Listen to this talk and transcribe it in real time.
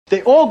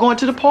They all going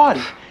to the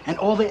party, and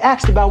all they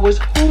asked about was,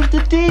 who's the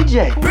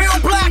DJ? Real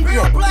black,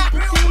 real black,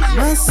 real black.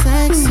 You're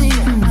sexy,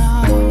 you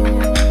know.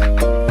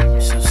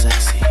 You're so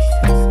sexy.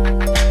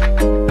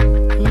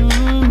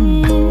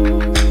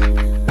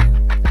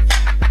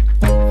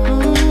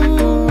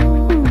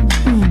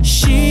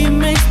 She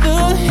makes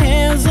the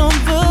hairs on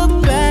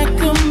the back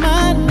of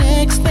my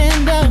neck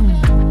stand up.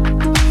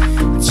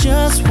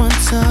 Just one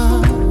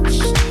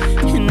touch,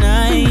 and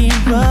I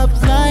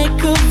erupt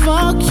like a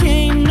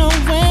volcano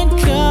and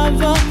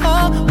cover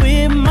up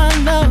with my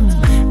love.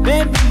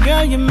 Baby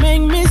girl, you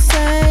make me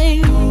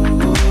say,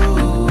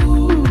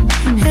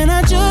 and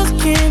I just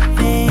can't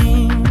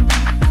think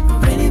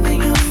of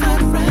anything else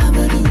I'd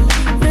rather do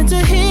than to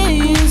hear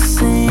you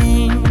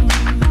sing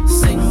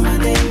my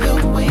name the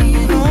way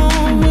you do.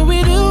 When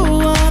we do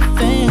our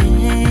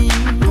thing,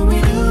 when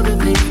we do the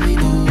things we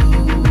do.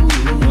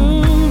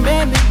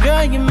 Baby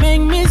girl, you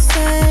make me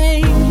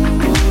say,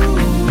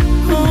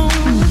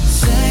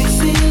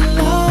 sexy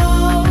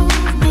love,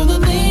 do the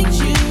things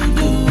you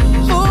do.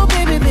 Oh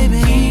baby, baby,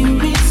 keep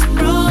me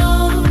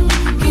strong,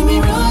 keep me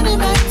running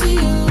back to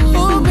you.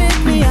 Oh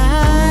baby, I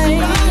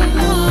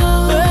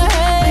love,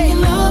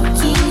 making love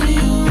to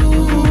you.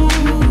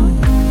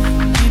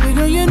 Baby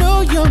girl, you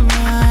know you're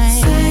mine.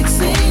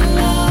 Sexy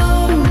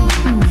love,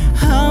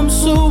 I'm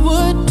so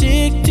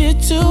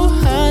addicted to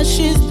her.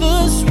 She's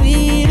the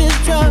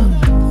sweetest drug,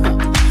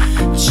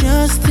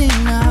 just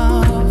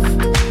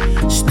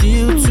enough,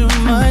 still too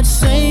much.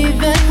 Say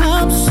that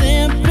I'm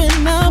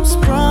simping, I'm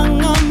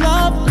sprung on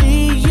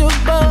lovely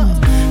above.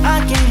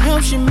 I can't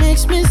help, she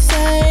makes me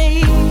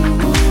say,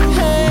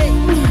 hey,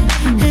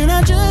 and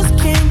I just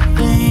can't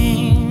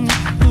think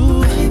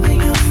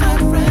anything else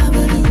I'd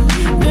rather do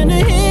than to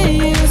hear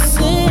you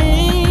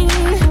sing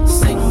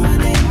my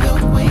name the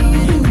way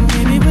you do.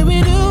 Baby, when we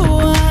do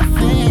our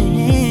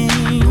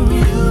thing, when we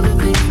do the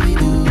things we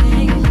do.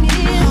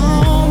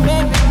 Oh,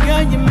 baby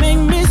girl, you make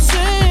me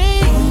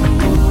sing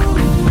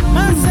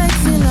my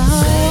sexy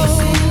love.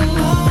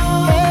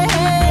 Hey,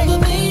 hey, the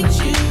things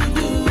you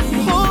do.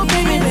 Oh,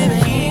 baby, baby,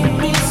 keep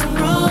me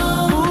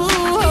strong,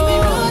 keep me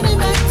running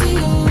back to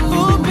you.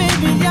 Oh,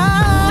 baby, I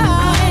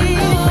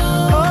making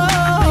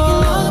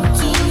love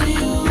to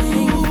you.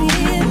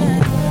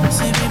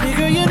 Say, baby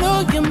girl, you know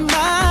you're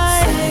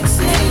mine.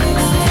 Sexy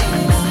love.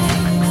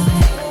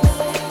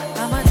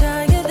 I'ma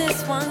tell you this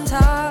one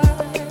time,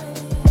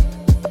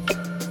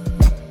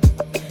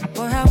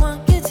 boy, I want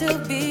you to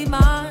be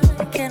mine.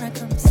 Can I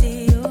come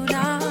see you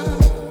now?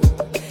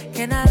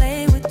 Can I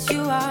lay with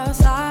you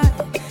outside?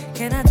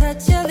 Can I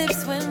touch your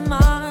lips with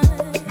mine?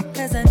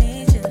 'Cause I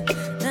need you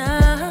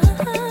now.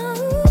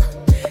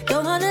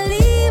 Don't wanna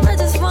leave, I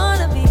just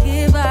wanna be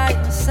here by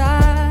your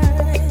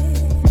side.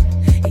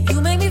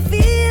 You make me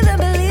feel and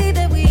believe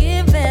that we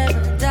in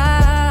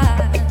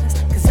paradise.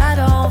 'Cause I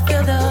don't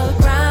feel the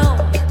ground,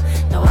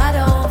 no, I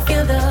don't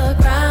feel the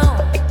ground,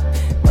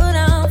 but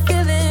I'm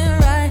feeling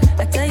right.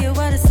 I tell you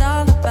what it's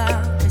all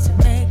about, 'cause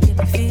you're making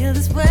me feel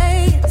this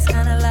way. It's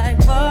kinda like,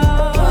 whoa,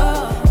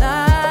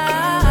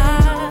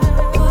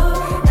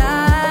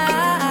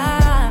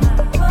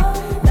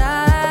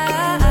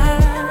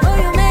 oh,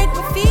 you make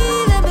me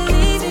feel and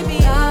believe in me,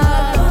 oh,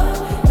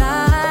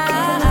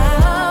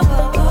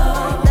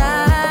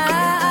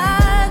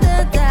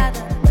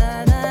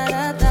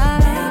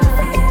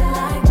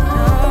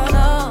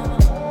 no,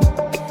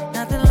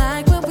 nothing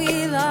like when we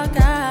lock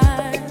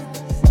eyes.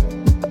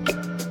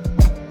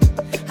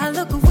 I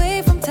look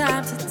away from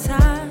time to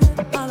time,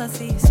 all I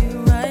see is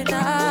you right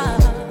now.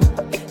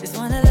 Just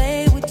wanna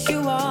lay with you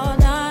all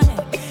night,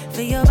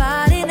 feel your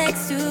body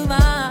next to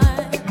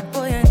mine.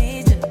 Boy, I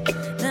need you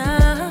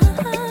now.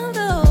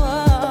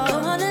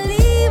 Don't wanna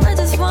leave, I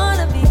just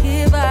wanna be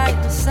here by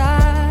your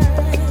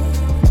side.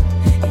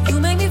 You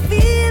make me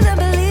feel and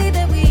believe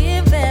that we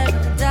in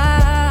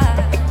paradise.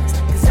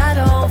 'Cause I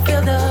don't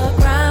feel the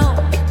ground,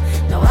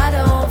 no, I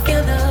don't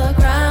feel the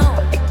ground,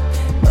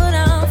 but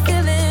I'm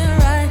feeling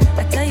right.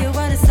 I tell you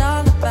what it's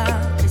all about,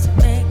 'cause you're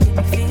making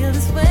me feel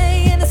this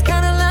way. And it's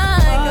kinda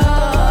like, oh,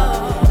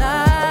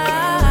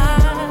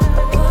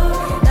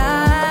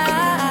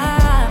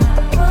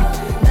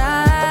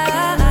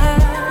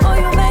 oh,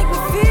 you make me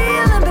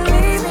feel and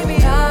believe in me,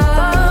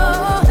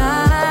 oh,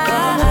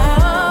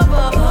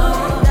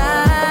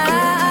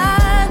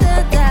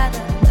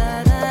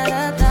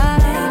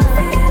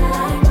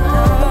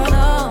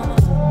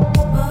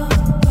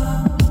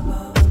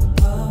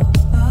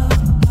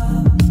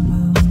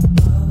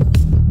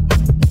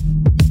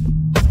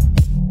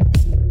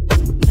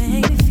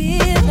 make me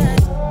feel like,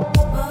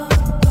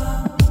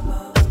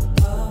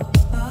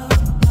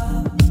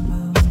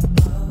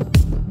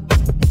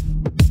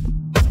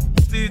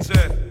 DJ,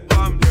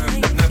 I'm there,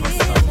 never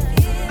stop.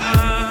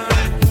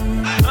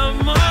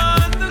 I'm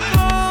on the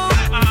go.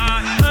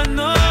 I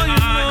know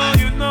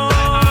you know.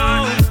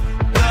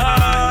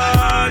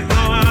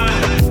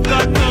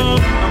 God know,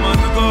 I'm on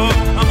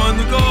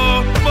the go.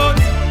 But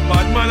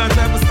bad man, I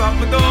never stop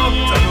me though.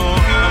 I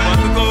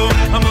know,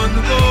 I'm on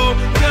the go.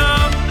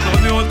 Yeah, know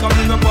me all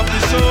coming up off the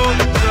show.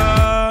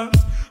 Yeah,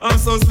 I'm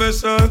so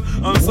special,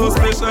 I'm so so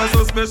special,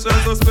 so special,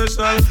 so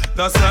special.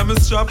 That's why I'm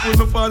strapped with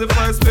my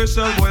 45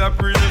 special. Boy, I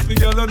bring it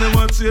together and them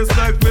a chase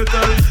like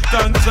metal.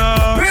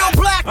 Tanja,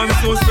 I'm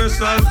so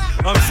special,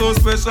 I'm so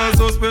special,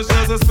 so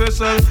special, so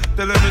special.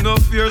 Tell them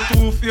enough fear,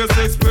 two-faced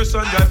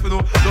expression. Guy for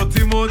no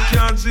dirty mouth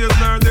can't chase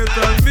nor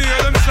dental. Me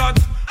hear them shot.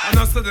 And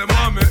I said them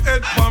on me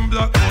head pan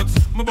black nuts.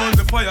 Me burn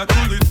the fire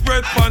till it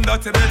spread pan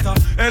that you better.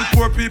 Help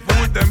poor people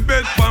with them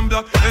bed pan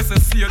black.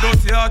 SSC a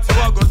dirty heart you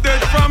a go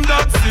dead from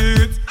that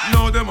seat.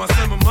 Now them a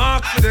say me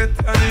mark for that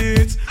and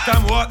each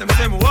time I walk them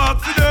say me walk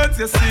for that.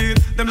 You see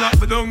it, them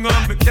lock me down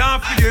and me can't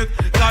forget.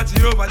 God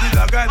Jehovah did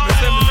a guide me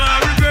say me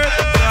not regret.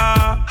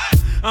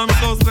 I'm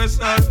so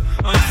special,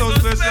 I'm so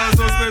special,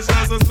 so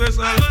special, so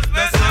special.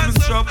 That's why I'm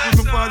strapped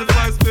with my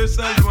 45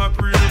 special. Them a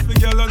pretty for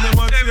girl and them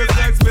a chase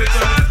like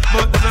special.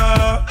 But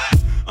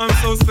I'm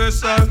so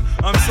special,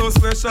 I'm so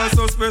special,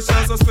 so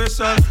special, so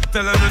special.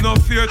 Tell them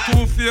enough fear,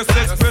 two-faced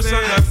expression.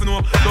 Like you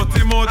know,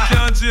 dirty mouth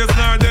can't chase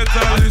nor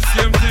dental. The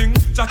same thing,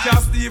 Jackie and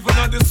Stephen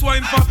and the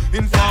swine for.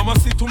 In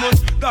pharmacy too much,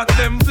 that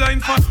them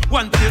blind for.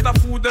 One plate of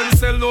food them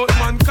sell out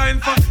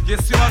mankind for.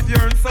 Yes, you have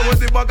your answer with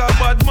the bag of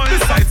bad man.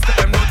 Besides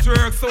them not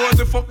work, so what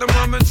the fuck them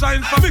want me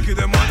shine for? Make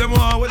them what them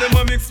want, what them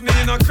a mix me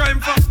in a crime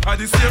for. And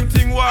the same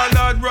thing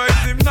Warlord rise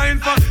him 9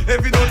 for.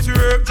 Every dirty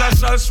work, Jah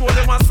shall show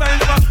them a sign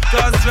for.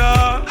 Cause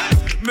Jah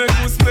make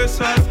me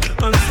special,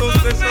 I'm so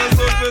special,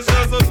 so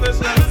special, so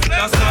special.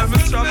 That's why I'm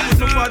strapped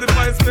with my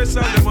 45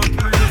 special. Them a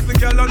previous the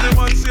girl and them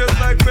a chase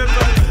like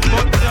metal.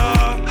 But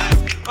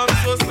I'm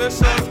so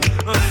special,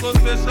 I'm so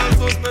special,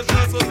 so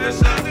special, so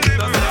special.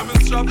 That's why I'm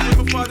strapped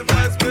with my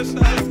 45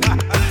 special.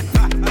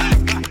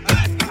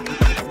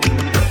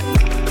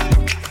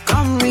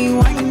 Come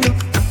rewind, oh.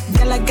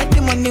 Girl, I get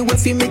the money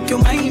if you make you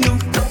mine, oh.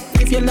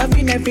 If you're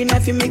loving every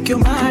night, you make you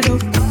mad, oh.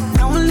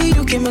 Only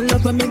you give me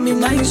love, but make me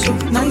nice, oh,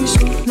 nice,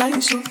 oh,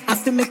 nice, oh. I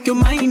have to make you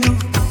mine, oh.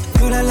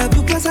 Girl, I love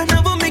you, plus I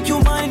never make you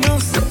mine, oh.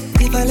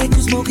 If I let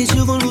you smoke it,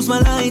 you gon' lose my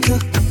lighter.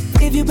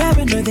 If you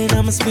paranoid, then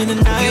I'ma spend the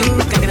night. You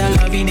can get a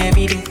loving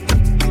every day.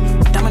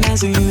 Diamond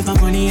dance with you, for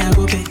money I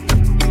go pay.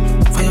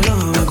 For your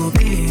love I go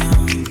pay,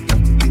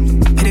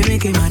 and they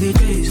make it my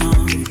days, I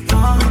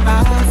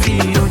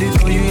feel this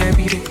for you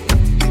every day.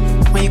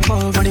 When you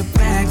call for the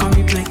back on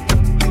replay.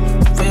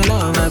 For your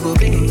love I go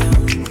pay,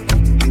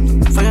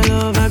 for your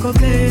love I go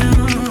play,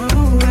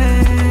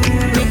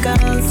 Make a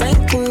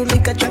psycho,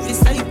 make a traffic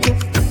psycho.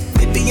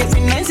 Baby,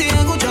 every night say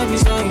I go traffic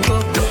psycho.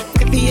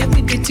 Baby,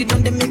 every day you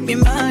don't make me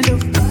mad, oh.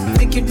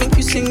 Make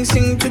you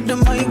sing to the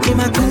mic. Be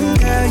my queen,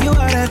 girl, you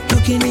are that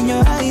looking in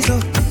your eyes,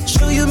 oh.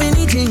 Show you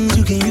many things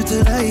you can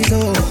utilize,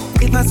 oh.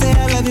 If I say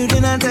I love you,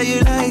 then I tell you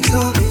like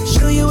so.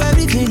 Show you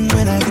everything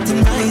when I get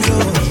in my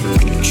zone.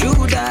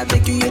 True that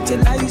make you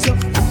utilize, oh.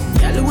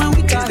 Girl, when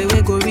we talk, they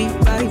will go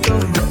revive,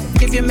 oh.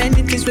 Give you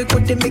many things we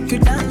could make you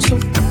dance, so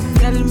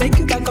girl, make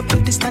you back up to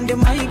the stand,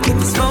 mic. If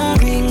his phone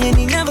ring and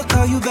he never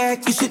call you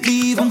back, you should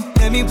leave him.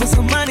 Let me put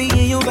some money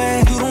in your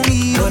bag. You don't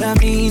need what I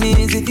mean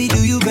is if he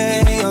do you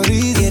bad,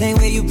 it ain't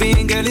where you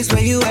been, girl, it's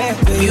where you at.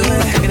 Where you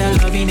at? I get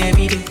a loving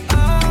every day.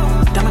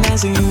 Diamond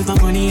dance with you, for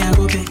money I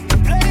go pay.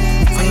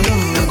 For your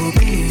love I go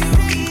pay,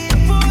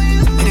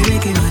 and they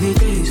make it my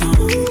days, I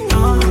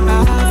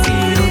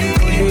feel it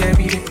for you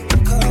every day.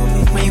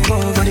 When you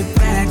call for the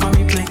back on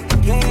replay.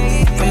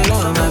 For your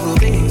love I go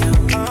pay,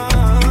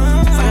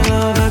 for your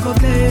love I go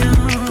play,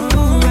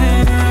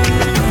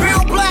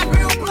 Real black,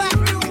 real black,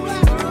 real black.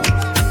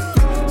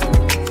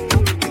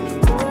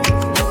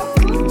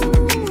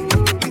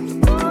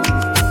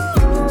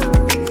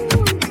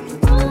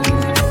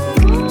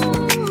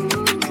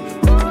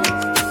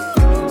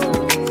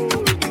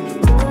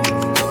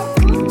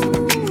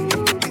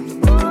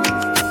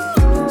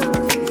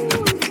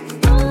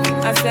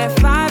 I said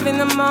 5 in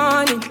the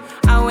morning,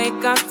 I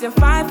wake up to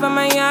 5 for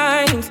my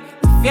yearnings.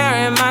 Fear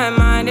in my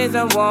mind is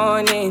a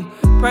warning.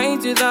 Pray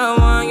to the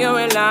one you're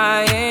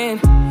relying.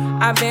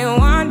 I've been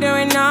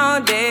wandering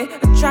all day.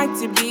 I tried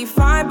to be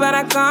fine, but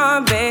I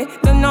can't be.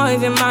 The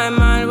noise in my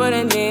mind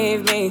wouldn't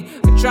leave me.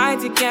 I tried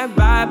to get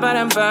by, but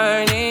I'm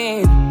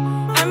burning.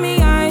 And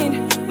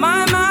behind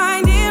my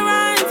mind, it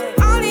runs.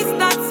 All these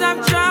thoughts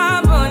of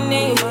trouble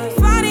me.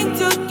 Fighting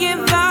to give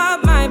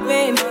up my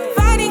pain.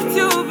 Fighting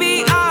to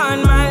be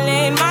on my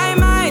lane. My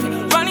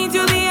mind running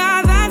to the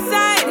other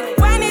side.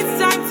 When it's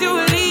time to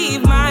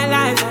leave my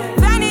life,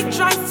 then it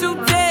tries to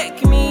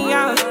take me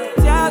out.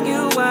 Tell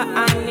you what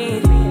I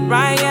need,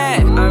 right?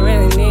 Yeah, I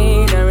really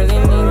need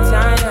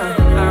time now.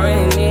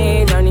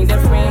 I need to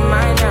free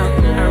mind now.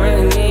 I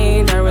really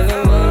need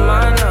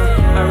mine now.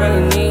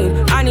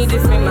 I need to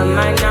free my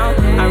mind now.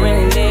 I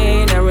really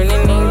need time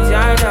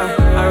now.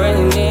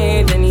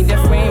 I need to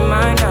free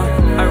mind now.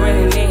 I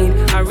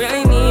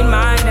really need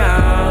mine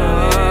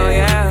now.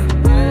 Yeah.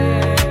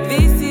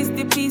 This is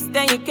the peace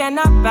that you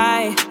cannot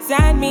buy.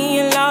 Send me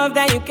a love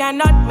that you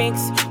cannot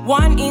mix.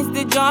 One is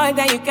the joy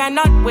that you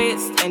cannot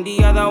waste, and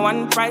the other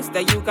one price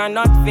that you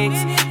cannot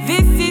fix.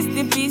 This is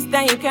the peace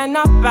that you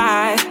cannot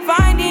buy.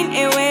 Finding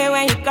a way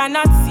when you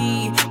cannot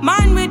see.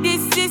 Man with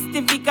this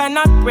system, he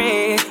cannot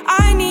pray.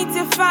 I need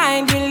to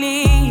find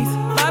relief.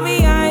 But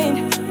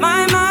behind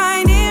my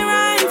mind, it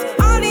runs.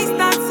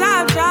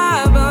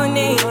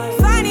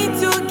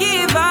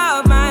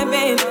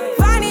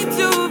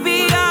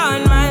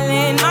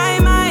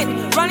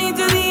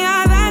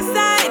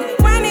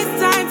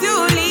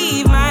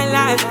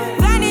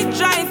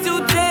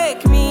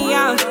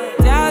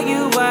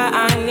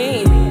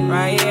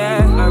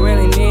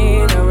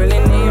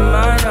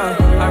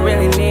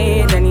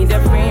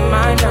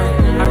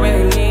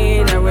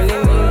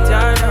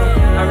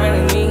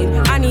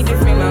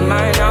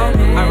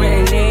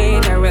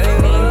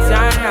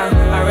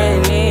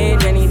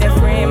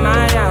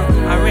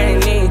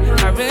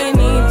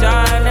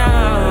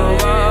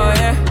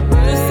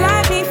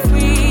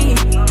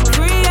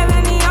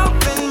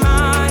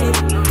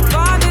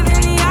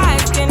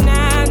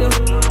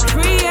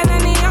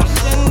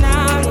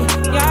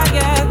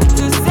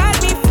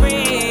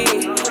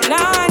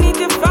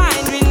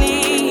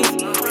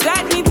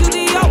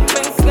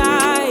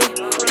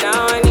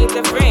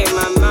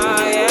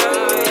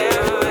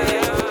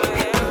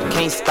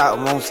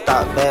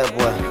 stop, bad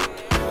boy.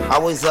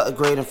 Always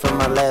upgrading from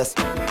my last.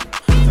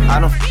 I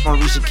don't on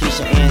Risha,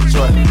 Keisha, and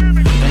Joy.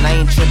 And I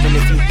ain't tripping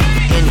if you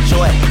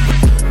enjoy.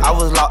 I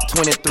was locked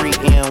 23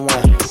 and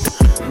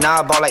 1. Now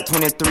I bought like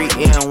 23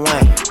 and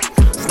 1.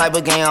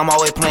 Sniper game, I'm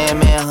always playing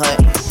manhunt.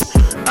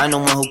 I'm the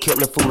one who killed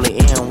the fool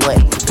and what?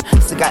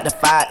 Still got the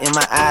fire in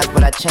my eyes,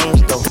 but I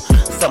changed though.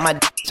 Suck my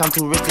I'm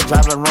too rich to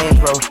drive a Range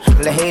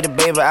Rover. Let hater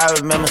baby, I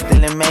remember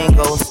stealing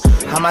mangoes.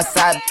 How my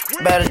side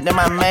better than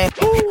my main?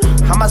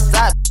 How my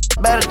side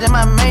better than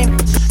my main?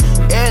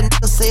 Every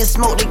nigga say it's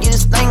smoke, they get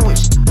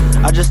extinguished.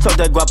 I just talk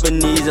that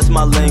Guapanese, that's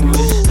my language.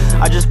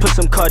 I just put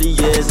some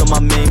Cartiers on my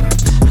main.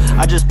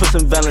 I just put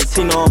some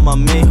Valentino on my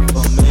main.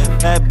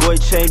 Bad boy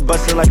chain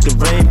bustin' like the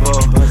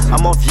rainbow.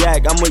 I'm off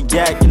yak, I'm with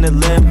yak in the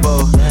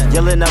limbo.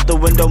 Yelling out the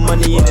window,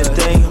 money in the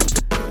thing.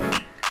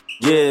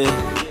 Yeah,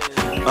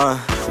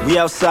 we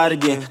outside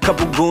again.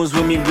 Couple goons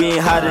with me, we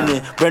ain't hiding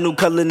it. Brand new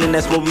color, and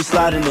that's what we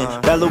sliding in.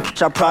 Bad little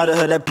bitch, I'm proud of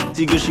her, that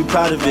pussy good, she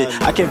proud of it.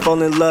 I can't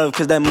fall in love,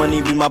 cause that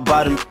money be my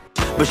bottom.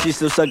 But she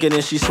still suck it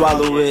and she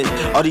swallow it.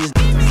 All these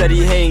said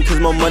he hating, cause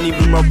more money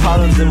be more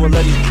problems. And we'll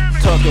let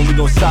these talking, we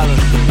gon'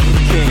 silence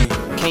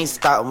him. Can't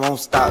stop, won't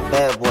stop,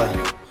 bad boy.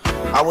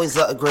 Always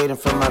upgrading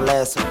from my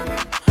last one.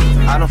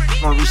 I don't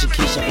on Risha,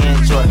 Keisha,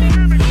 and Joy.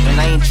 And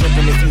I ain't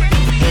tripping if you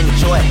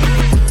enjoy.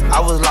 I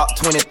was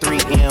locked 23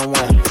 and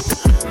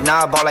 1.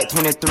 Now I bought like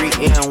 23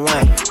 and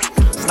 1.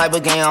 Sniper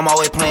game, I'm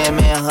always playing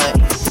manhunt.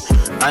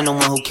 I'm the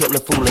one who killed the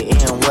fool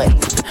and what?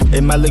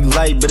 It might look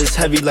light, but it's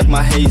heavy like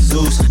my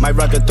Jesus. Might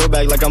rock a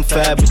throwback like I'm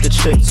fab with the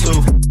chick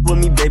too. With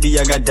me, baby,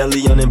 I got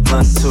deli on and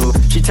blunts too.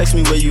 She text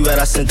me where you at,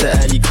 I sent the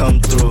Addy come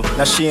through.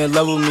 Now she in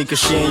love with me cause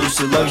she ain't used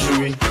to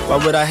luxury. Why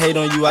would I hate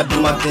on you? I do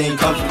my thing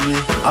comfortably.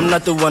 I'm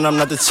not the one, I'm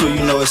not the two,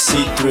 you know it's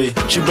C3.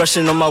 She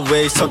brushing on my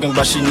waist, talking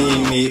about she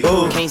need me.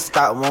 Ooh. Can't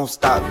stop, won't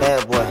stop,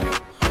 bad boy.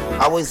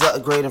 Always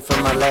upgrading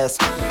from my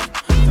last one.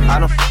 I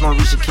don't on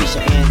Risha, Keisha,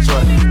 and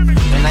Joy.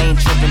 And I ain't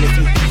tripping if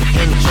you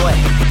enjoy.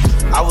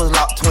 I was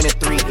locked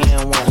 23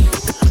 and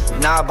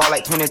 1. Now I bought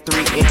like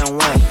 23 and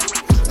 1.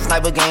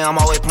 Sniper game, I'm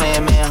always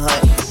playing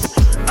manhunt.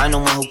 I'm the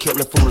one who killed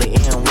the fool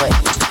and what?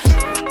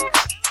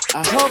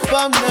 I hope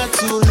I'm not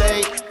too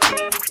late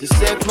to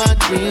set my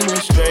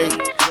demons straight.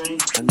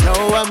 I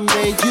know I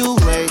made you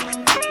wait,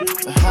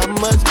 but how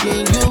much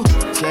can you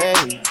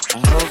take? I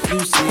hope you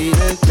see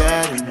the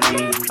God in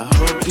me. I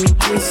hope you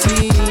can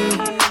see.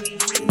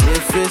 And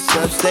if it's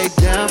up, stay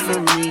down for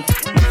me.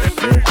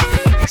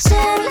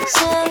 Shimmy,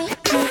 shimmy,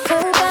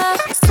 Cuba,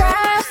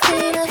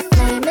 Seraphina,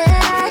 flaming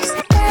eyes.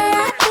 Where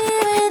I'd be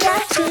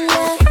without you,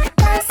 love.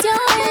 Cross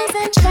your hands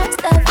and trust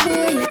I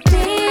feel you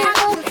deep.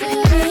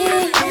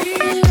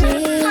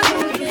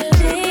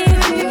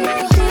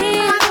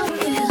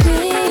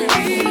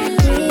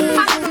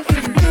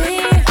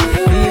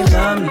 Will you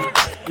love me?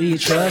 Will you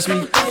trust me?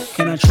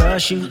 Can I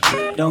trust you?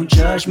 Don't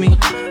judge me.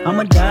 I'm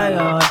a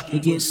die-hard,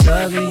 it gets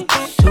ugly.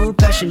 Too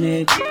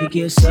passionate, it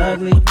gets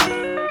ugly.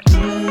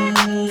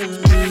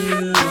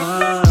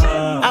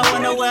 I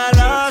wonder where I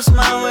lost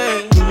my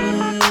way.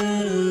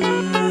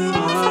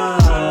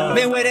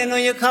 Been waiting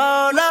on your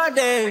call all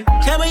day.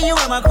 Tell me you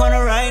in my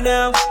corner right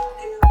now.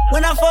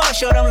 When I fall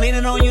short, I'm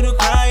leaning on you to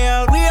cry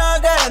out. We all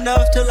got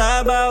enough to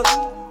lie about.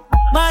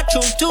 My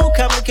truth too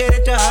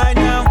complicated to hide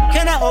now.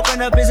 Can I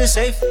open up? Is it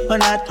safe or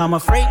not? I'm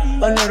afraid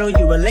a little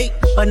you relate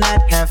or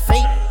not. Have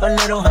faith a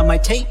little. I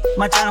might take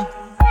my time.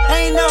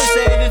 Ain't no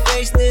saving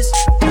face this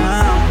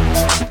time.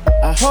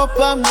 I hope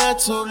I'm not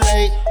too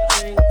late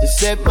to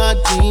set my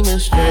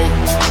demons straight.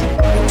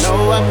 I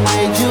know I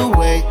made you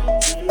wait,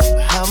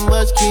 but how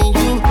much can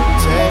you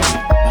take?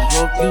 I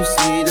hope you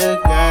see the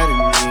God in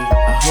me.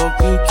 I hope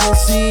you can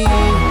see.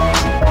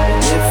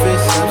 And if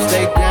it's up,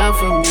 stay down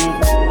for me.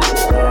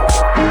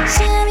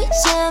 Shimmy,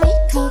 shimmy,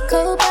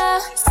 Cocoa Bar,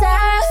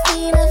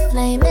 Seraphina,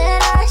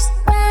 flaming eyes.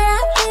 Where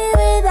I'd be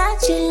without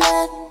your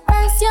love.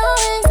 Cross your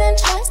wings and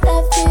trust I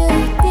feel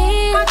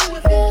deep.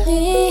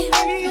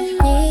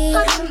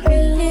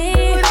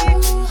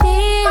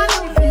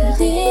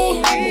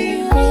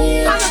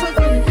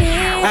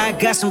 I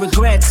got some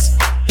regrets,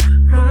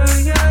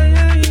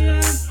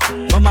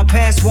 but my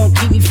past won't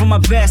keep me from my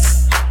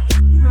best.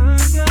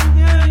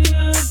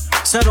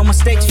 Subtle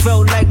mistakes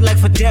felt like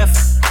life or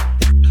death.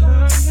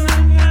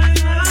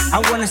 I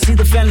wanna see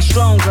the family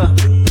stronger.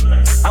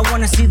 I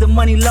wanna see the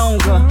money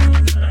longer.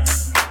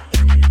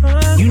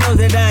 You know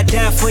that I'd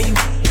die for you.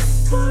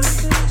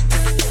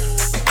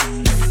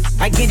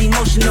 I get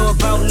emotional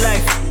about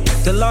life.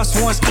 The lost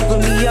ones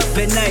keeping me up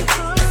at night.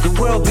 The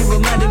world be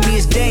reminding me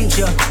it's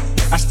danger.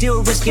 I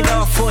still risk it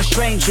all for a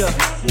stranger.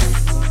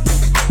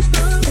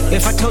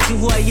 If I told you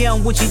who I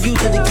am, would you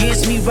use it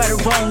against me? Right or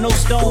wrong, no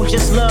stone,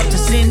 just love to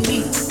send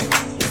me.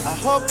 I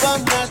hope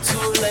I'm not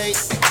too late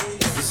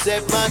to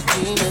set my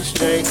demons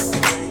straight.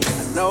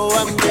 I know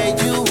I made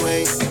you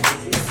wait.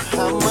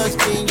 How much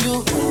can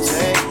you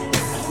take?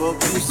 I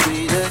hope you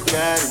see the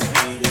God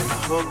in me. I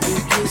hope you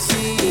can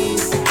see.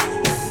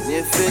 And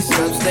if it's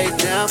up, stay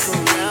down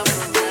from now.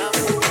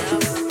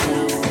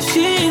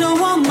 She don't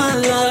want my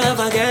love,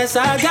 I guess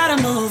I gotta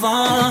move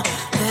on.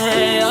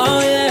 Hey, oh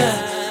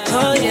yeah,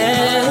 oh yeah.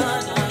 yeah.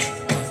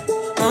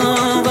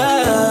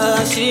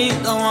 But she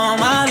don't want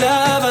my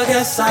love, I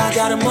guess I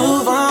gotta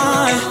move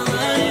on.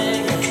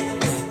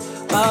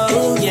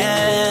 Oh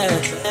yeah,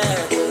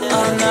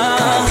 oh no.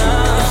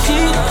 If she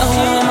don't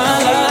want my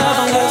love,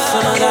 I guess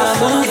I gotta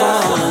move on.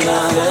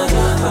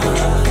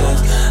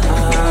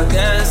 I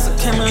guess I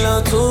came a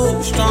little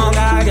too strong,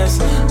 I guess.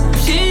 If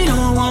she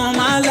don't want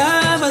my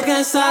love, I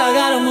guess I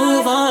gotta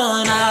move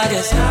on, I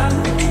guess.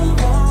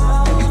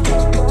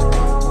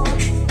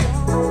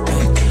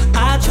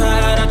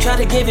 I tried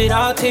to give it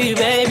all to you,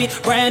 baby.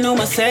 Brand new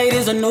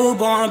Mercedes, a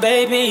newborn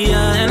baby,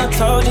 yeah. And I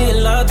told you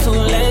your love too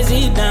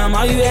lazy, damn.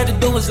 All you had to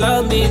do was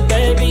love me,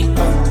 baby.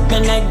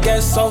 And that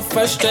gets so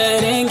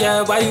frustrating,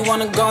 yeah. Why you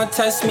wanna go and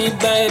test me,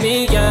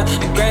 baby, yeah.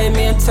 Degrade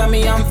me and tell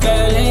me I'm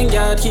failing,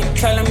 yeah. Keep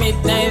telling me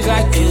things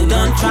like you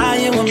done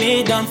trying with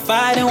me, done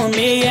fighting with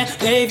me, yeah.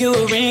 Gave you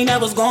a ring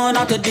that was going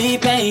off the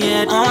deep end,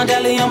 yeah. On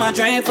deli on my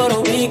drain for the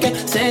weekend.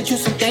 Sent you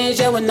some things,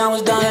 yeah, when I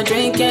was done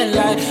drinking.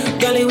 Like,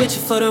 girlie with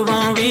you for the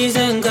wrong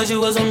reason, cause you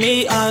was with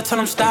me, till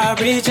I'm start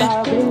reaching.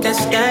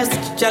 Guess that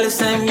you're jealous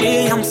of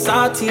me. I'm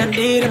salty, I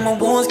need it, my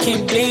wounds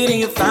keep bleeding.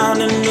 You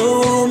found a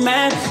new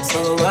man,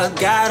 so I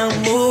gotta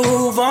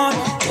move on.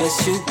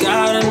 Guess you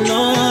got a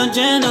new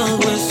agenda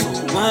with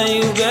someone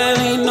you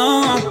barely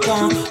know. I'm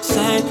gon'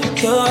 say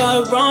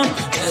you're wrong.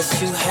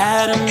 Guess you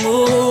had to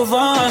move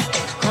on.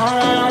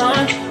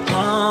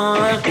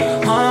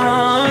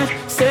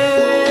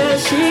 Said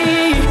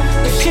she,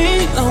 if she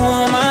don't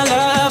want my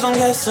love, I'm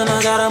guessing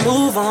I gotta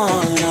move on.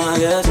 I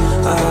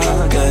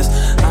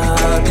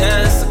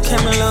guess I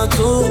came a little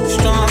too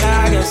strong,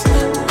 I guess.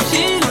 If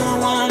she don't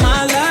want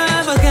my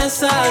love, I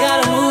guess I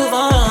gotta move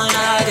on,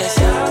 I guess.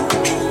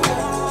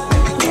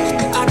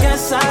 I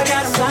guess I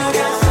gotta move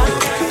on.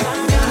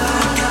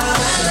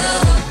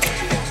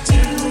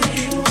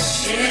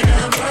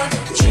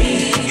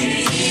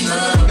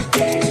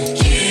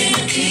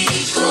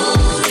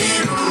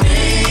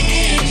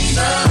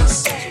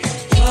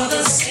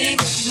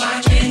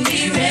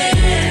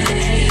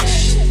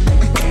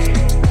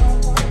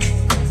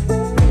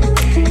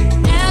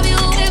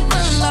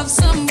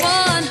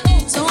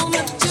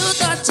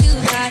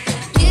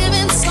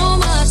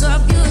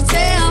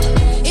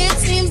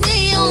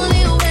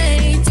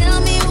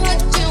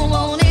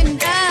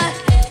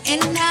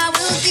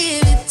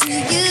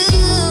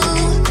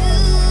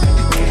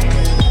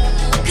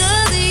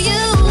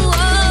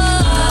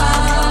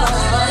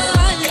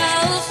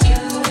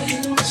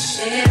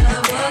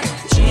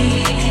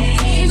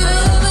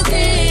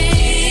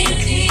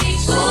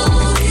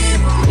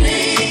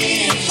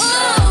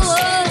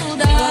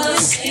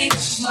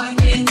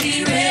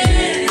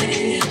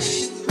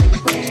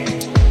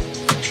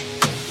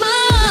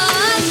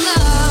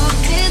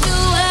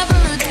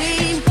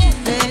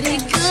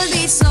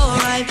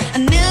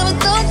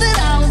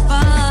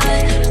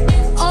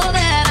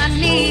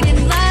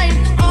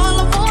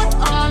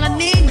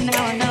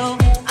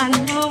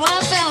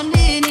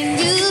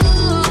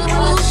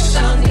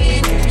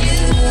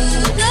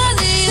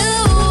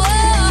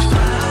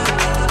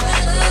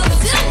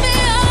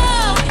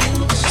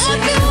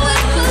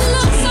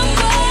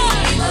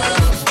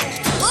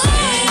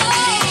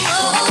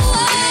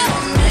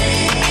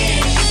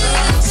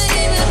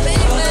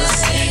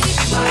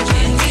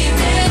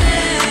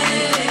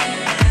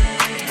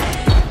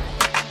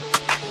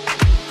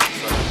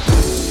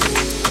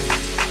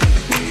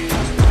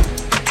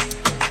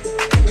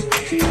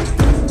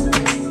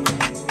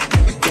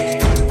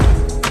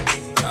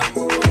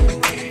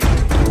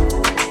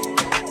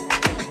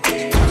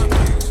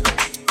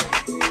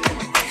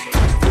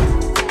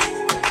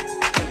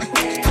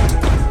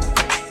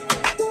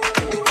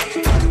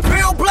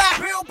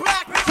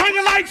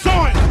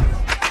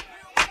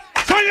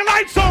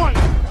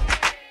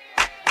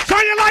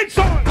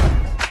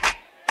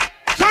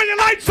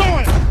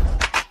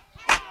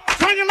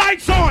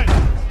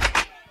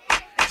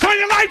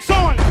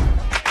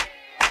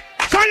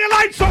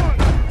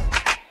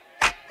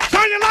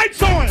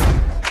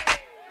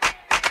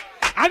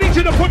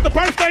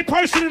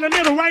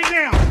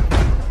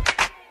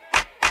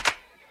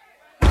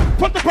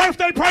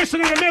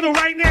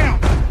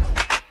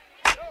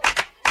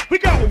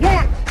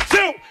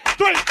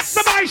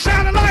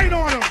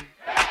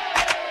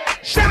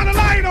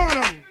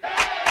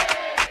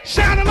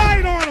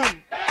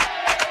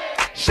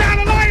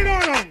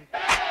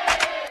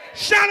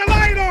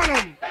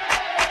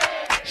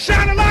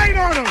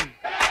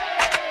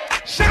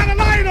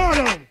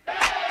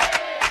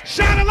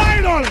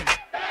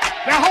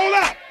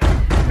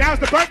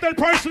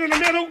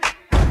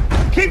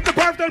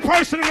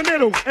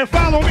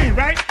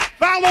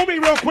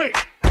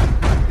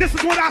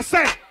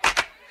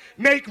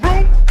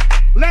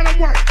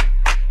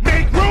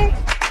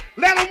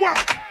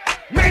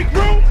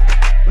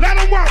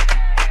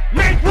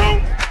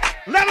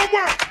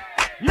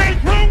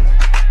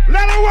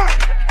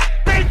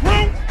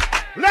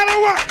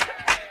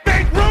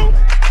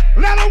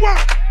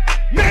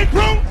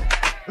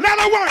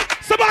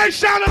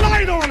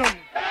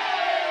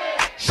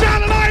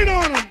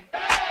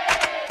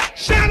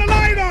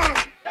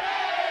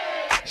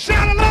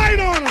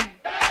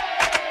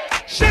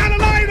 Shine a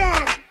light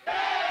on them.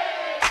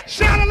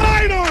 Shine a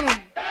light on them.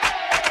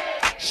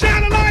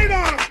 Shine a light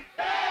on them.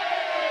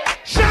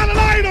 Shine a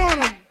light on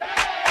them.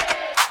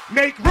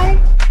 Make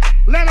room,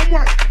 let them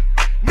work.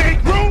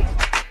 Make room,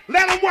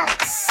 let them work.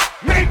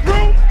 Make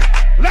room,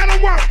 let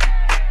them work.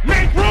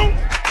 Make room,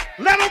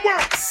 let them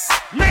work.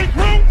 Make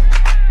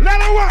room,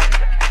 let them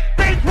work.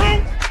 Make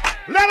room,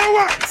 let them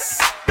work.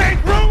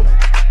 Make room,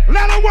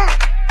 let them work.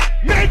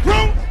 Make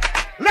room,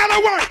 let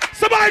them work.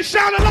 Somebody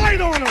shine a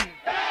light on them.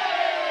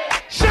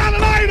 Shine a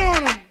light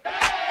on them.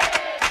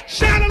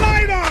 Shine a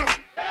light on them.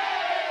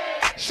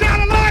 Shine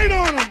a light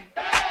on them.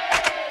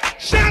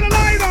 Shine a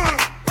light on them.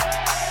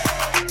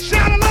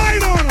 Shine a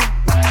light on them.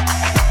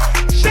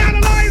 Shine a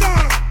light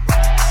on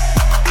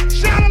them.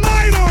 Shine a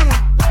light on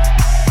them.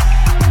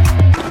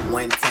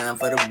 One time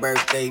for the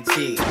birthday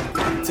chick,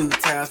 2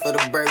 times for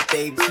the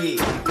birthday chick,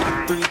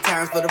 3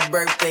 times for the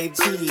birthday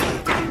chick.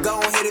 Go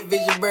ahead and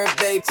visit your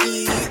birthday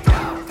chick.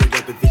 Get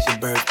up and visit your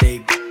birthday.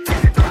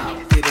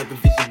 Get up and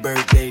visit your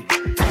birthday.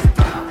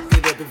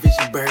 Get up and visit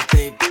your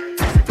birthday.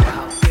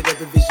 Get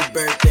up and visit your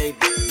birthday.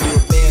 You a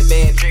bad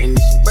and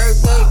it's your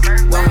birthday.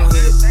 Go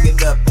ahead,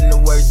 get up in the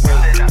worst way.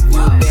 You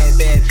a bad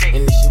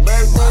and it's your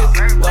birthday.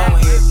 Go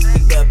ahead,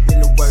 get up in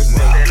the worst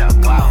way.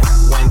 Come on,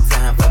 1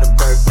 time for the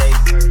birthday,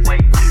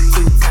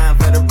 2 times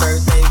for the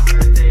birthday,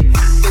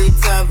 3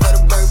 times for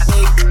the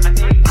birthday.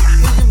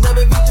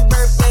 Visit your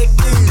birthday,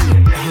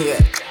 yeah,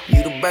 you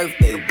the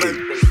birthday bitch.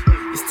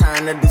 It's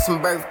time to do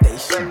some birthday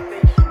shit.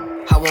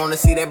 I wanna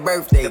see that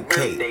birthday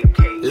cake.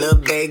 Lil'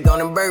 babe on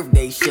the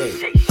birthday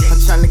shake. I'm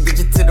tryna get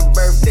you to the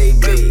birthday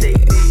bed.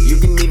 You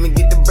can even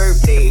get the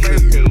birthday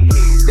hit.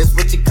 That's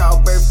what you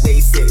call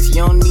birthday sex.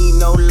 You don't need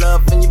no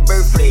love in your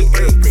birthday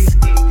ex.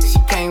 She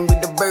came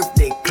with the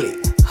birthday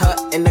clip. Her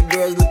and the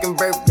girls looking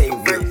birthday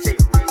rich.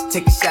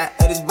 Take a shot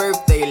of this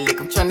birthday lick.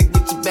 I'm tryna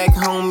get you back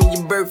home in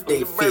your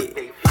birthday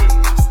fit.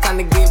 It's time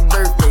to get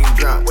birthday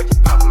drunk.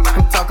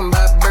 I'm talking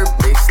about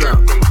birthday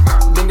slump.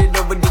 Bend it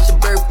over, this your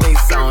birthday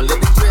song. Let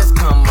the dress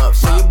come up,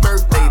 show your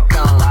birthday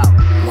thong.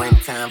 1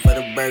 time for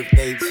the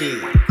birthday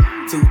chick,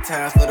 2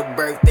 times for the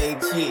birthday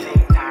chick,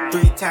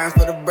 3 times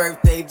for the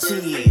birthday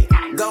chick.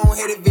 Go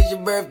ahead and visit your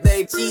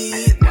birthday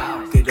chick.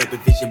 Get up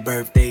and visit your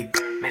birthday.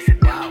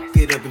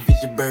 Get up and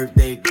visit your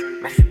birthday.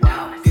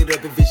 Get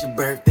up and visit your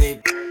birthday.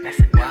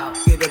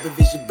 Get up and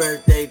visit your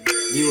birthday.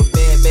 You a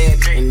bad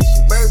and it's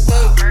your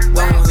birthday.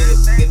 Go ahead,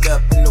 get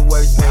up in the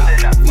worst way.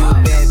 You a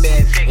bad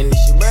and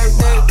it's your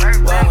birthday.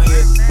 Go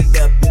ahead,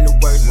 get up in the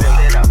worst way.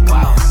 Come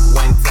on,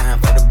 1 time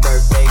for the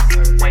birthday,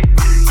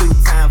 2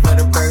 times for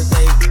the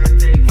birthday,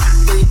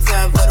 3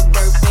 times for the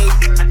birthday.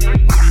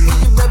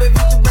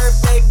 Visit your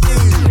birthday,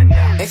 dude.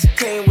 And she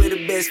came with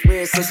her best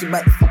friend, so she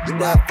bout to fuck it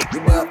up.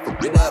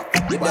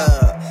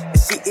 And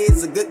she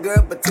is a good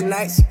girl, but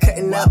tonight she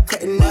cutting up.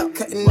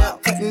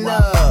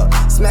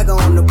 Smack her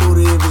on the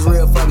booty if it's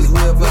real for me.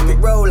 Make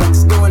it roll like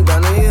it's going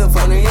down the hill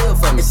for me.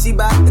 And she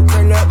bout to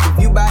turn up.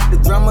 If you bout the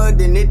drummer,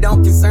 then it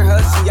don't concern her.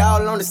 She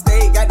all on the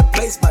stage, got the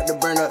place bout to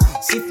burn up.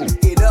 She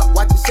fuck it up,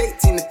 watch the shake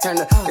Tina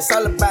Turner. It's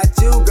all about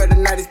you, girl, the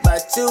night is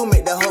about you.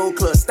 Make the whole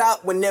club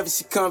stop whenever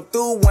she come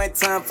through. 1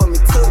 time for me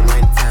too.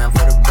 1 time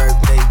for the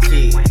birthday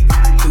chick,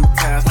 2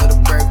 times for the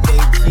birthday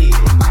chick,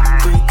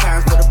 3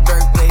 times for the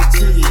birthday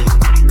chick.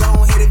 Go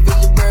ahead and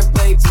visit your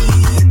birthday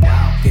chick.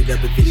 Get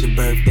up and visit your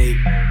birthday.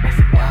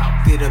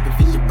 Get up and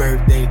visit your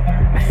birthday.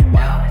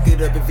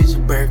 Get up and visit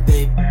your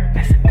birthday.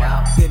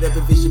 Get up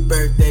and visit your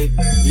birthday.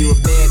 You a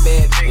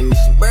bad and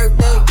it's your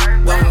birthday.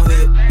 Go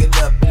ahead, get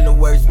up in the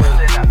worst way.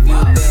 You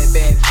a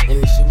bad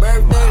and it's your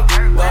birthday.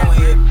 Go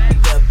ahead,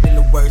 get up in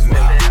the worst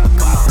way.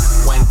 Come on,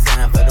 1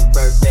 time for the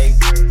birthday,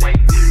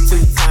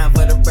 2 times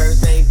for the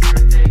birthday,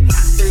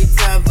 3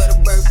 times for the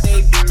birthday.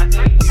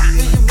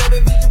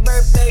 Visit your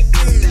birthday.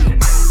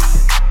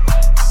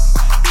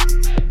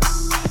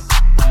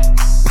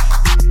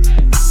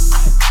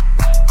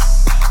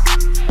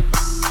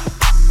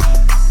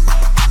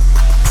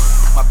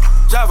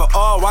 Driver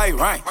all white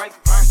rank.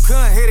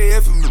 Couldn't hit it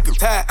if you could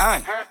tie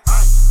ain't.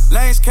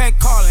 Lanes can't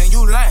call and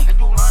you lame.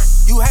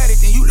 You had it,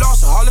 then you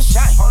lost a Hall of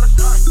Shame.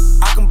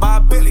 I can buy a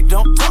Billy,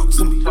 don't talk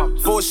to me.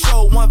 For a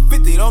show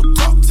 150, don't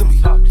talk to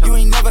me. You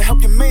ain't never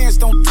help your mans,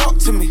 don't talk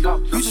to me.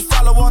 You just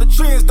follow all the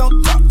trends,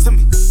 don't talk to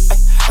me.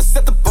 I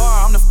set the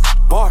bar, I'm the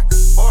bar.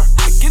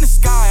 Like in the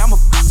sky, I'm a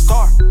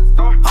star.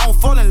 I don't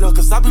fall in love,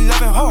 cause I be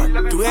loving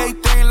hard. Do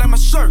everything like my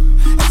shirt,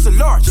 that's a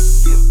large.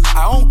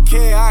 I don't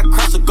care, I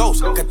crush a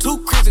ghost. Got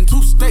 2 cribs and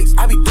 2 states,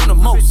 I be doing the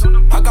most.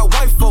 I got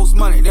white folks'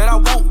 money that I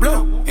won't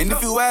blow. And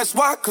if you ask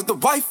why, cause the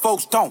white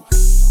folks don't.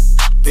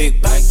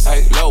 Big bank,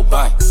 tight, low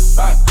bank.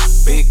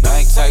 Big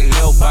bank, tight,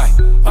 low bank.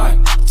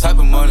 The type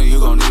of money you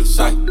gon' need a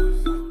sight.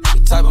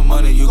 The type of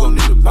money you gon'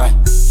 need to buy.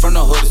 From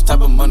the hood, this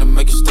type of money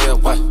make you stay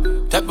away.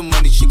 Type of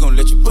money she gon'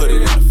 let you put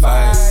it in the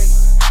fight.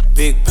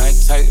 Big bank,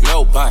 tight,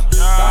 low bank. Big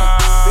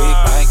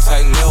bank,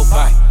 tight, low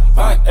bank.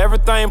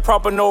 Everything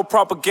proper, no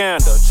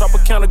propaganda.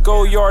 Tropicana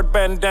Gold Yard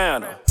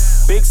bandana.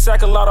 Big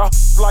sack, a lot of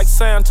like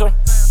Santa.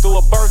 Threw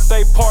a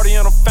birthday party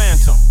in a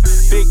Phantom.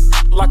 Big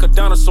like a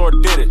dinosaur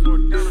did it.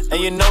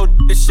 And you know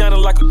it's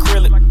shining like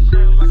acrylic.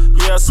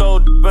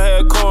 sold but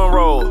had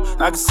cornrows.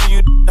 I can see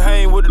you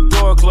hang with the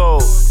door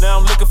closed. Now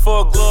I'm looking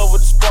for a glove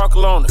with a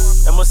sparkle on it.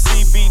 And my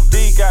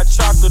CBD got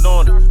chocolate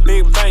on it.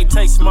 Big bank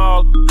take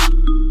small.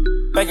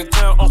 Bank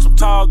account on some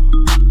tall.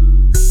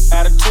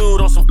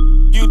 Attitude on some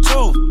you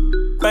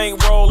too.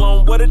 Bank roll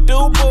on what it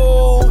do,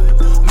 boo.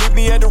 Meet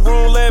me at the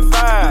roulette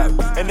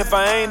vibe. And if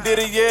I ain't did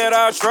it yet,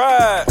 I'll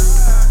try.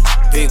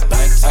 Big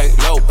bank, tight,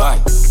 low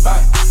bite.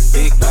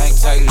 Big bank,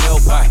 tight, low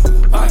bite.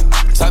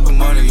 Type of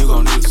money you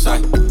gon' need to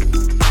sight.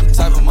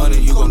 Type of money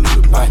you gon'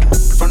 need to buy.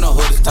 From the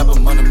hood, this type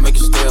of money make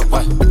you stay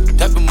away.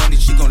 Type of money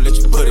she gon' let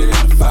you put it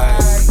in the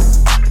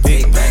fight.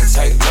 Big bank,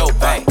 tight, low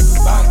bite.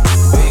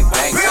 Big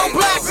bank, tight, low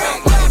bite.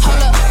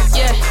 Hold up,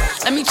 yeah,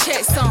 let me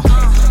check some.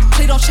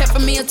 Please don't check for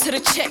me until the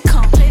check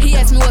come. He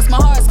asked me what's my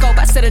horoscope,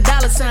 I said $.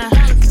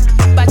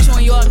 About you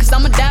and yours, cause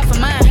I'ma die for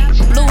mine.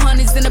 Blue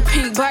honeys in a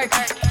pink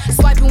Birkin.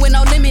 Swiping with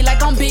no limit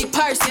like I'm big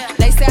person.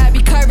 They say I be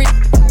curvy.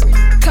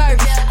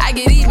 I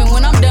get even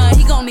when I'm done,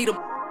 he gon' need a.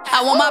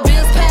 I want my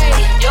bills paid,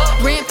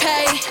 rent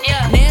paid,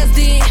 nails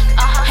did,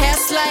 hair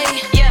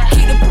slayed.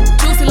 Keep the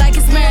juicy like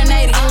it's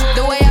marinated.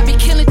 The way I be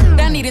killing,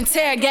 I need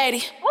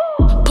interrogated.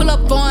 Pull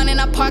up on and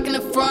I park in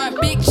the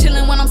front. Big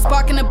chillin' when I'm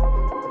sparking the.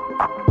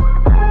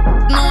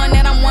 Knowing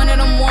that I'm one of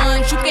them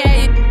ones, you can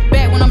have your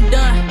back when I'm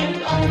done.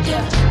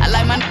 I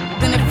like my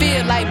in the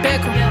field like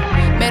Beckham.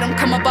 Made him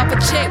come up off a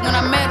check when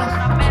I met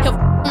him. He'll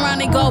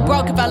around and go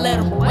broke if I let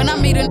him. When I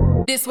meet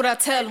him, this what I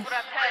tell him.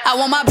 I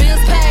want my bills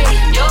paid,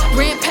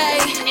 rent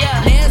paid,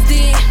 nails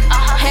did,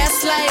 hair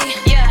slayed.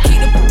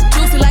 Keep the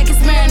juicy like it's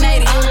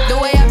marinated. The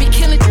way I be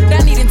killing,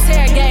 I need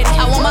interrogated.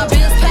 I want my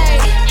bills paid,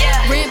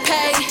 rent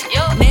paid,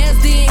 nails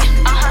did,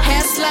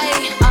 hair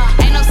slayed.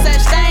 Ain't no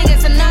such thing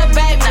as enough,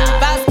 baby.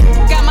 Boss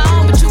got my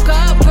own, but you can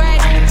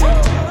upgrade.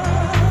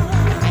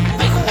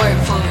 Make it work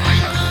for it.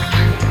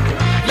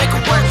 Make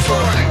it work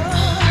for it.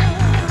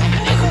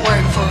 Make it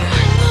work for it.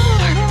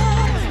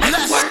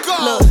 Let's go.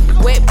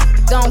 Look, wet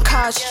don't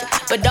cost you,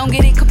 but don't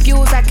get it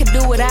confused, I could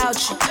do without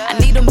you. I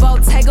need them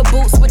both Tiger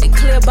boots with the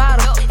clear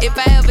bottom. If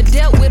I ever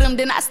dealt with them,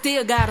 then I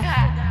still got them.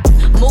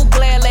 Move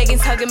glare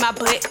leggings hugging my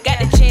butt, got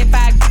the chin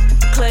 5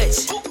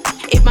 clutch.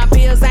 If my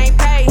bills ain't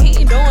paid,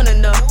 he ain't doing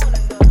enough.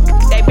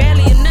 They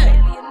barely a nut.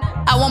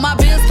 I want my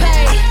bills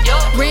paid,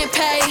 rent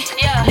paid,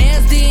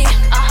 nails did,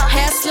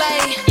 hair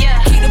slayed.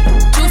 Keep the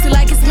juicy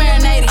like it's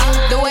marinated.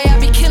 The way I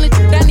be killing,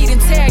 I need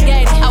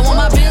interrogated. I want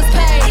my bills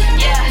paid,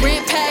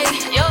 rent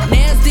paid,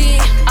 nails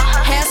did,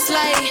 hair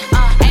slayed.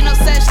 Ain't no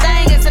such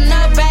thing as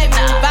enough, baby.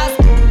 Boss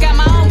got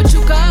my own, but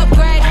you can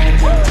upgrade.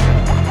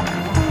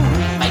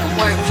 Make it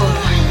work for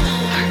it.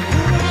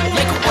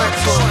 Make it work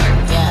for it.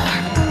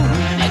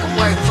 Make it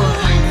work for it.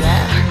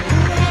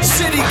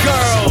 City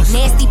girls.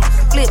 Nasty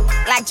flip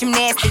like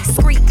gymnastics.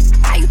 Scream.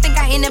 How you think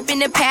I end up in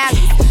the palace?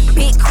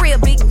 Big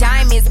crib, big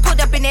diamonds. Put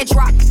up in that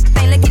drop.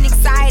 Ain't looking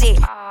excited.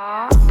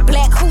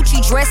 Black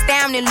hoochie dressed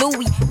down in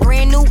Louis.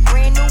 Brand new.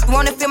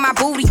 Wanna feel my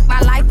booty. My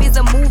life is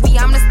a movie.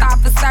 I'm the star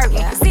for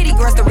certain. City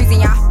girls, the reason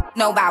y'all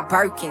know about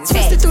Birkins.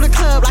 Twisted through the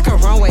club like a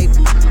runway.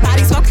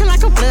 Body smoking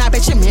like a blunt. I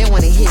bet your man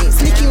wanna hit it.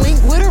 Sneaky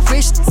link with a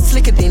wrist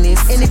slicker than this.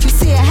 And if you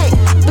see it, hey,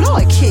 blow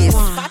a kiss.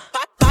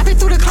 Bopping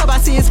through the club, I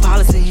see his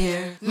ballers in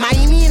here.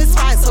 Miami in the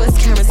spot, so it's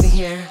cameras in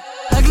here.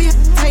 Ugly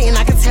hating,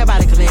 I can tell by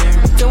the glare.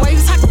 The way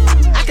you talk,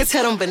 I can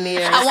tell them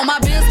veneers. I want my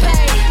bills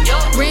paid,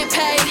 rent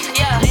paid,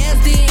 nails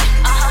did,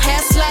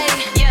 hair slayed.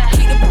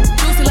 Keep the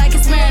juicy like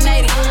it's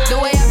marinated. The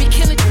way I be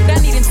killing, I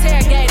need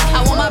interrogated.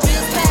 I want my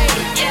bills paid,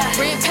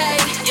 rent paid,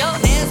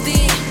 nails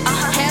did,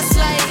 hair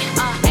slayed.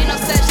 Ain't no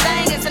such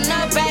thing as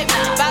enough, baby.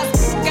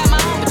 Boss got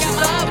my own, but you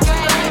can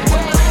upgrade.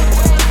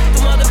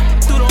 The mother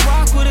who don't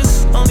rock with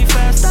us. Only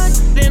 5 stars,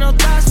 they no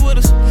thoughts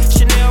with us.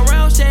 Chanel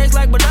round shades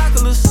like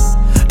binoculars.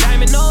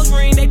 Diamond nose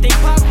ring, they think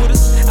pop with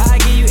us. I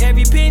give you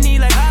every penny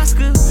like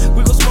Oscar.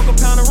 We gon' smoke a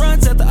pound of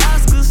runs at the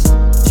Oscars.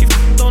 She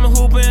f***ed on the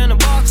hooper and the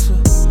boxer.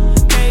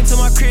 Came to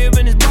my crib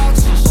in his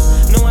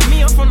boxers. Knowing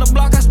me, I'm from the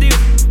block, I still.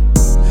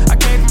 I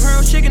came from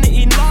Harold Chicken to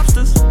eating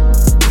lobsters.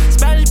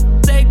 Spanish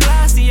say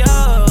glacia.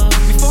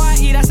 Before I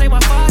eat, I say my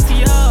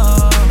fascia.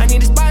 I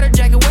need a spider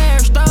jacket, wear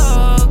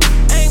stuff.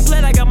 Ain't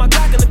played, I got my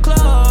Glock in the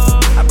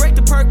club. I break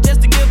the perk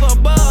just to give her a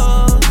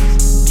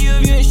buzz.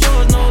 Give you ain't show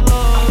us no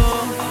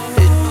love.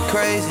 It's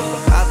crazy,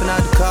 hopping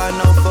out the car,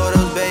 no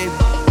photos, baby.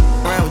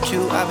 Around with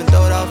you, I've been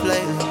throwed off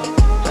lately.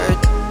 Heard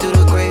through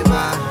the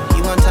grapevine.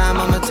 You one time,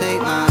 I'ma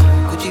take mine.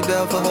 Gucci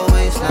belt for her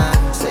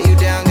waistline. Say you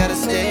down, gotta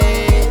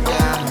stay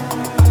down.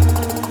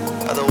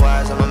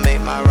 Otherwise, I'ma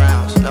make my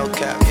rounds. No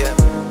cap, yeah.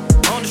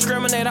 Don't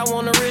discriminate, I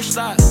want a rich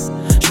side.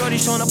 Shorty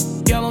showing up,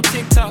 y'all on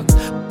TikTok.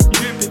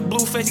 Drippin',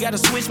 blue face, gotta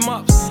switch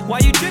mops. Why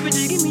you drippin',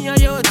 just give me all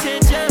your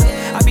attention.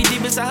 I be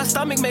deep inside her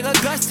stomach, make her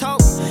guts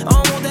talk. I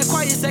don't want that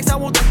quiet sex, I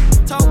want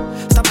that talk.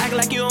 Stop acting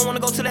like you don't wanna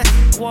go to that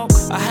walk.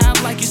 I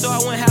have like you, so I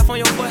went half on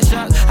your butt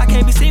shot. I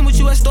can't be seen with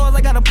you at stores,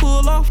 I gotta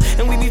pull off.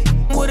 And we be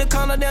with a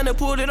collar down and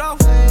pulled it off.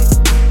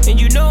 And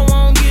you know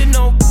I don't get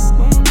no.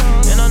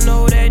 And I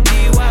know that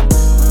DY.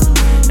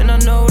 And I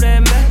know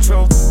that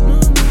Metro.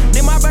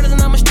 They my brothers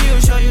and I'ma still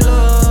show you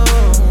love.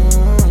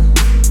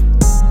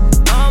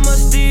 I'ma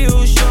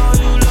still show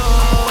you love.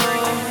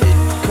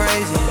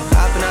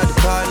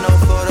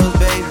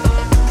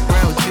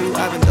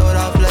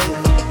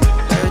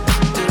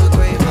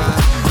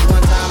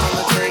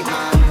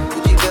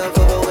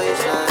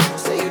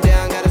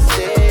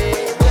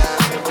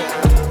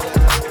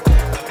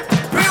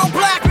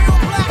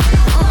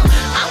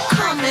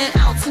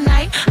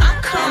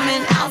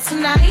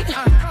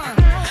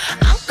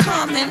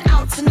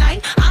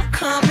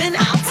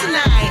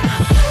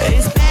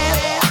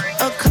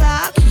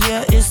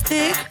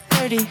 thick,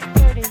 dirty.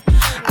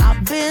 I've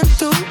been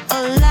through a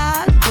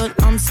lot, but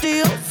I'm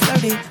still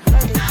flirty.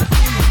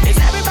 Is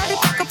everybody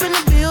back up in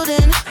the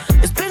building?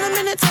 It's been a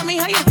minute, tell me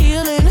how you're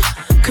feeling.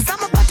 Cause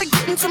I'm about to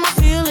get into my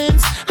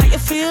feelings. How you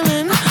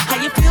feeling? How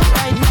you feel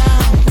right now?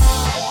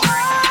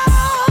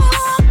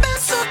 Oh, I've been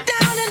so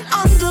down and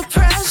under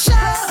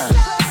pressure.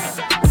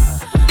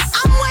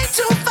 I'm way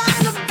too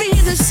fine to be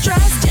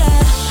distressed,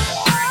 yeah.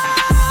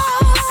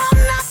 Oh, I'm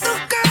not the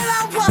girl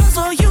I was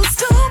or used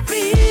to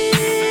be.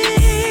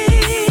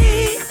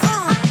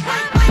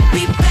 Might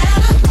be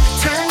better.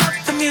 Turn up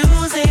the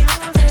music.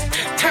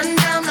 Turn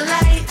down the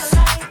lights.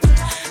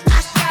 I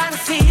got a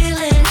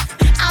feeling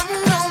I'm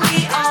gonna be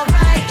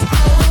alright.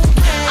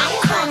 I'm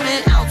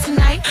coming out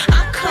tonight.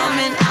 I'm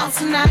coming out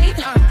tonight.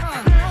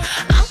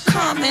 I'm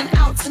coming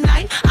out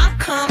tonight. I'm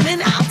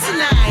coming out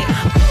tonight.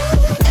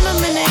 In a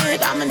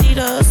minute, I'ma need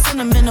a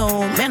sentimental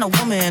man or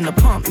woman to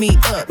pump me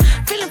up.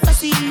 Feeling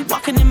fussy,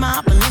 walking in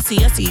my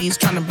Balenciennes,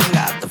 trying to bring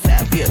out the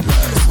fabulous.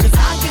 Cause I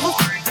give a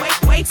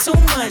way too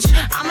much.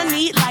 I'ma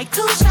need like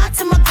 2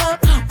 shots in my cup.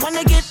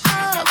 Wanna get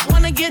up,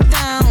 wanna get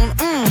down.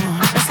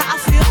 That's how I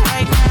feel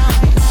right now.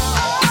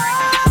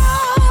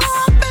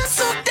 Oh, I've been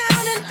so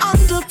down and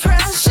under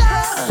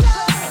pressure.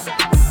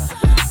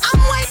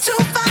 I'm way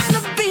too fine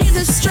to be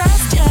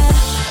distressed, yeah.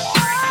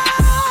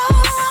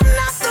 Oh, I'm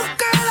not the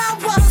girl I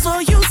was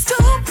or used to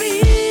be.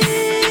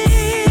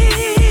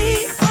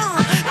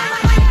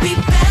 Might be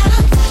better.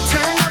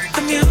 Turn up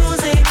the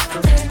music.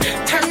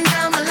 Turn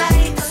down the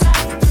lights.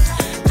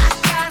 I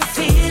got a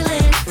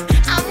feeling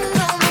I'm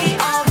gonna be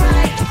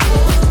alright.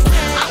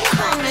 I'm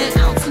coming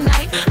out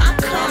tonight. I'm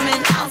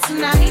coming out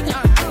tonight.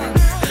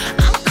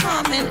 I'm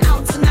coming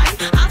out tonight.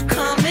 I'm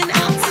coming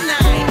out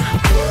tonight.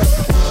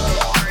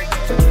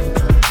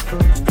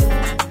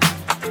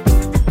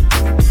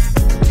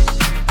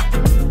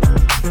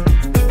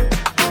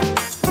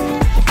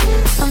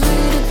 I'm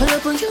ready to pull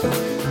up on you.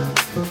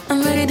 I'm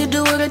ready to do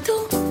what I do.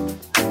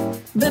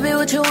 Baby,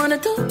 what you wanna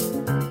do?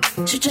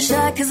 Shoot your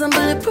shot cause I'm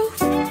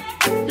bulletproof.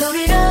 Load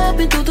it up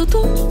and do.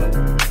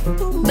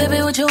 Baby,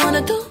 what you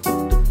wanna do?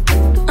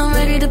 I'm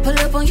ready to pull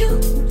up on you.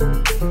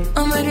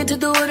 I'm ready to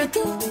do what I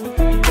do.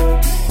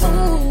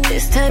 Ooh,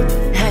 this type,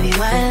 heavy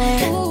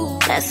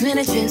wildin'. Last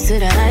minute trips to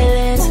the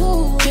islands.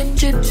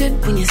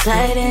 Drip when you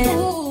sliding.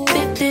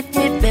 Dip,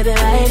 baby,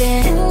 ride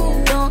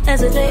it. Don't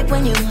hesitate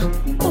when you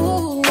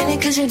in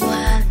it cause you know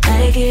I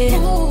like it.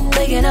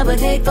 Making up a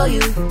date for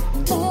you.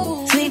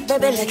 Sweet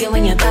baby, like it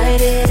when you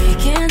bite it. We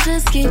can't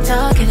just keep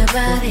talking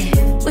about it.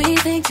 We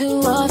think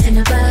too often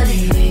about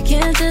it. We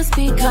can't just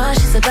be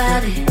cautious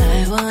about it.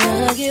 I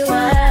wanna get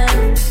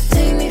wild.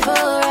 Take me for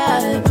a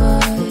ride,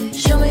 boy.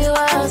 Show me you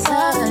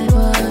outside,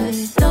 boy.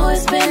 Know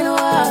it's been a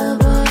while,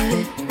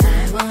 boy.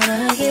 I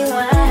wanna get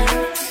wild.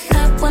 I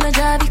wanna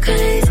drive you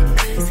crazy.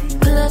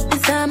 Pull up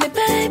inside me,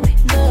 baby.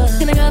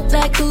 Gonna up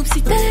like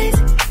oopsie daisy.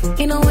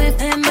 Ain't no if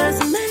and buts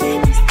and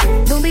maybes.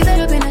 Don't be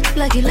better being a trip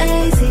like you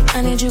lazy.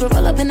 I need you to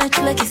roll up in a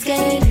trip like you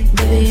skating.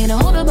 Baby, ain't no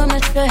hold up on my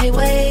trip, I hate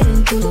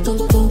waiting.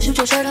 Shoot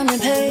your shot, I'm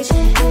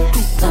impatient.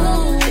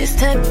 This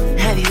type,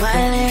 heavy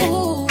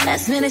wildin'.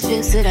 Last minute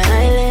trips to the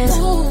islands.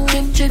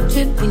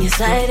 Drip when you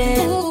sliding.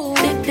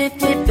 Dip,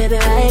 baby,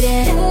 ride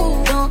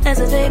it. Don't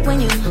hesitate when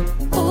you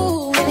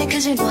in it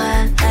cause you know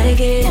I like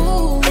it.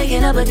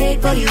 Making up a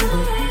date for you.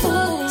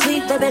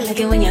 Sweet baby, like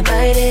it when you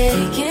bite it.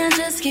 We can't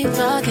just keep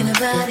talking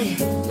about it.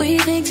 We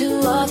think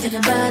too often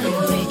about it.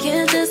 We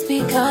can't just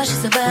be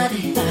cautious about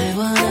it. I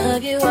wanna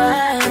get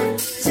wild.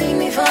 Take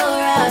me for a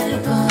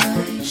ride,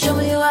 boy. Show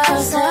me you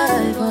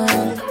outside,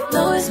 boy.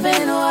 Know it's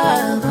been a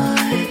while,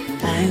 boy.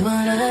 I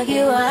wanna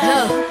get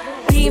wild.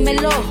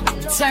 Dímelo,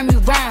 turn me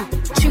round.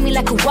 Treat me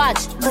like a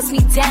watch, bust me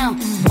down.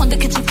 On the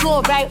kitchen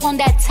floor, right on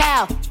that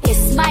towel.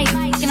 It's mine,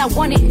 and I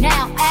want it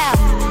now.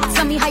 Ow.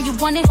 Tell me how you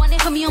want it.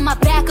 Put me on my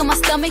back, on my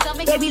stomach.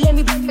 Baby, let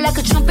me blow like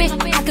a trumpet.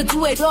 I could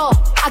do it all.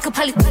 I could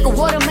probably put a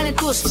watermelon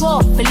through a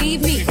straw.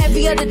 Believe me,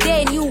 every other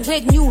day, new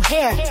wig, new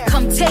hair.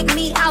 Come take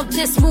me out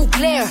this smooth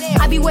glare.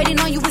 I be waiting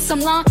on you with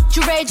some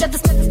lingerie. Drop the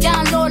steps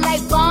down low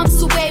like bombs.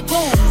 So wait,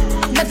 boom.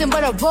 Nothing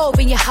but a robe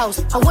in your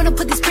house. I wanna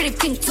put these pretty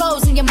pink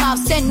toes in your mouth.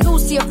 Send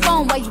news to your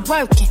phone while you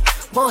working.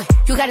 Boy,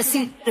 you gotta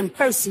see it in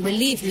person,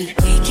 believe me.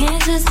 We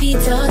can't just be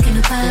talking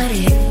about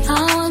it. I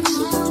want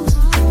you.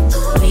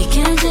 We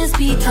can't just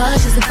be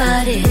cautious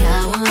about it.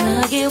 I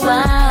wanna get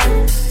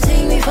wild.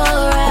 Take me for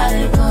a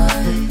ride,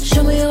 boy.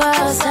 Show me you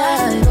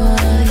outside,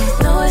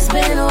 boy. Know it's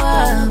been a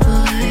while,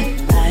 boy.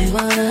 I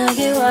wanna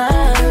get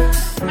wild.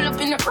 Pull up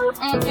in the earth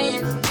on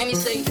pins. And you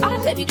say, I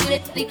bet you do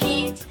that to the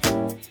kids.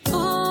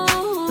 Ooh,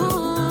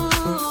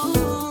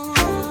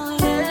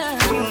 yeah.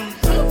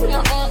 Pull up in the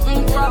earth on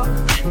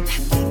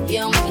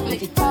yeah, I'm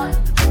make it hot.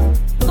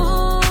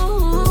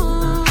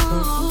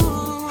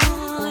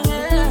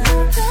 Yeah.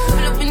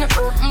 Pull up in the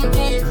earth on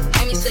pins.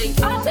 And you say,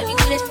 I bet you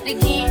do that to the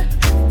kids.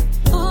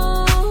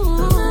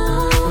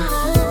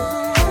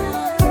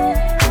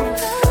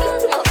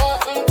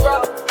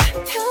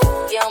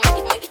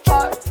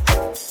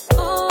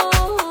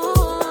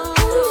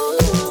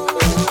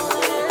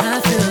 I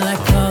feel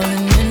like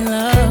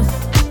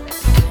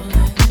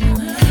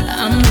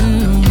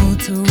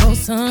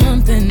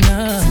something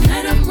up.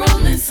 Tonight I'm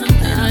rolling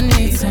something up. I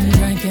need some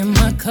drink in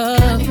my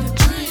cup.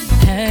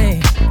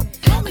 Hey,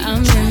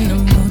 I'm in the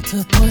mood to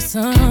pour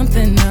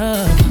something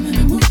up.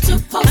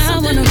 I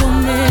wanna go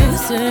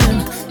missing.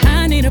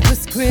 I need a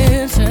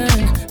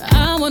prescription.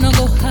 I wanna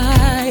go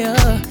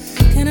higher.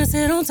 Can I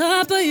sit on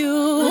top of you?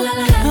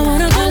 I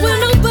wanna go where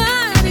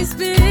nobody's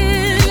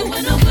been.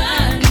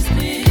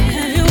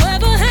 Have you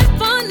ever had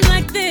fun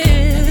like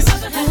this?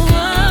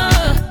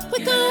 We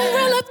gon'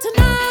 roll up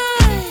tonight.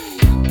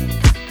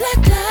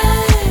 Black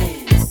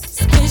lights,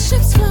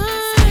 spaceships fly.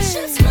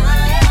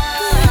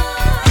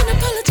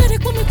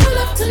 Unapologetic when we pull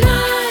up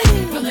tonight.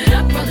 Roll it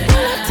up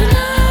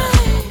tonight.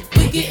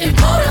 We getting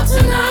pulled up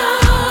tonight.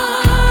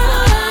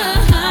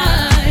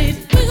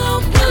 We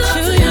gon' pull up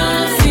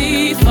tonight.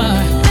 See far,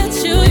 let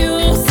you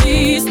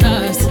see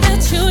stars.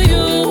 Let you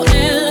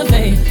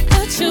elevate.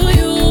 Let you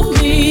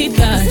meet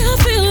God. I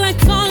feel like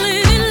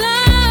falling in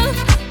love.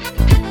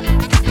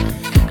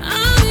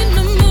 I'm in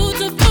the mood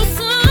to pull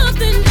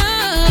something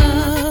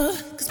up.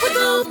 'Cause we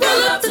gon'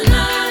 pull up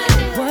tonight.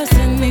 What's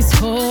in these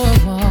four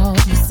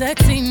walls? You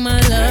sexy, my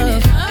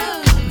love.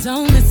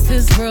 Don't miss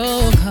this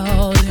roll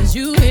call. Did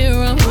you hear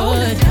a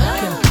word?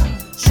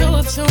 Show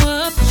up, show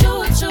up, show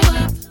up, show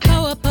up.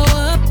 Pow up, pow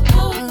up,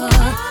 pow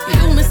up.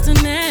 You Mr.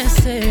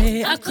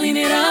 Nasty, I clean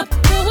it up.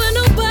 Go where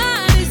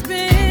nobody's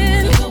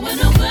been.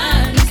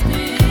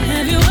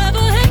 Have you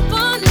ever had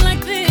fun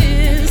like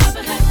this?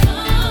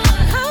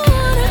 I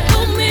wanna go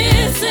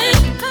missing.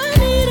 I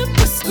need a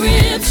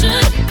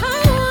prescription. I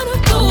wanna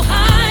go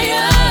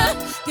higher.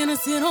 Gonna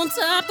sit on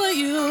top of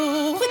you.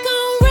 We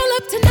gon' roll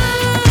up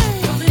tonight.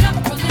 Roll it up,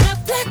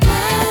 black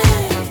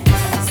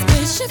lights,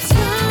 spaceships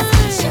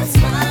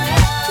fly.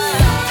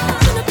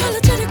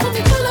 Unapologetic when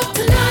we pull up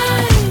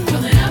tonight.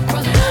 Roll it up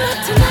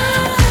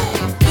tonight.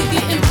 We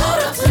getting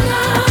pulled up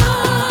tonight.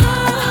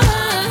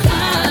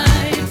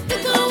 We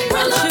gon'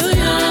 roll up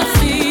tonight.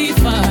 See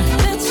far,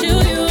 let you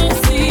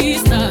see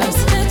stars.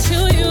 Let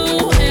you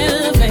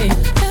elevate.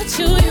 Let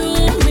you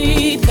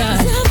meet God.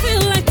 I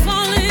feel like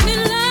falling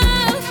in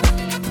love.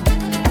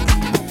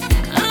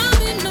 I'm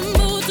in the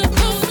mood to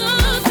pull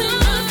something.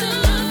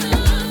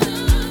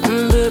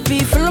 Baby,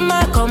 follow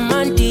my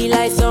command,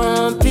 like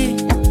zombie.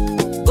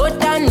 Go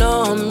down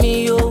on me,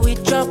 oh,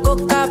 with your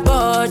coca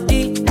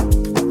body.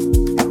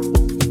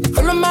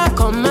 Follow my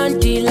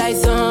command, like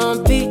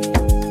zombie.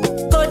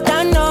 Go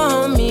down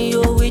on me,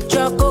 oh, with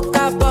your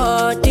coca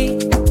body.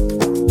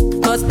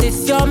 'Cause this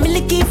your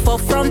milky for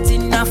front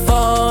enough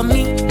for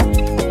me.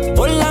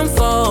 Hold on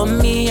for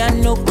me, I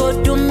no go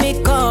do me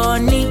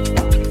corny.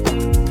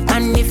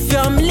 And if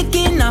you're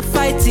milky na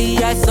fighty,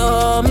 I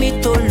saw me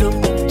to look.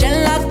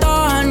 Gelato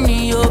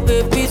honey, oh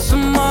baby,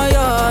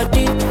 sumoyo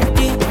di.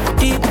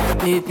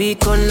 Baby,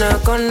 kona,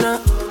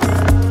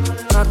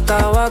 waka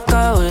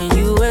waka when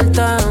you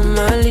enter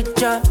my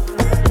licha.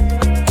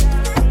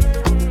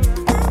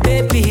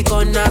 Baby,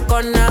 kona,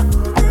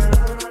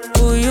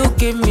 will you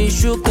give me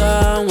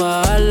sugar,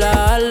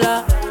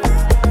 wahala.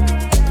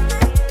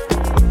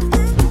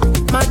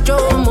 Macho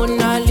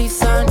Mona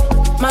Lisa,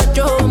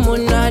 Macho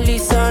Mona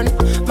Lisa,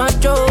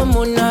 Macho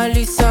Mona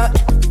Lisa,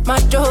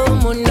 Macho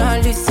Mona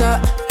Lisa,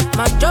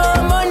 Macho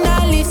Mona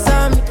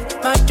Lisa,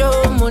 Macho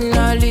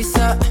Mona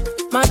Lisa,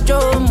 Macho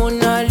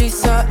Mona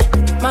Lisa,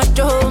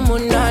 Macho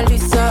Mona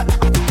Lisa.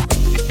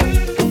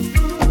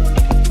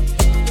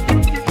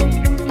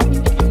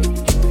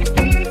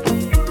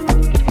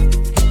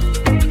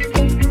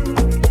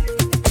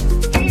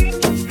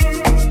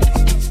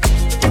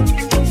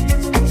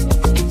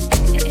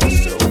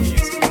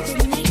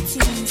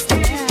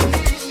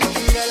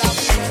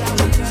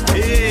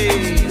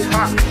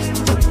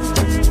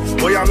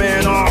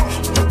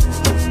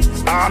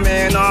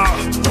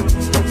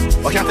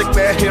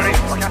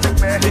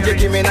 DJ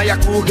give me now your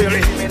cool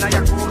hearing.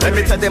 Let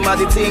me tell them how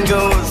the thing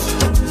goes.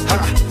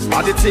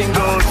 How the thing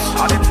goes.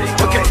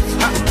 Okay,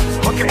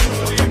 okay.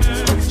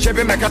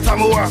 Chevy make a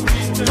tamua.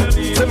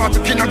 Say my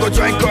picking go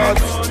join God.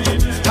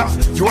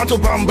 You want to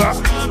bamba?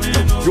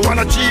 You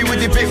wanna G with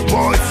the big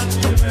boys?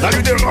 Now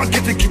you the wrong,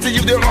 get the kitty,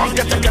 you the wrong,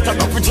 get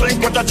enough to drink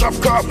with a drop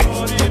cup.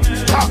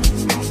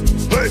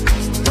 Hey,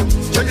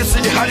 can you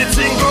see how the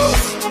thing goes?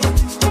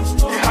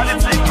 How the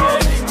thing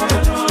goes?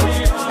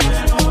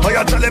 Oh,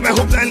 you're telling me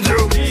who blends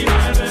you?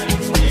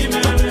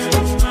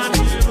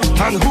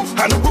 And who?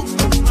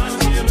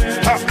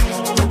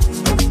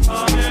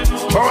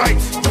 Alright,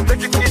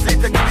 take it easy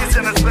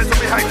and let's play some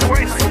behind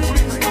points.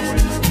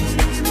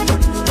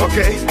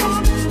 Okay.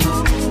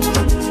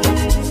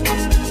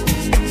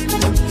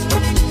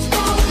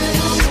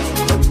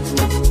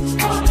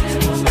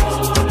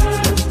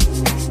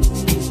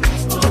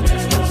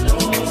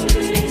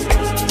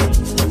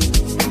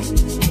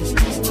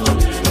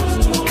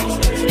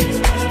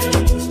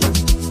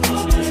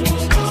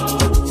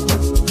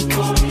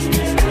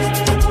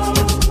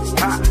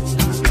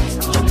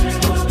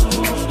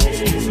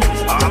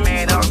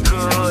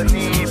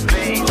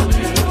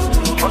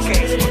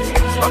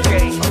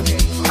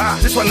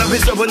 This one of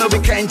his double, no we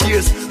can't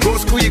use. Go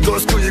school, you go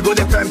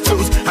the prime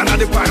tools. Another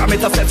the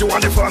parameters set you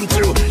on the farm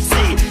too.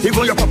 See,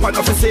 even your papa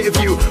not to save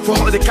you for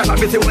all the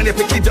cannabis when they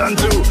pick it done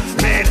do.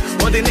 Man,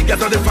 all the niggas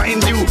don't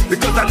find you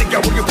because that nigga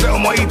when you play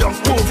on my don't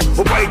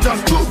move, oh boy don't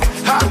move.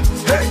 Ha,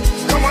 hey,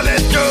 come on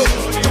let's go.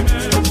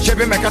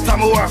 Chebe make a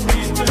tamuwa.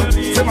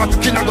 Say my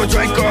kina go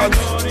join God.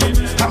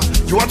 Ha,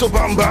 you want to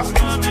bamba?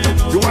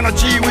 You wanna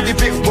G with the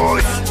big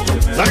boys?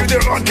 Now you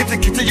the wrong kitty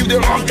kitty, you the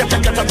wrong get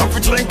a top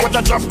drink with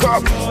a drop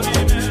cup.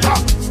 Ha,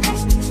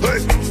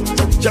 hey,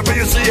 Chebe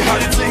you see how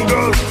the thing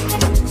goes.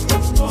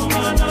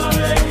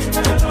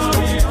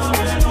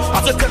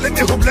 I said telling me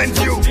who blames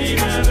you.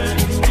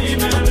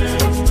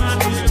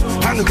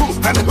 And who?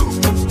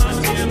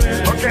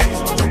 Okay.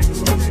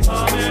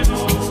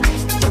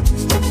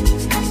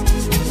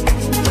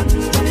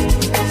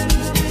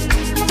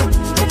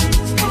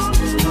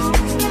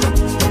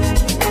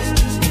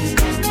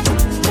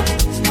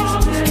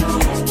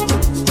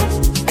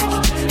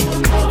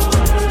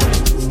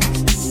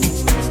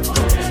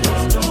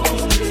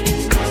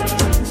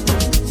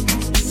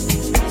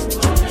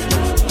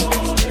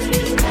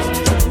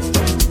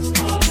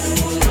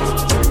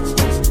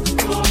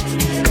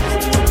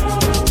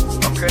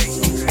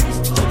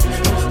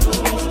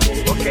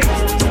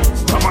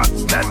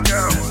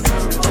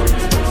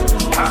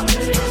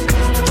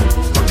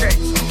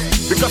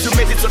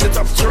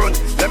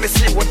 Let me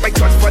see what my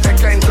Godfather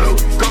can do.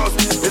 Cause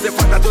it's the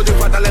father to the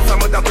fatherless, a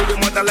mother to the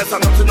motherless,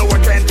 and not to know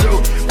what can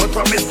do. But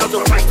promise not to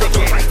fight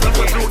again. Not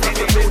to do, not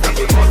to do, not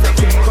to do, not to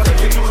do, not to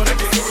do, not to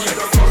do.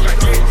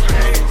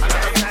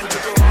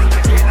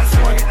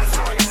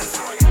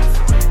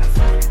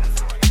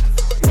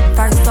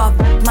 First off,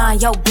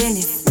 mind your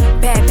business.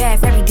 Bad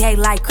every day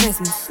like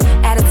Christmas.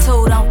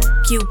 Attitude on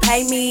you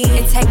pay me.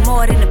 It take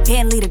more than a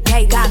Bentley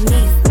today. Got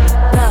me.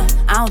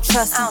 I don't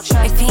trust him.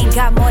 If he ain't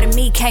got more than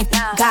me, can't.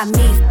 Got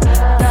me.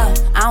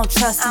 I don't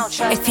trust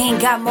him. If he ain't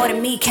got more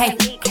than me,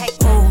 can't.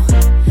 Ooh,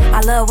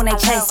 I love when they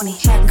chase me.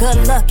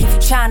 Good luck if you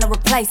tryna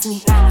replace me.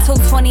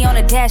 220 on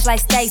the dash like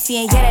Stacy.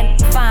 And yeah,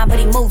 that fine, but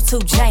he moved too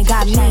jank.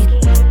 Got me.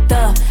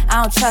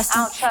 I don't trust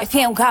him. If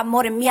he don't got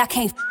more than me, I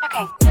can't.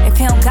 If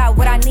he don't got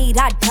what I need,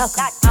 I duck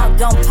him. I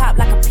don't pop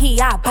like a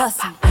P, I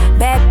bust him.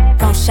 Bad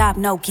don't shop,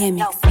 no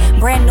gimmicks.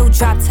 Brand new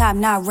drop top,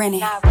 not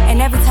renting.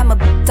 And every time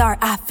a start,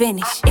 I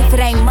finish. If it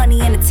ain't money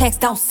in the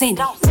text, don't send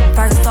it.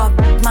 First off,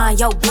 mind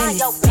your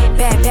business.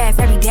 Bad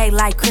every day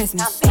like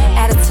Christmas.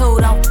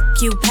 Attitude on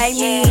you pay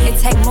me. It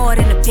take more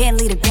than a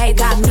Bentley today.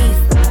 Got me.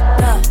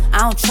 I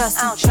don't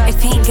trust him.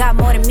 If he ain't got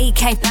more than me,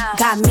 can't.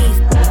 Got me.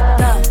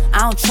 I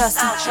don't trust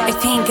him.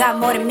 If he ain't got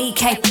more than me,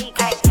 can't.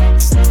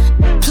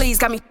 Please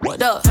got me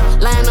f***ed up.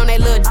 Lying on that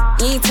little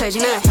you ain't touch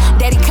nothing.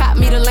 Daddy caught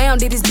me the lamb,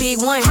 did his big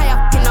one. How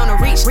y'all f***ing on a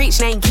reach,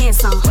 name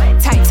Kenson.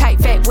 Tight,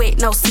 fat, wet,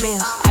 no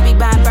smell. I be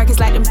buying Birkins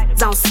like them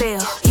on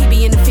sale. He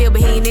be in the field,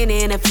 but he ain't in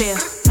the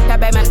NFL. Got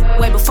back my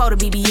way before the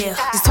BBL.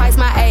 Just twice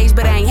my age,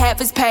 but I ain't half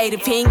as paid.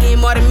 If he ain't getting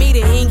more than me,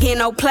 then he ain't getting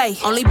no play.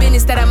 Only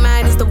business that I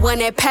mind is the one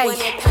that pay.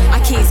 My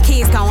kids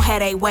gon'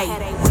 have they way.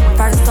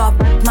 First off,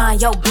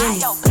 mind your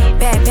business.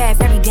 Bad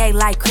every day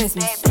like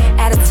Christmas.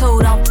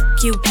 Attitude on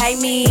you pay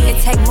me.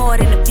 It take more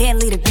than a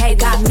Bentley today.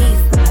 Got me.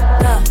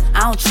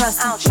 I don't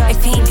trust him.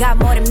 If he ain't got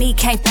more than me,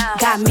 can't.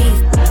 Got me.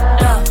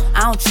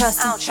 I don't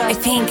trust him.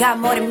 If he ain't got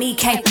more than me,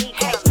 can't.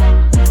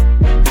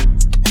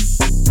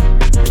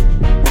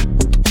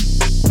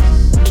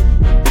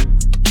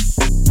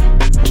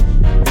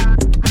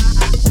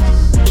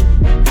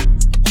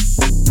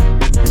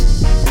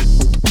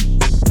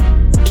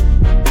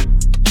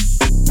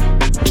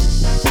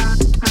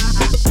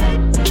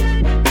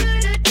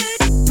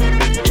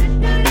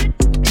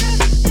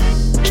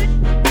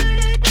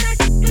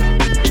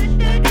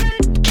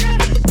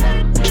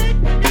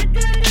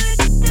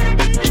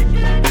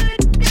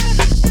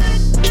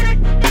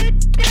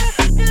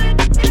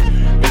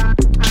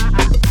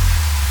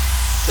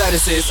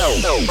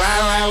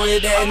 Ride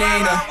with that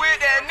Nina.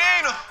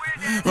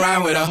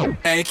 Ride with her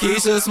and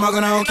Keisha,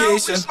 smoking on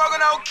Keisha.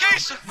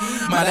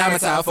 My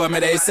diamonds out for me,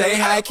 they say,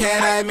 how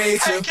can I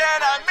meet you?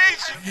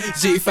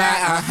 G5,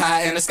 I'm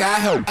high in the sky,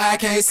 hope I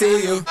can't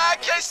see you.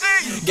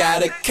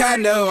 Got a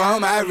condo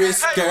on my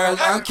wrist, girl,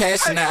 I'm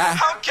cashing out.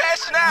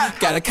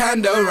 Got a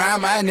condo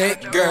around my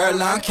neck,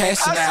 girl, I'm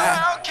cashing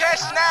out.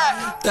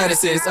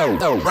 36,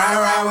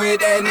 ride with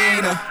that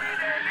Nina.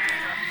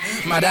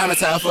 My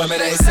diamonds out for me,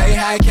 they say,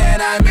 how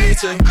can I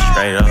meet you?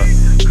 Straight up.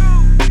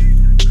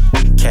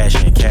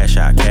 Cash in, cash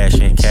out, cash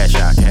in, cash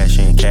out, cash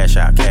in, cash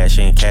out, cash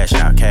in, cash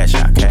out, cash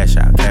out, cash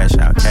out, cash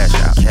out, cash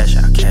out, cash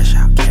out, cash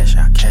out, cash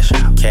out, cash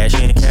out, cash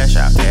in, cash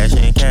out, cash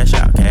in, cash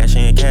out, cash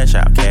in, cash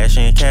out, cash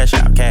in, cash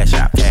out, cash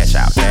out, cash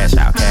out, cash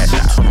out, cash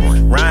out.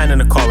 Riding in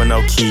the car with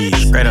no keys,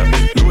 straight up.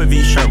 Louis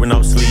V shirt with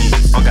no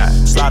sleeves. I got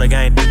Slaughter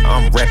Gang,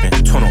 I'm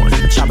reppin'.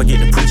 21. Chopper get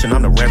to preaching,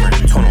 I'm the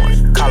Reverend.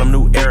 21. Call him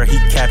New Era, he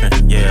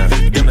capping. Yeah,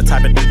 them the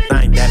type of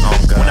thing that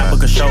on God. When I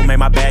book a show, make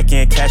my back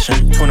end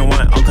cashin'.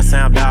 21, Uncle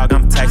Sam dog,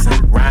 I'm taxing.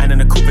 Riding in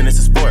the coupe and it's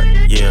a sport.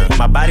 Yeah,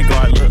 my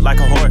bodyguard look like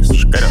a horse.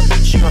 Straight up,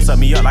 she gon' suck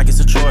me up like it's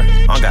a chore.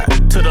 On God,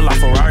 to the La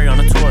Ferrari on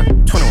the tour.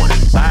 21,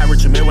 buy a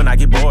Richard Mille when I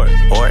get bored.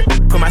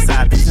 Put myself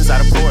side piece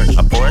inside a Porsche.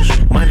 A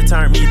Porsche? Money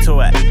turned me to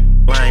a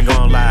I ain't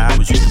gon' lie, I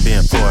was used to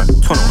being poor.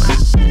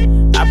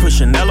 21. I put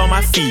Chanel on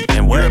my feet,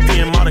 and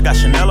European model got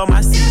Chanel on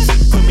my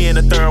seats. Put me in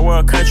a third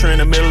world country in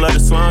the middle of the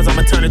slums,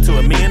 I'ma turn it to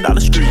 $1 million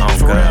street.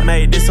 For real, I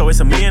made this, so it's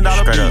 $1 million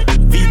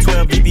beat.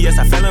 V12 BBS,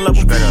 I fell in love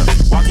with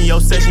beat. Walk in your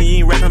session, you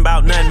ain't rapping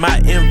about nothing. My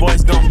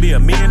invoice gon' be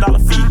 $1 million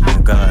fee.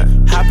 Oh God,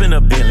 hop in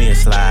a Bentley and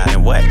slide.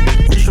 And what?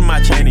 Reach for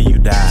my chain and you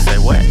die. Say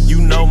what? You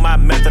know my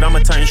method, I'ma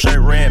turn your shirt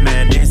red,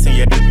 man. Then send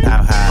your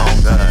out high.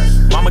 Oh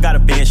God, mama got a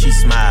Benz, she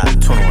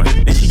smiled.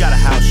 21. Then she got a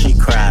house, she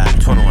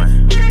cried.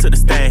 21. To the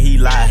stand, he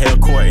lied.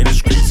 Held court in the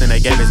streets and they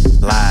gave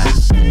his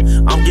lies.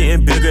 I'm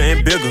getting bigger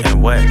and bigger.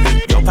 And what?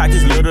 Your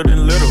pockets little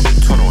than little.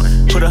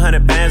 21. Put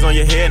 100 bands on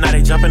your head, now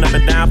they jumping up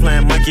and down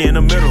playing monkey in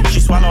the middle. She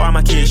swallow all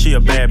my kids, she a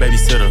bad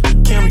babysitter.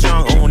 Kim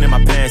Jong-un in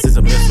my pants is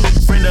a missile.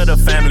 Friend of the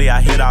family,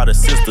 I hit all the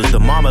sisters. The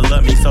mama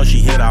love me, so she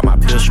hit all my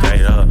pills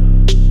straight up.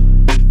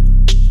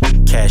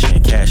 Cash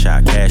in, cash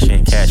out, cash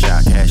in, cash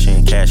out, cash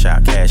in, cash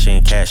out, cash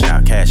in, cash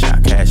out, cash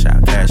out, cash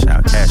out, cash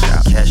out, cash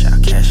out, cash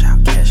out, cash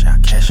out, cash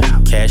out, cash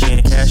out, cash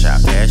in, cash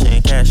out, cash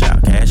in, cash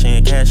out, cash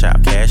in, cash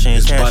out, cash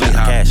in, cash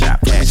out, cash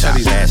out, cash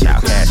out, cash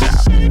out, cash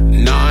out.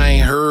 No, I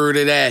ain't heard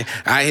of that.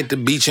 I hit the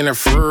beach in a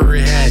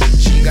furry hat.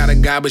 She got a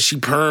guy, but she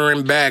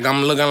purring back.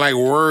 I'm looking like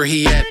where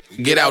he at?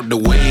 Get out the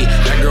way.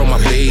 That girl my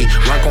babe.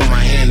 Rock on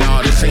my hand.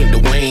 Nah, this ain't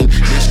Dwayne.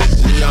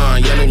 This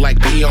neon, yellow like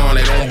peon.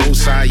 It on both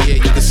sides. Yeah,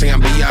 you can say I'm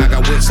B.I.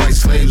 Got whips like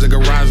slaves. A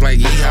garage like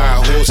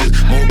yeehaw. Horses,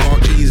 more car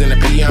keys in the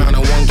peon. And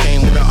one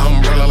came with an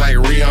umbrella like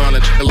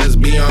Rihanna. Let's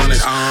be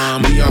honest.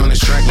 Be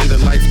honest. Track me to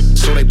life,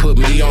 so they put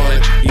me on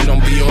it. You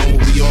don't be on,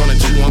 we'll be on it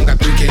too. Got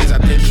 3 Ks. I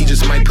think he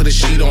just might put a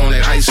sheet on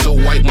it. Ice so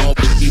white, more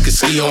you can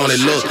ski on it.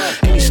 Look,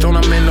 any stone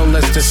I'm in, no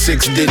less than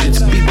 6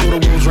 digits. Beat through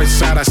the rules, right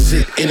side, I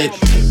sit in it.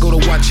 Go to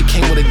watch, you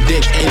came with a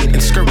dick in it.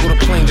 And skirt with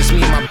a plane, just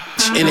me and my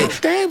bitch in it.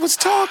 They was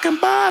talking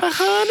about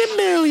 100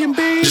 million,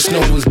 baby. Just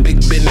know it was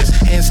big business.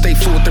 Hands stay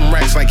full with them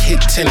racks like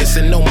hit tennis.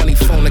 And no money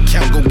phone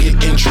account, go get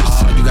interest.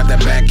 You got that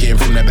back end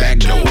from that back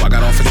door. I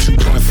got off at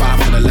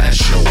 2.5 for the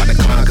last show. I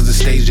declined cause the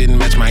stage didn't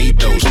match my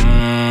ethos.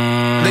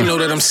 They know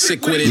that I'm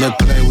sick with it. Look,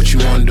 play what you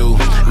wanna do.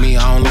 Me,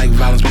 I don't like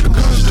violence, but the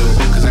guns do.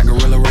 Cause that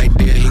gorilla right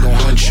there, he gon'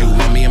 hunt you.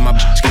 While me and my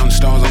bitch counting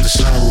stars off the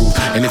sunroof.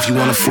 And if you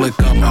wanna flick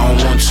up, I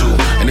don't want to.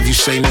 And if you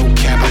say no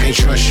cap, I can't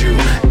trust you.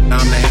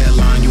 I'm the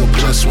headline, you a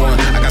 +1.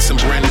 I got some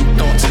brand new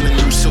thoughts in the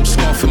new silk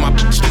scarf and my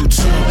bitch do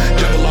too.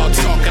 Double all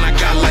talking, I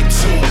got like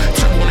 2.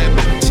 Turn on that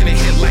bitch in the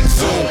head like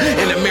zoom.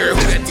 In the mirror,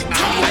 who that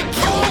come like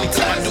you. Only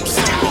time I do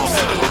something.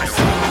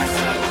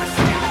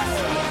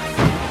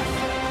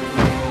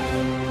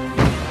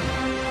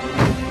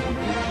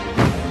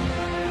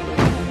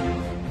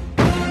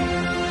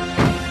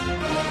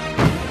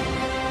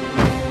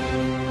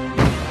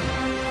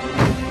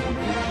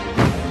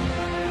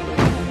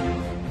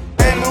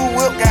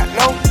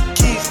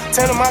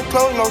 Tell them my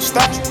clothes, no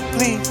starch,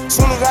 please.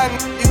 Soon as I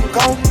know you can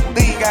go,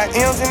 leave. Got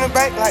M's in the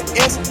back like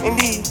yes,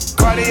 indeed.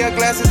 Cartier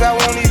glasses, I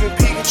won't even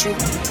peek at you.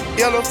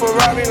 Yellow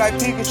Ferrari like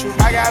Pikachu.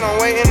 I got him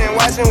waiting and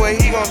watching what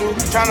he gon' do.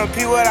 Tryna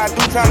pee what I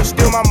do, tryna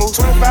steal my move.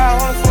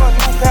 2500 for a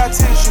new pair of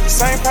tennis shoes.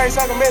 Same price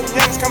I can make the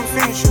youngest come and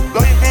finish you.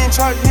 Lawyer being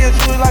charged here,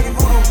 jewelry like a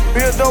voodoo.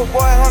 Real dope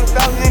boy,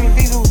 100,000 in the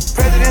visa.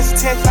 President's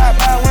 10 fly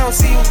by, we don't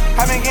see you.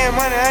 I been getting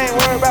money, I ain't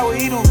worried about what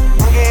he do.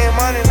 I'm getting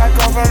money like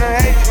I'm from the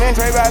 80s. Man,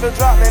 Dre about to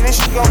drop, man, this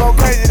shit gon' go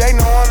crazy. They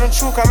know I'm the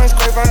truth, coming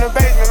straight from the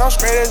basement. I'm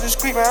straight as a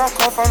street, man, I'm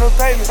come from the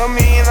pavement. A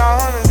million or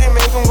hundreds, it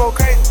make them go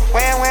crazy.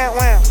 Wham, wham,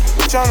 wham,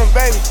 bitch on the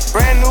baby.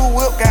 Brand new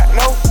whip, got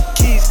no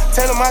keys.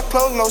 Tell them my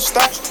clothes, no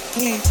starch,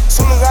 please.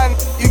 Soon as I know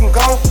you can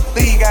go,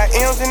 leave. Got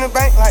M's in the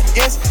bank like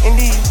yes,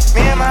 indeed.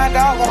 Me and my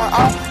dog going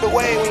off the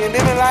way. When you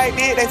living like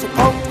this, they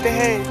supposed to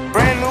hate.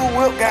 Brand new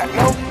whip, got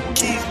no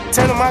keys.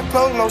 Tell them my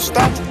clothes, no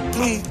starch,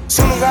 please.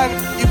 Soon as I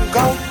know you can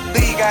go,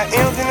 leave. Got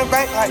M's in the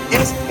bank like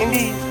yes,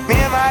 indeed. Me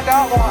and my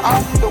dog going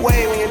off the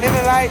way. When you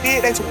living like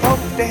this, they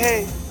supposed to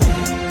hate.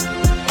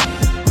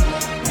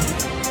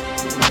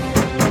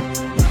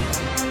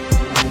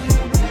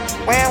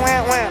 Wham,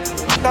 wham, wham,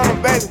 on the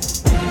baby.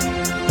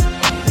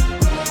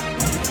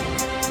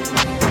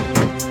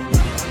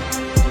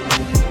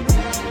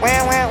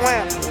 Wham, wham,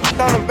 wham,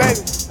 on the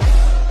baby.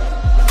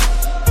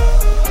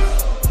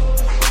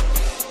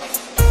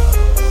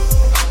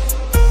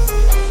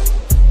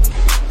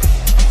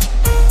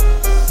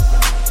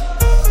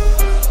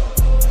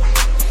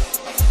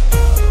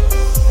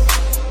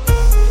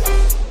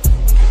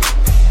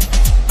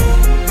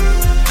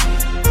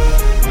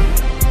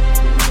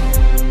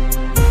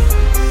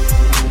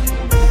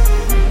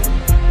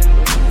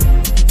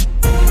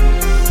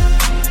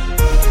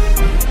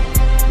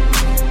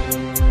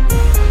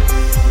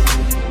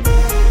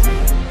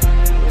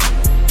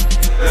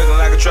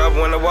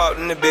 When I walked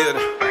in the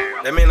building,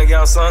 that mean I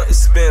got something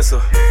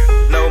expensive.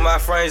 Know my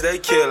friends, they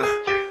killin'.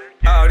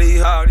 All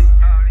these,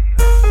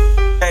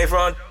 ain't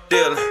from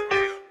dealin'.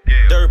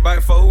 Dirt bike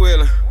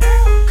 4-wheelin'.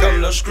 Come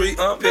to the street,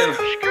 I'm peelin'.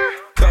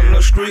 Come to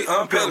the street,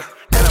 I'm peelin'.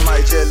 And I'm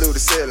might jet loot the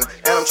ceiling.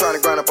 And I'm trying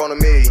to grind up on a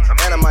million.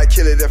 And I might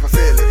kill it if I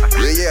feel it.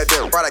 Yeah,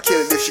 damn right, I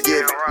kill it if she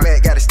give it.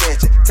 Matt got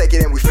extension, take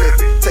it and we flip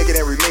it. Take it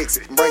and remix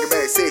it. Bring it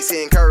back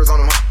 16 curves on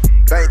them.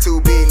 Bank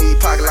too big, need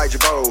pocket like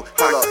Jabot.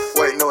 Hold up,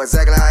 wait, know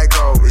exactly how it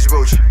go. It's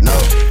Gucci. No,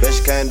 bet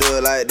you can't do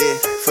it like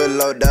this. Foot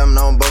low diamond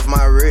on both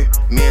my rear.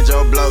 Me and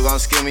Joe Blow gon'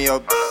 skim me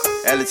up.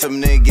 Ellie told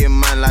me nigga get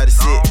mine like the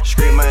shit.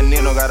 Street my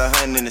Nino got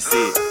 100 in the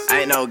seat.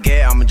 Ain't no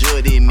gay, I'ma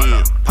judge these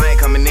mid. Pint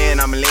coming in,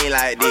 I'ma lean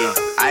like this.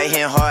 I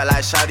hitting hard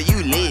like shawty,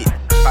 you lit.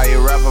 How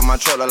you rap on my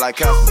truck look like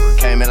Kefka.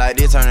 Came in like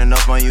this, turning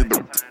up on you.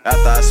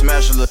 After I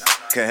smash a little,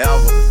 can help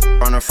her.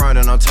 From the front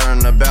and I'm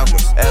turning the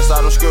backwards. Ask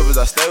all them scribbles,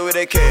 I stay with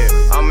that cash.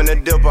 I'm in the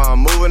dipper, I'm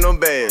moving them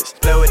bags.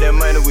 Play with that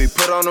money, we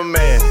put on the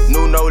man.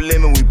 New no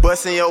limit, we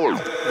bustin' your work.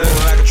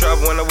 Looking like a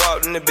trapper when I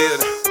walked in the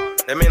building.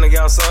 That mean I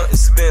got something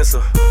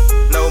expensive.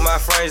 Know my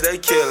friends, they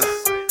killin'.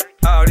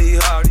 All these,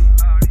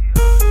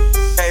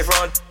 ain't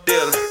from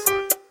dealing.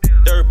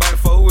 Dirt bike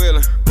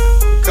 4-wheeler.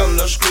 Come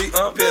to the street,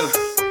 I'm peeling.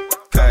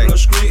 Come to the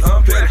street,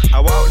 I'm peeling. I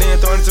walked in,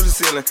 throwing it to the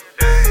ceiling.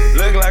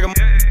 Looking like a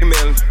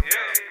million.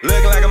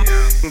 Looking like I'm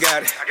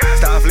got it.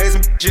 Stop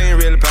flexing, she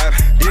ain't really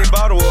poppin'. These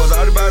bottle wars,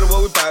 all the bottle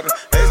war we poppin'.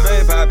 Ace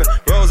Bay poppin',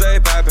 Rose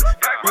poppin',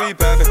 we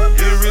poppin'.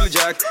 You really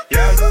jock,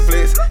 y'all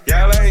flex,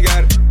 y'all ain't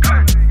got it.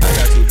 I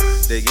got two,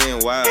 they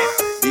getting wild.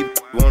 Deep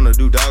wanna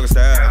do dog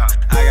style.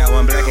 I got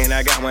one black and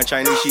I got one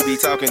Chinese. She be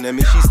talking to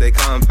me, she say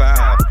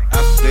compile.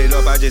 I played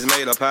up, I just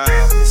made a pile.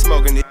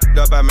 Smoking it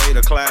up, I made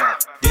a cloud.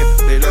 Dip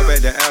it up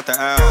at the after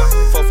hour.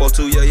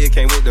 442, yeah, it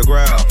came with the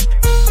growl.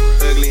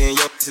 Ugly and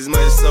your is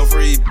muddy, so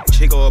free.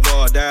 She go a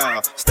ball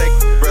down. Steak,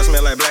 breath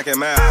smell like black and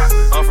mild.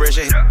 I'm fresh,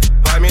 shit,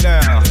 wipe me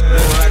down.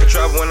 Looking like a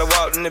trapper when I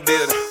walked in the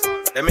building.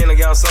 That mean I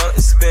got something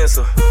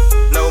expensive.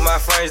 Know my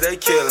friends, they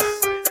killin'.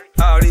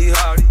 All these,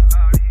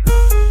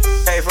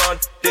 ain't from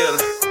dealing.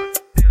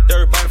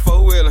 Dirt bike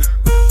 4-wheeler.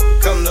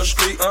 Come to the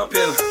street, I'm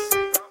peeling.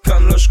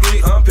 Come to the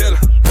street, I'm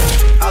peeling.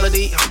 All of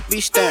these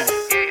be staring.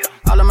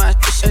 All of my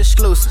shit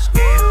exclusive.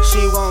 She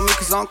want me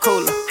cause I'm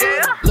cooler.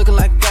 Looking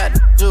like a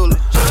goddamn jeweler.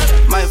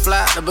 Might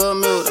fly out to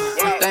Bermuda.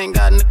 Thank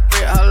God,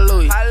 nigga,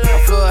 hallelujah.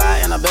 I flew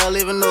out and I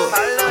barely even knew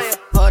it.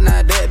 Her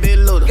not that big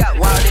looter. Got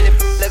wild in it,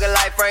 looking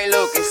like Frank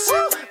Lucas.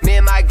 Me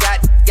and my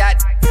got,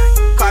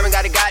 Carbon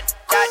got.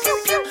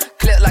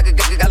 Clip like a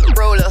got a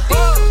roller.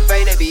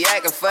 Fade, they be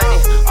acting funny.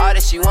 All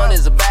that she want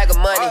is a bag of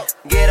money.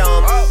 Get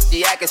on,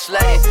 she acting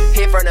slutty.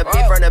 Hit from the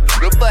buddy.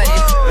 Looking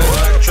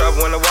like a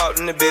trapper when I walked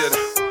in the building.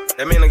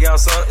 That mean I got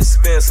something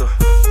expensive.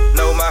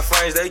 Know my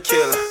friends, they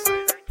killin'.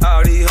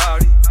 All these,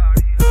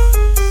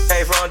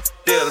 ain't from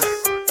dealing.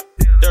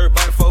 Dirt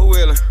bike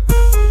 4-wheeler.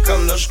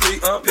 Come to the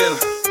street, I'm peeling.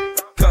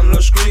 Come to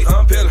the street,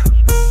 I'm peeling.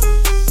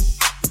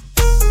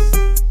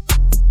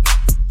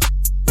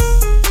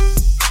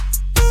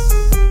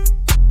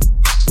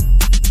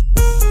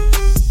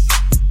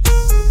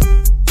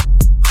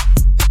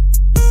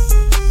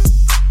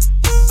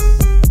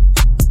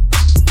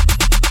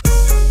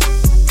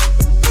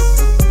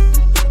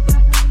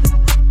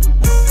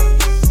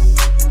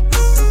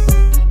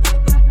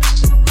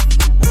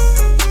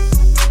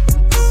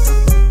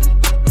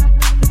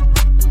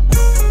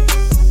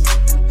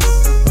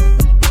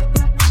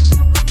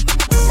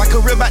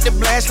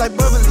 Like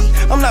bubbly,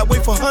 I'm not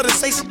waiting for her to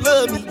say she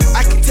love me.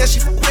 I can tell she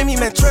with me,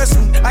 man, trust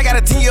me. I got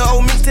a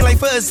 10-year-old me still ain't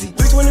fuzzy.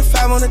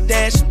 325 on the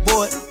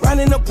dashboard,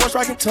 riding the Porsche,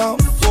 rockin' Tom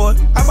Ford.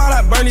 I bought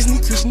out Bernie's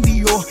new Christian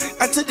Dior.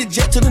 I took the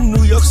jet to the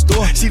New York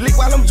store. She lick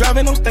while I'm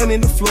driving, I'm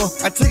standing the floor.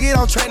 I took it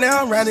on track,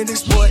 now I'm riding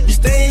this sport. You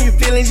stay in your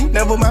feelings, you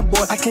never my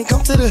boy. I can't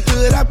come to the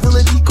hood, I pull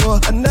a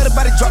decoy. Another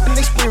body dropping,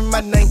 they screaming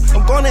my name.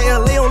 I'm going to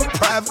LA on a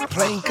private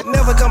plane. Could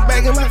never come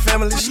back and my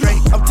family straight.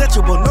 I'm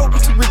touchable, no, I'm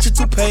too rich or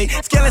too paid.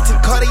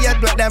 Skeleton,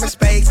 cardiac, black diamond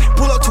spades.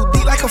 Pull up too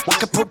deep like a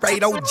fucking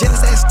parade. Oh,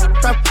 jealous ass,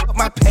 I up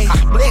my pay.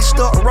 Blessed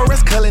up,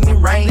 Aurora's culling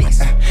in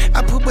rains.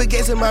 I put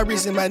baguettes in my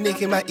wrist and my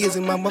neck and my ears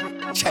and my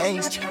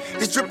chains.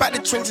 This drip out the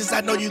trenches,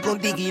 I know you gon'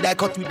 dig it. I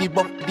go through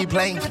the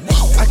planes.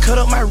 I cut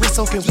up my wrist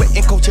open wet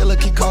and Coachella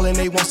keep calling,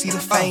 they won't see the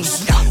fame.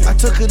 I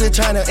took her to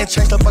China and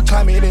changed up her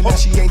climate and now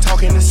she ain't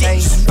talking the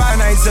same. 5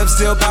 nights up,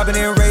 still popping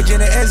and raging.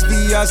 The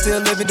SVR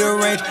still living the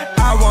range.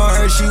 I want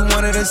her, she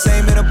wanted the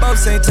same. And above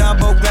same time,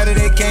 both glad that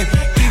they came.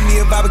 Keep me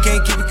a vibe,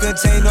 can't keep it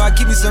contained. No, I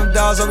keep me some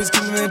dolls, always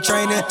keep me in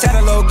training. Tat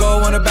a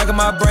logo on the back of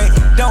my brain.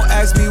 Don't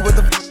ask me what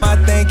the f I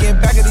thinking.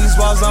 Back of these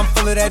walls, I'm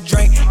full of that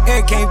drink.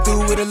 Air came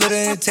through with a little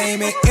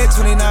entertainment. Air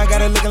 29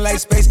 got her looking like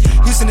space.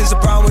 Houston is a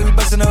problem with me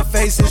busting her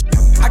faces.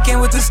 I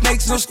came with the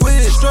snakes, no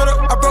squid. Straight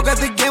up, I broke out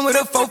the game with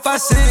a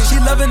 4-5-6. She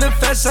loving the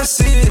fest, I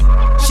see it.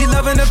 She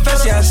loving the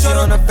fest, yeah, I see it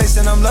on her face.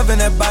 And I'm loving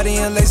that body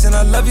and lace. And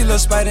I love you, little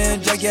Spider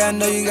and Jack. Yeah, I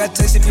know you got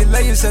taste. If you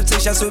lay yourself,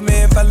 take shots with me.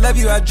 If I love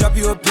you, I drop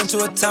you a pin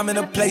to a time and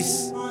a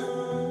place.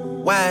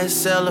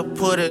 YSL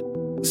put it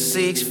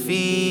 6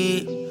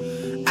 feet.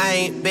 I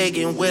ain't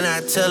begging when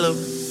I tell her,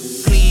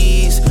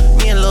 please.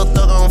 Me and Lil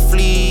Thug on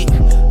fleek.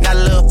 Got a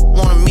little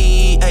on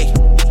me, ayy.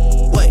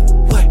 What?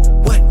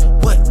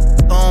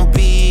 On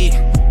beat.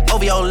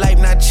 Over your life,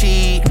 not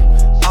cheap.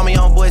 On me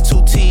on boy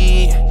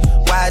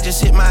 2T. Why I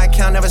just hit my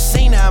account, never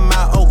seen that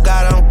amount. Oh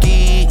God, I'm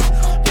geek.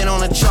 Been on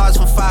the charts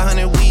for 500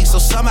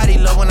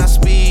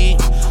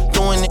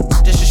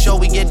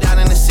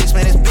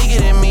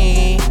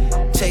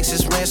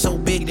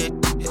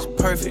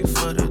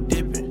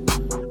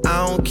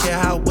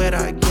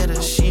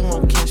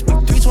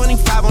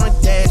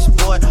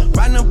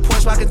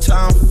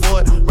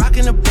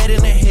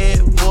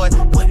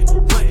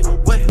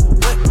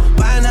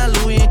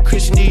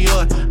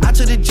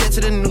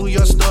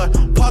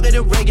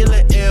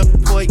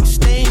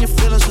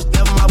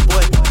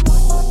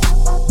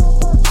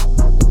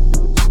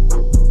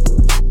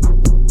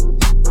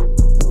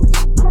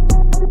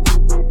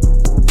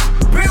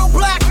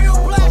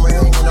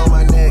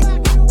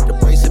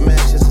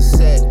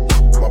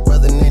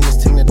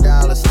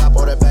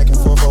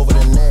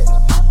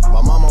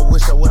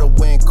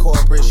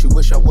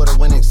 wish I would've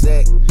went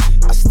exec.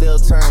 I still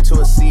turn to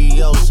a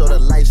CEO, so the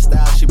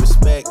lifestyle she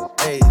respect.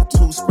 Hey,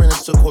 2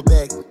 sprinters to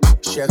Quebec.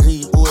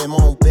 Cherie, où est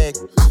mon bec?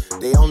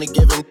 They only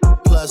giving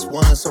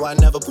 +1, so I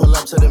never pull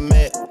up to the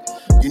Met.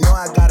 You know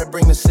I gotta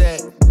bring the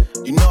set.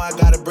 You know I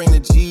gotta bring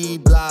the G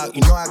block.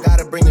 You know I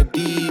gotta bring the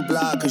D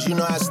block. Cause you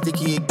know how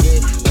sticky it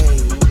get.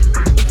 Hey.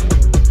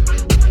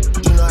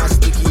 You know how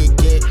sticky it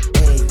get.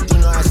 Hey. You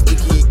know how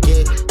sticky it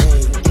get.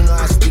 Hey. You know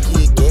how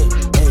sticky it get.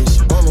 Hey.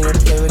 She want me to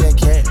play with that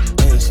cat.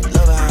 Hey. She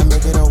love how I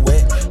make it all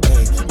wet.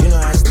 Hey. You know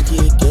how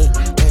sticky it get.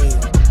 Hey.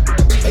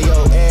 Hey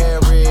yo,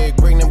 Eric,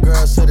 bring them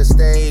girls to the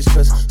stage.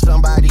 Cause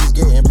somebody's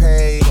getting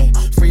paid.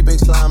 And free big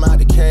slime out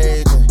the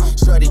cage. And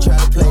shorty try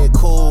to play it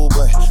cool,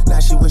 but now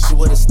she wish she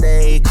would've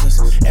stayed. Cause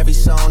every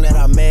song that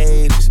I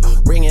made is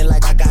ringing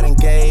like I got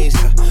engaged.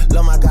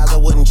 Love my guys, I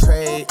wouldn't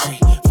trade. Ay,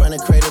 from the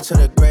cradle to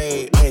the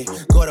grave. Ay,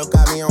 Gordo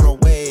got me on a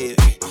wave.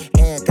 Ay,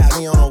 and got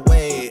me on a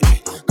wave.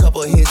 Ay,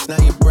 couple hits, now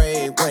you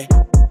brave. Wait,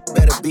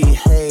 better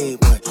behave.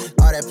 Wait,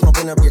 all that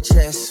pumping up your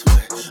chest.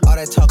 Wait, all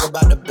that talk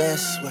about the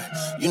best. Wait,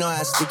 you know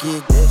how sticky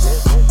it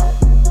gets.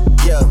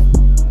 Yeah.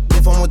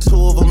 If I'm with 2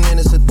 of them, then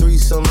it's a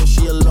threesome. If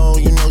she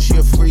alone, you know she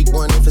a freak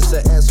one. If it's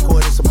an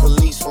escort, it's a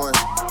police one.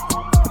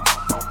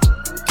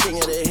 King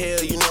of the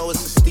hill, you know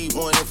it's a steep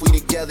one. If we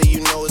together, you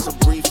know it's a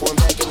brief one.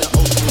 Back in the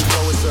ocean, you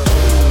know it's a...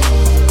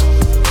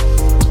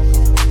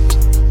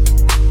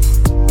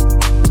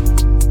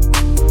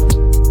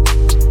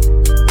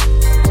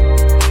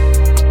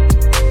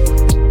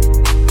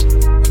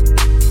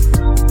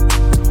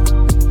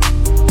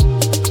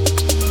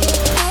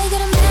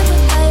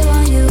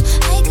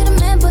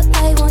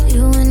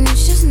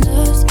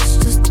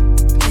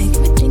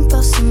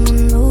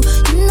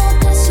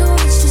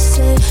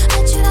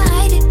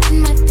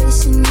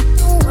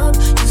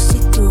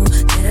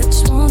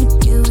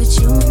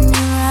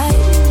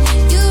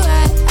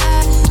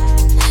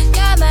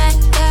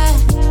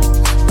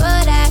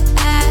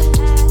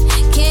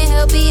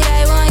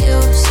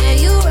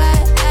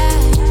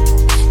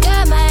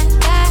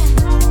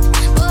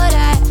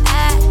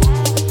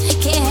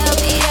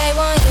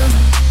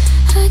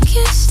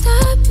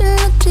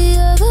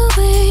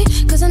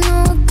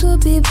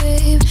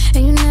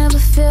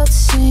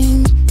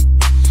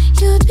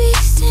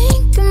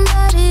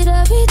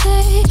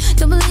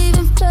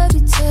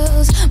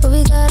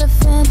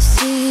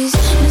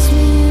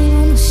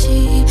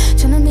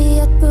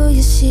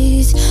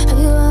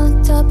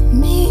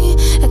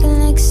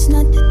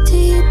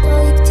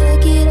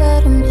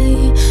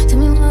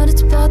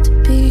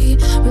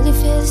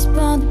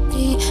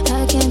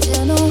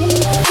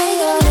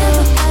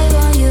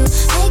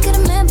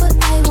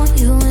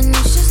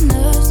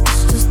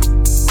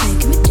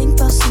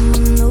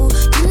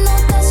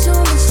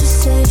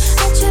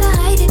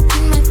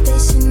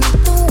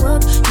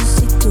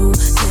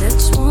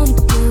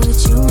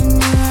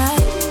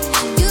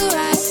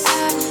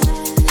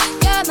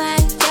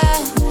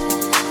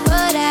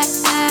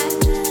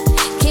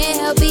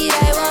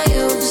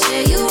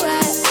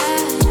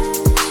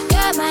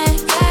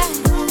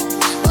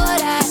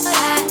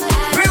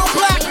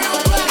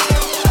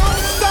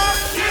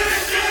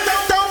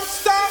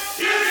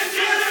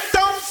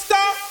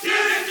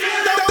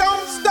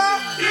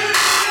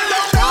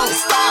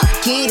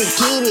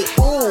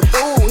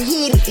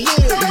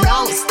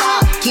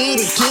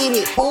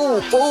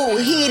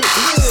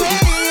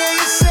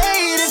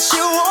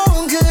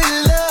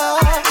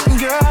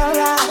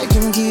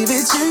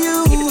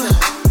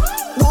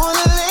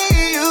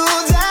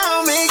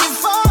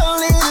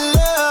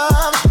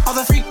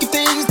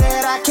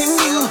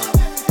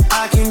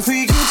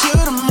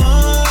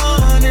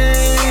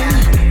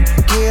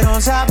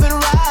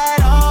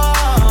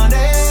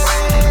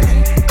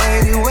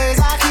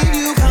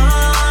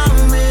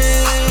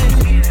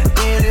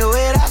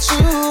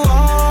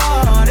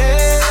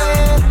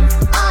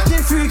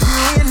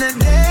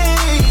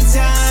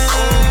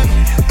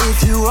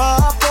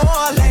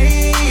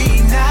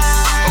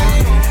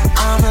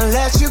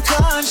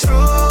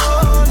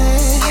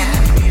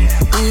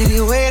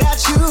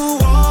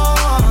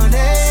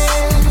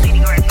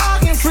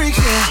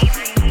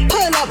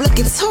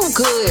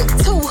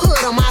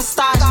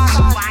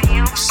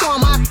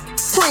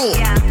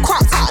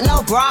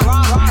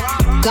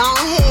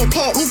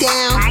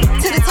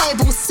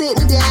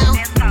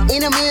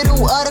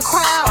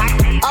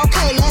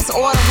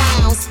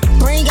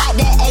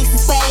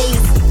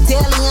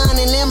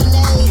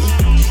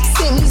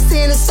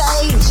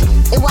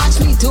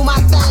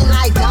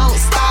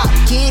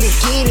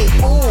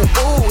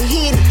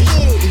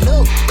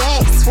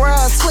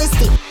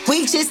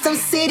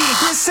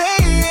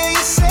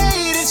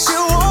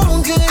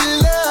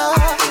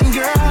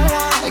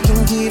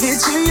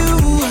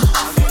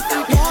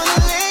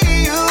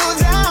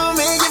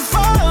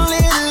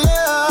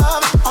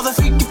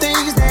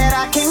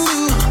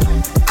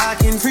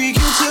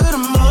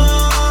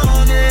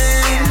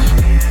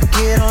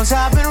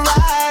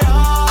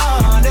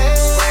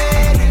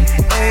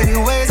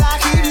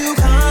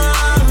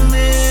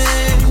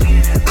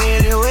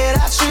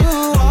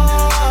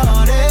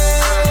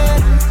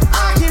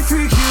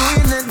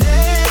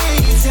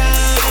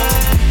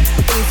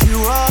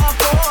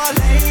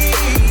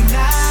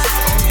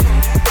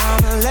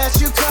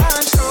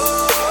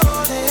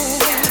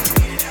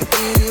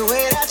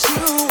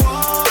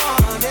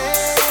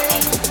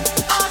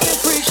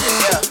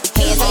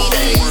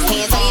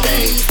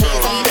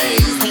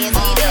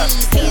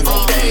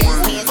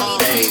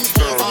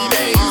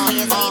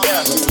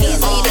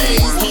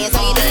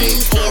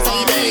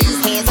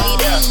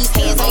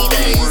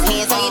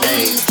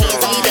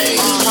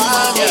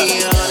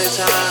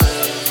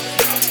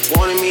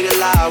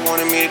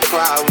 wanted me to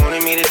cry,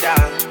 wanted me to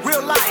die.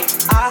 Real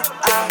life.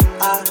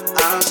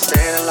 I'm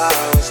staying alive,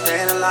 I'm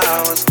staying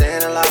alive, I'm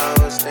staying alive,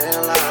 I'm staying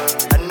alive.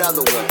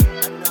 Another one.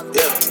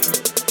 Yeah.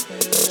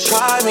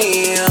 Try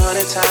me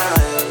 100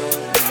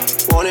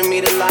 times. Wanted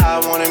me to lie,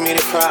 wanted me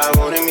to cry,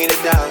 wanted me to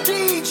die.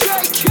 DJ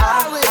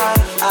Khaled.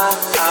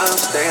 I'm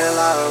staying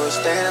alive, I'm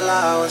staying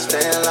alive, I'm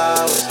staying alive,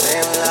 I'm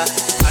staying alive.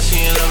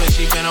 She in love and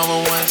she been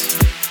over once.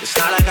 It's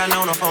not like I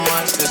know her for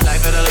months. This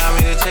life it allow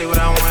me to take what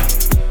I want.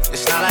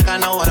 It's not like I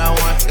know what I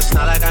want. It's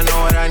not like I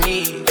know what I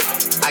need.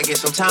 I get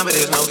some time, but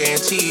there's no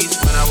guarantees.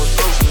 When I was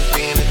broke, she was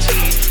being a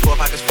tease. 4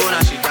 pockets full,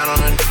 now she down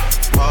on her.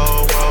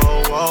 Whoa,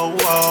 whoa, whoa,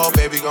 whoa.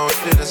 Baby gon'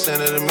 hit and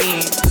send it to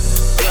me.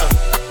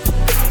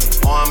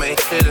 Yeah. Or I make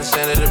hit and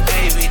send it to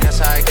baby.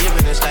 That's how I give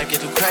it. It's like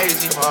it too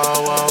crazy.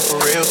 Whoa, whoa, for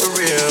real, for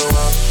real.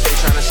 Whoa. They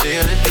tryna seal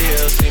the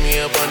deal. See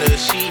me up under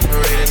the sheet,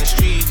 parade in the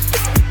streets.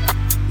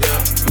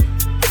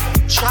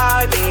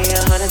 Try me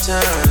 100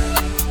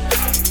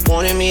 times.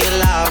 Wanted me to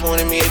lie,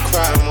 wanted me to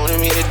cry, wanted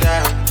me to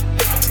die.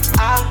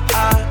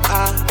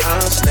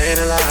 I'm staying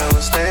alive,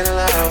 I'm staying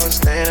alive, I'm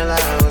staying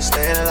alive, I'm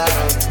staying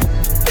alive.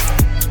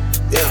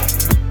 Yeah.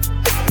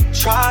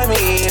 Try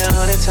me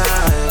 100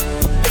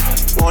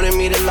 times. Wanted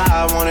me to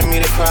lie, wanted me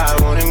to cry,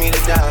 wanted me to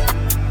die.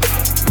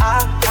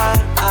 I'm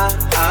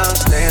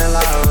staying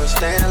alive, I'm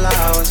staying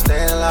alive, I'm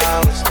staying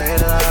alive, I'm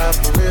staying alive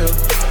for real.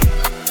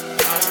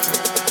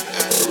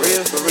 For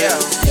real, for real.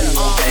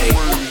 Hey,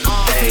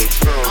 hey,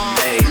 from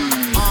hey.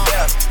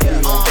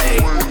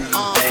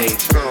 Hey, hey, from hey. Hey, hey,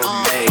 from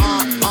hey.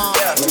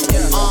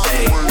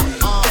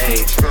 Hey,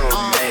 hey, from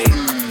hey.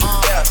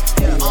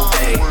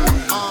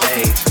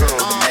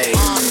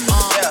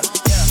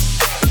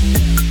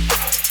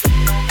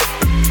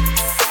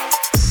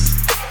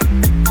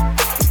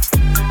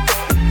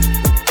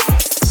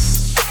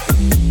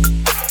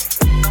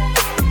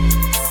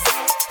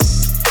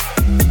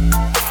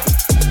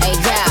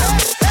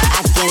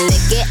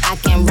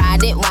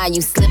 While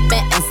you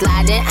slipping and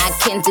sliding, I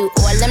can do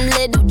all them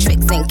little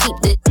tricks and keep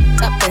the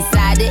up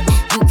inside it.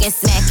 You can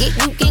smack it,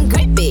 you can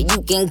grip it,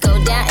 you can go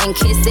down and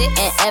kiss it.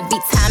 And every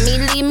time he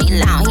leave me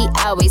alone, he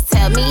always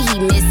tell me he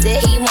miss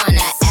it. He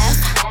wanna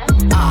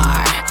F-R-E-A-K,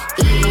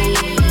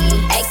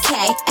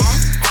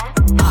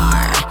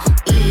 F-R-E-A-K,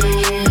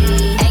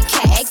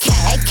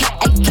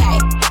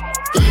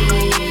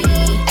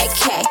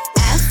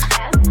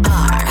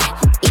 F-R-E-A-K.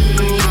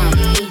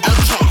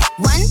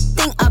 One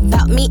thing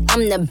about me,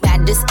 I'm the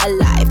baddest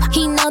alive.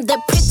 He know the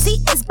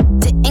prettiest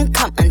didn't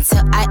come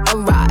until I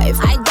arrive.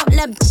 I don't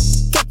let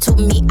get to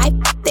me, I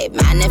they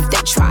man if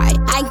they try.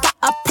 I got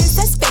a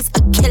princess face,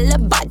 a killer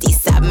body,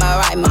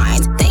 samurai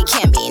mind. They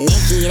can't be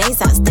Nicki, they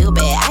sound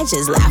stupid. I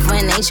just laugh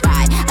when they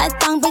try. A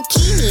thong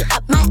bikini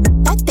up my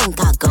I think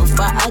I'll go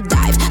for a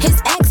dive. His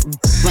ex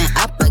went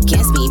up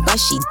against me, but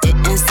she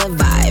didn't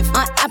survive.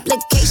 On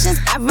applications,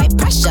 I write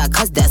pressure,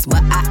 cause that's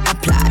what I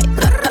apply.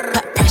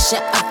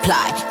 Pressure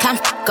apply, can't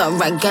fuck a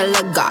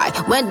regular guy.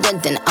 Wetter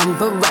than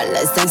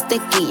umbrellas and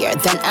stickier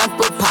than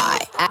apple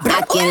pie.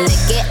 I can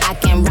lick it, I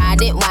can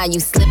ride it while you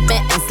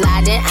slipping and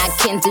sliding. I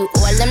can do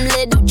all them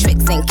little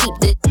tricks and keep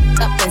the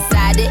up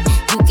inside it.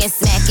 You can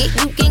smack it,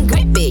 you can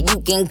grip it, you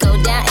can go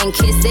down and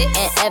kiss it.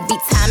 And every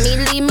time he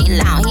leave me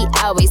alone, he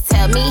always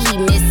tell me he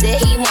miss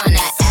it. He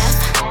wanna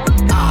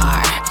F-R-E-A-K,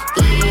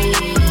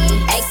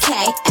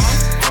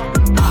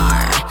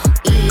 F-R-E-A-K,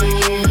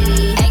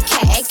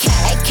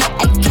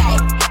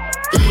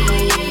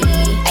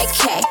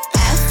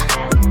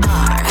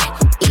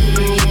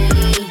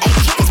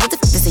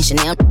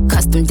 Chanel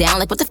custom down,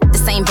 like what the f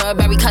this ain't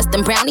Burberry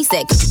custom brown. He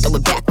said, could you throw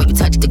it back when you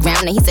touch the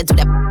ground? And he said, do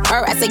that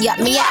her. I said, yup,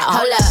 me out,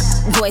 hold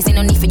up. Boys, ain't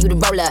no need for you to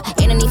roll up.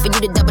 Ain't no need for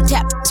you to double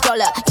tap, scroll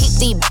up. Keep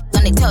these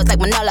on their toes like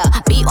Manola.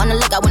 Be on the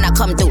lookout when I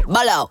come through,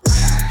 bolo.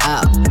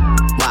 Oh,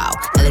 wow,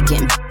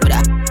 elegant with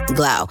a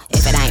glow.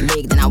 If it ain't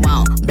big, then I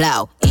won't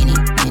blow. Any,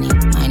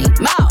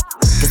 more.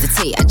 Cause the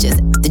T, I just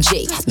the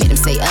G. Made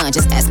him say,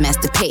 just ask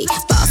Master P.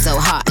 Ball so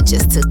hard, I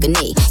just took a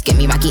knee. Get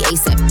me Rocky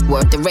ASAP,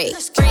 worth the rate.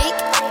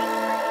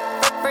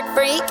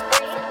 Freak,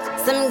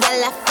 some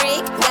gala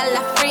freak,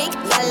 gala freak,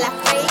 gala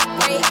freak,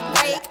 freak.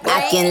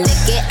 I can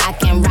lick it, I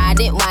can ride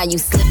it while you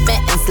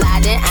slipping and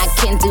sliding. I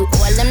can do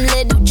all them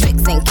little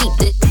tricks and keep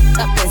the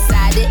up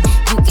inside it.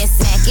 You can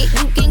smack it,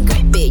 you can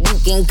grip it, you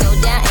can go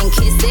down and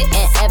kiss it.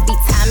 And every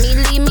time he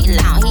leave me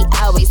alone, he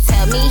always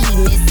tell me he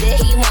miss it.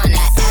 He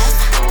wanna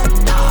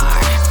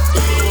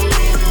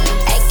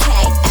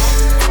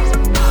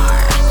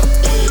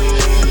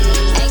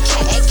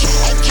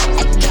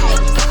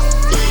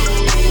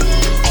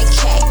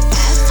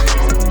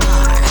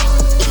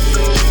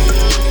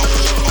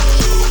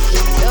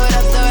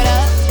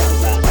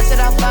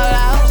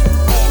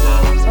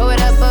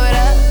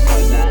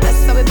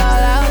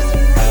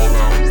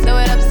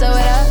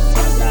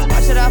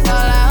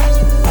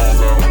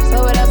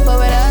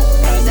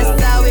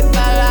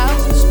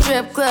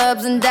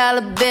clubs and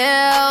dollar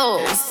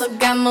bills. I still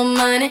got more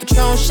money.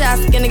 Patron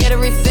shots, gonna get a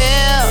refill.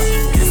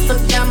 I still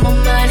got more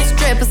money.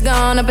 Strippers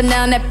gone up and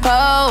down that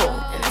pole.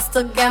 And I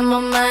still got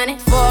more money.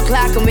 4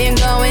 o'clock and we ain't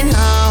going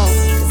home.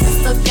 'Cause I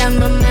still got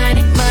more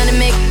money. Money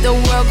make the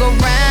world go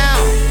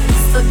round.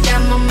 Still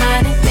got my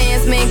money.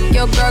 Things make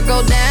your girl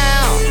go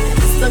down.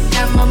 Still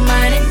got my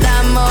money.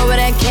 Lot more where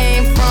that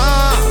came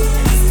from.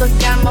 Still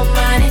got my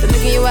money. The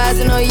look in your eyes,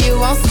 I know you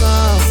want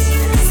some.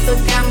 Still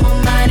got my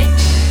money.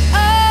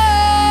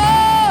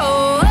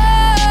 Oh,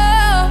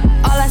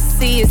 all I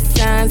see is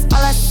signs.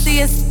 All I see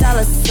is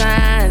dollar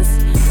signs.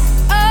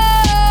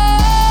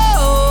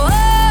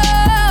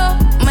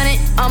 Money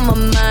on my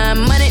mind.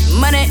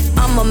 Money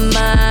on my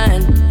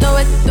mind. Throw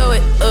it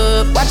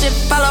up. Watch it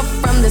fall off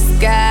from the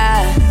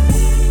sky.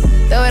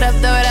 Throw it up.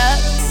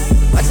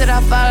 Watch it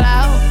all fall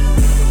out.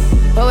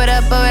 Blow it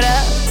up.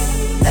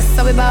 That's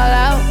how we ball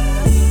out.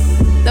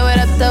 Throw it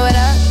up.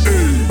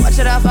 Watch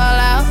it all fall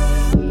out.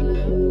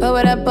 Blow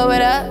it up.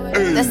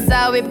 That's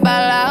how we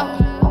ball out.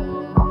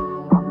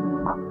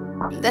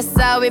 That's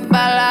how we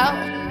ball out.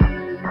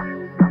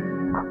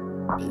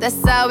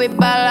 That's how we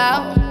ball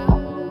out.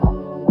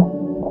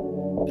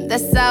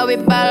 That's how we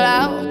ball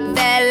out.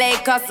 That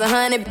lake cost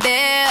 $100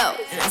 bills.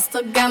 I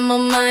still got my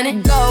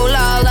money. Gold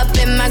all up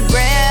in my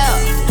grill.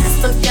 I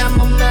still got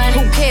my money.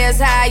 Who cares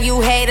how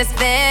you haters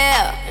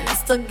feel? I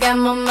still got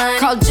my money.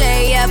 Call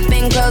Jay up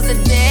and close the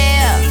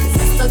deal.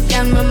 I still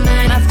got my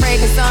money. My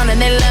fragrance on and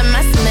they love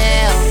my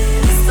smell.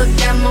 I still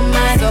got my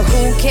money. So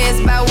who cares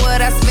about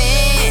what I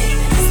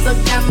spend? I still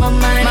got my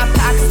money. My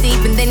pockets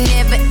deep and they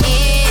never end.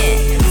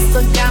 I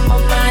still got my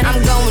money. I'm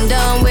going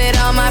dumb with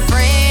all my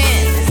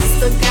friends. I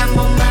still got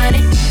my money.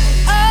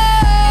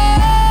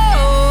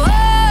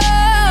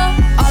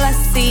 All I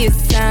see is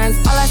signs.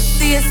 All I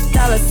see is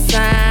dollar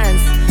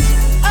signs.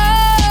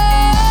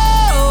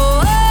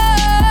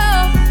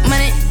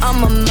 Money on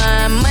my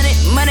mind.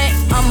 Money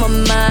on my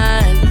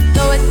mind.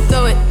 Throw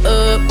it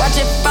up. Watch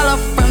it fall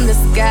off from the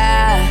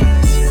sky.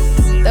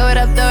 Throw it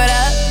up.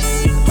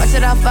 Watch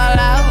it all fall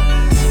out.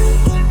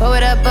 Blow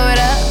it up.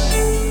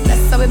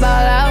 That's how we ball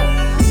out.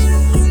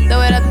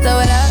 Throw it up.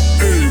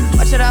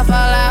 Watch it all fall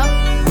out.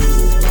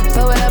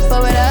 Blow it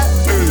up.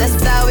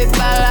 That's how we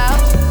ball out.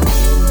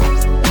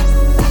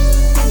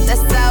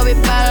 That's how we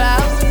ball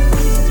out.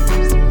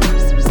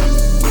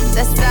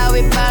 That's how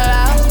we ball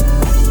out.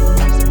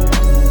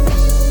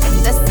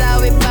 That's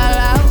how we ball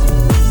out.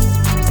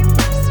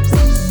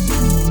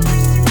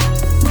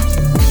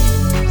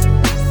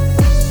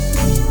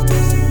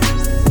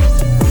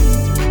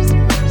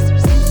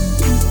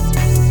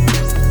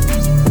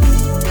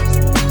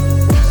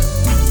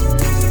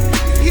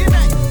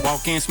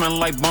 Walk in smelling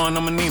like Bun,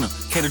 I'm a Nina.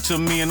 Cater to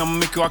me and I'ma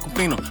make you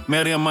Aquafina.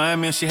 Met her in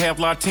Miami and she half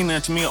Latina.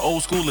 And to me,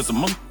 old school is a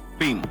monkey.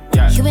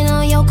 Yeah. You been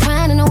on your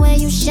grind and the way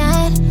you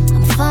shine,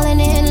 I'm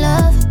falling in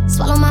love.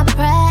 Swallow my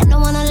pride, no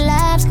one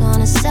alive's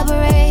gonna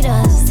separate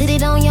us. Sit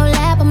it on your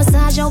lap, I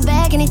massage your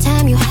back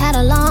anytime you had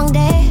a long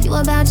day. You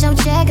about your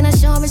check and I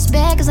show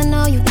respect, cause I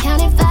know you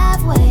counted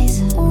 5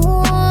 ways.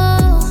 Ooh,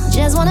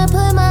 just wanna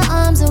put my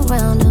arms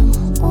around them.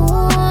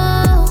 Ooh,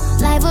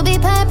 life would be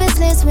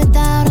purposeless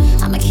without them.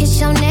 I'ma kiss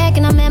your neck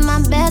and I'm at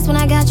my best when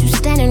I got you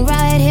standing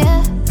right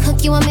here.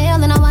 Cook you a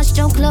meal and I washed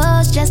your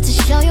clothes just to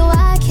show you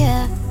I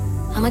care.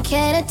 I'ma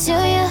cater to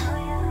you.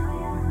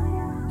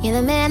 You're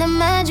the man of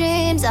my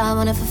dreams. I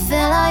wanna fulfill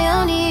all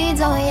your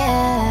needs, oh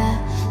yeah.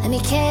 Let me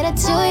cater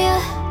to you.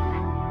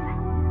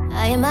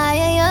 I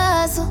admire your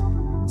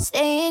hustle.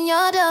 Stay in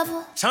your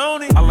double.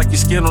 Tony, I like your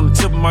skin on the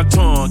tip of my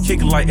tongue.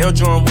 Kicking like L.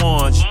 Jordan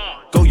 1s.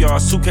 Go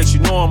yard suitcase, you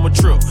know I'm a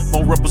trip.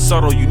 More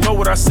reposado, you know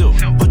what I sell.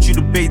 Put you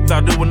to bait,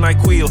 thought it was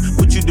NyQuil.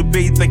 Put you to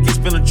bait, think it's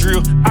been a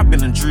drill. I've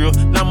been a drill.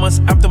 9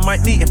 months after my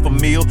knee for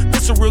meal.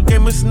 It's a real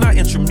game, it's not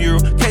intramural.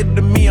 Cater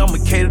to me, I'ma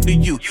cater to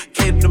you.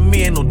 Cater to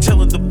me, ain't no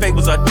telling the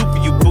favors I do for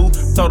you, boo.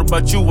 Thought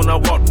about you when I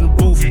walked in the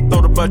booth.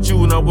 Thought about you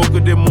when I woke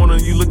up that morning.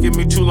 You look at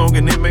me too long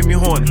and it made me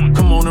horny.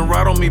 Come on and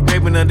ride on me,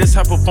 baby. Now this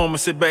high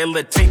performance, sit back and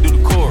let Tank do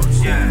the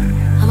chorus. Yeah.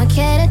 I'ma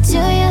cater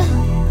to you.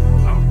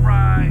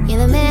 You're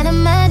the man of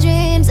my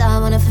dreams. I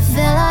wanna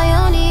fulfill all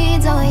your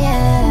needs, oh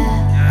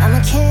yeah.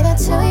 I'ma cater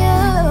to you.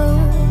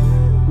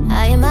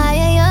 I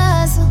admire your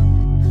hustle.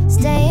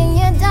 Stay in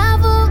your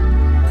double.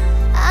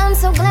 I'm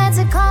so glad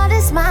to call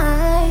this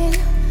mine.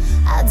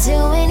 I'll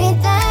do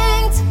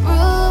anything to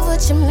prove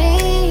what you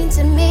mean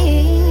to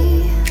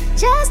me.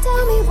 Just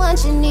tell me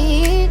what you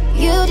need.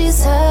 You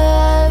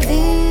deserve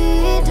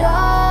it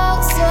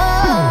all, so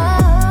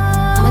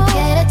I'ma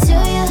cater to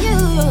you.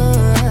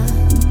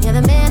 You're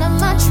the man of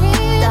my dreams.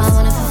 I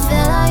wanna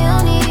fulfill all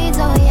your needs,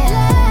 oh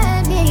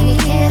yeah. Let me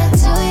cater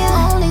to you,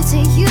 only to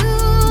you.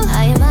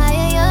 I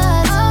admire your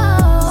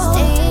hustle.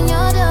 Stay in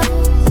your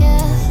double,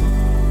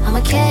 yeah.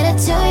 I'ma cater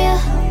to you.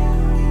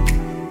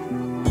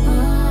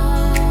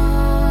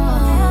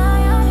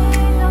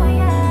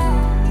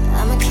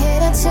 I'ma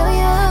cater to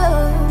you.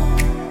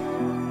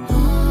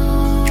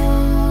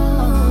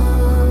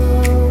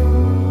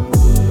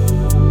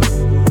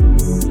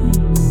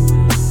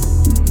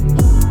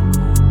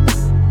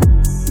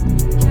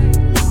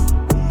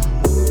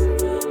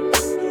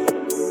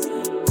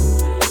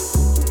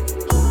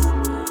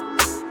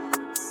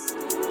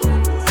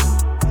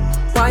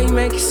 Why you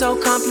make it so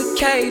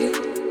complicated?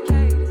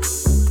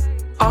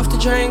 Off the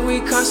drain,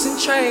 we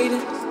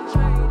concentrated.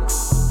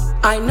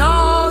 I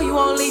know you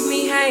won't leave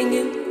me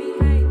hanging.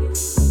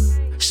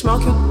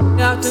 Smoking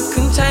out the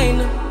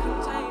container.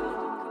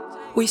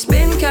 We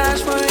spend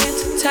cash for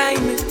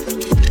entertainment.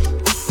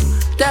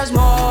 There's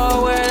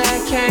more where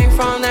that came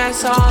from,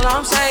 that's all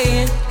I'm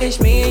saying. It's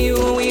me and you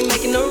and we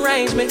making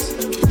arrangements.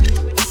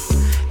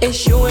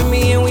 It's you and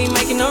me and we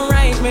making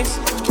arrangements.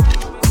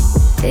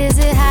 Is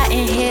it hot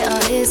in here or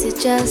is it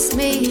just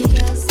me?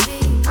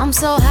 I'm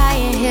so high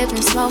in here,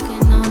 been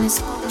smoking on this.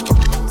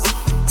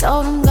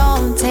 Told him go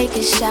and take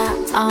a shot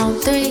on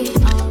 3.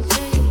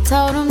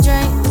 Told him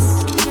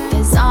drinks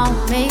is on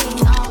me.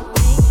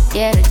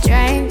 Yeah, the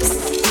drinks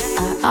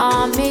are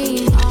on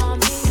me. I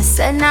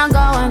said now go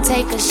and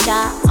take a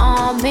shot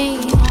on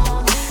me.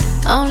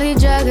 Only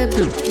drug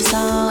abuse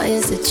on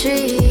is a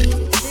tree.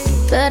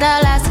 But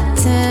I lasted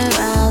 10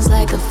 rounds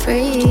like a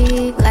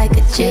freak, like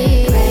a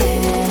G.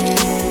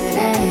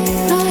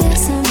 Oh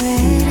yes, I'm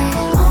ready.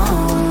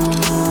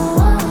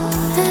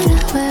 And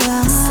I wear all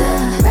I said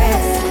I'm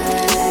ready.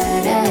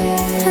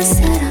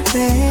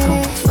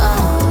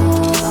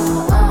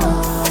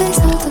 Please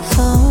hold the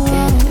phone.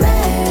 Get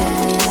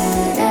ready.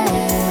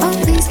 Oh,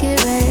 please get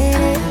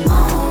ready.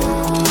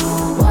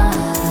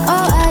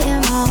 Oh, I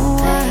am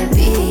on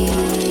baby.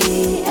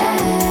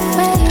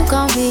 Where you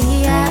gon' be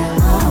at?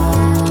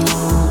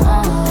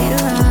 Need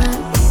a run.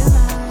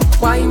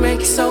 Why you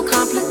make it so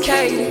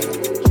complicated?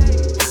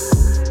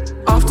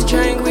 Off the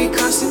drink, we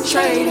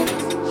concentrated.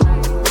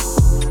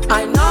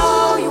 I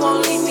know you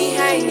won't leave me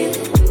hanging.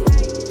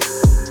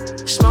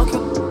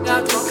 Smoking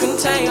out the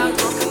container.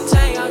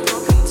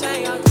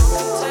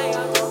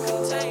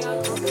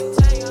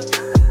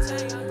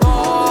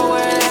 Oh,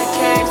 where that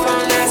came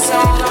from, that's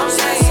all I'm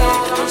saying.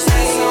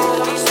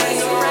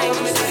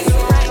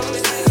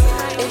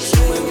 It's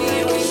you and me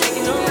and we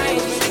making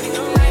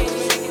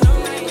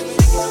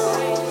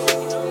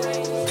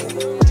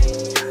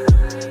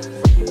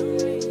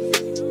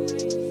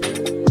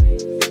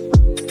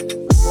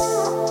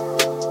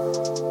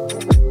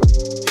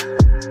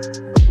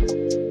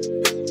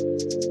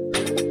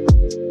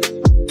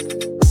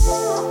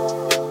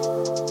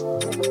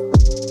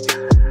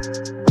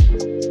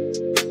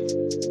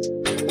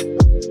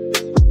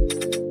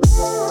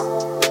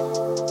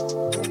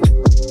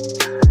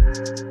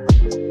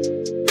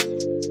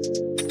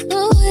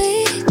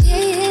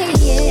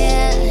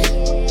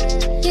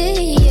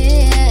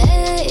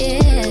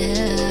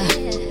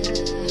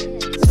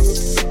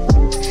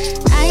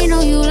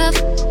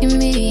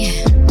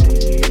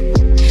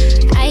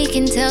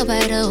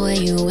By the way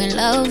you in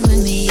love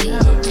with me,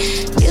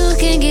 you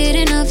can get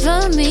enough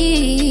of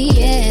me,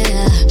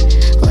 yeah.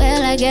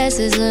 Well, I guess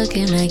it's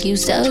looking like you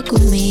stuck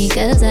with me,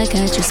 cause I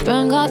got you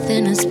sprung off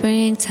in the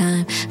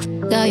springtime.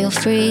 All your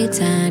free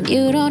time,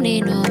 you don't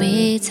need no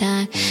me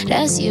time.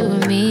 That's you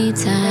and me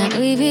time.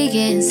 We be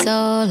getting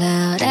so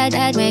loud,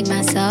 that make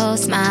my soul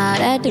smile.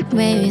 That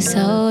made me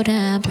so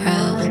damn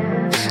proud.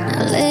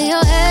 Now lay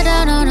your head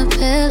down on a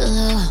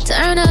pillow,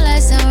 turn the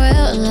lights down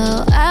real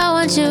low. I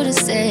want you to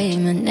say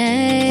my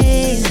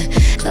name.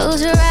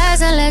 Close your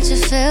eyes and let your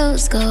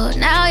feels go.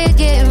 Now you're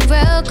getting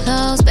real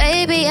close,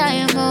 baby, I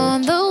am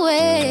on the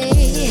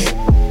way.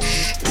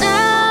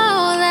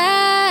 Now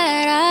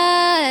that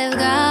I've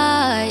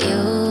got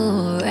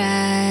you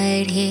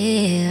right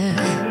here,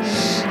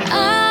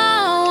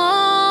 I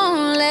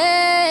won't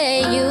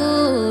let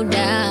you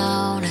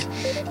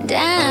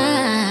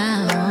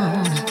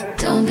down.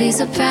 Don't be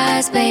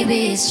surprised,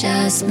 baby, it's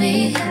just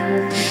me.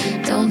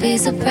 Don't be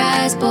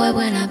surprised, boy,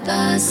 when I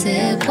bust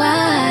it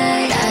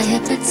wide. I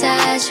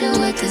hypnotize you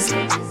with this.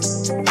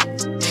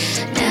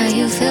 Now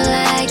you feel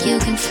like you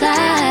can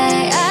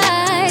fly.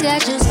 I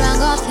got you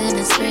sprung off in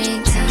the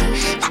springtime.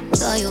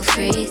 All your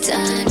free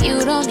time,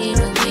 you don't need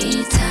no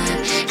me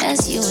time.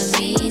 That's you and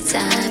me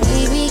time.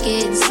 We be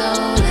getting so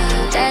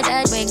loud,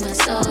 that make my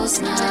soul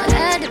smile.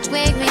 That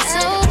make me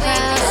so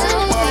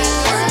proud.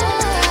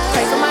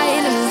 Pray for my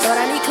enemies, Lord,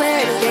 I need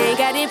clarity. They ain't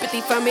got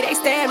empathy for me, they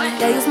stare me.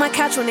 They use my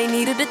couch when they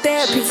needed the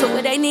therapy. Took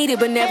what they needed,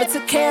 but never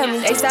took care of me.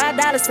 They start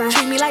dollar sign,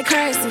 treat me like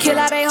currency. Kill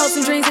all they hopes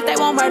and dreams if they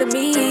won't murder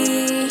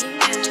me.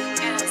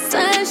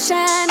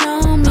 Sunshine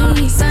on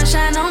me,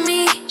 sunshine on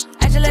me.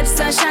 I just let the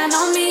sunshine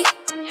on me.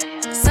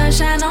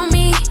 Sunshine on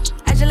me,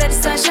 I just let the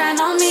sunshine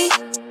on me.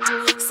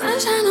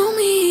 Sunshine on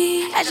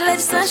me, I just let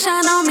the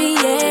sunshine on me,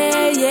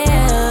 yeah,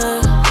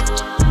 yeah.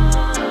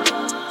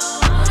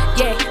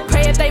 Yeah,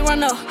 pray if they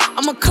run up,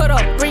 I'ma cut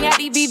up, bring out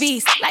these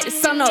BBs, like the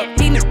sun up,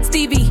 need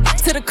Stevie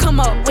to the come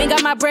up, we ain't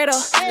got my bread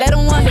up, let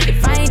them wonder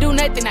if I ain't do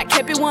nothing, I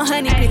kept it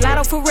 100, be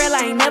lotto for real,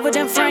 I ain't never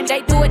done front,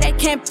 they do what they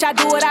can, bitch, I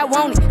do what I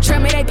want it,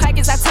 trim me they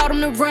pockets, I told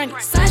them to run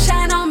it,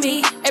 sunshine on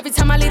me, every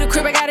time I leave the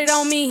crib, I got it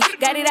on me,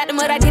 got it out the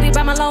mud, I did it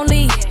by my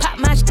lonely, pop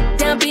my shit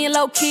down, being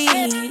low key,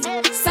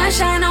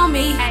 sunshine on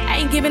me, I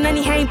ain't giving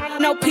any hang,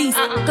 no peace,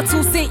 the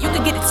 2 cent, you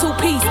can get the 2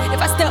 piece,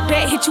 if I step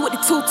back, hit you with the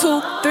 2,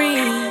 2,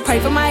 3, pray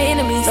for my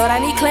enemies, Lord, I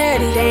need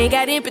clarity, they ain't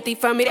got empathy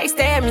for me, they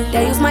stare at me,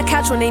 they use my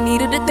couch when they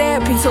needed the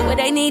therapy, took what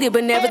they needed,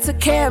 but never took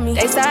care of me,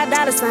 they start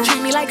dollar sign,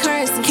 treat me like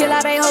currency, kill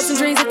all they hopes and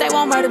dreams if they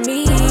won't murder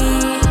me,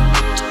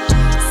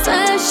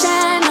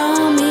 sunshine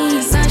on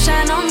me,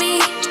 sunshine on me,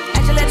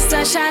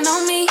 sunshine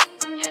on me.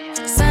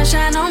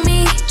 Sunshine on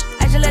me.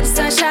 I just let the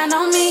sunshine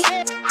on me.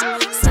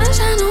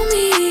 Sunshine on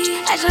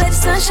me. I just let the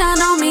sunshine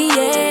on me.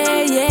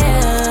 Yeah,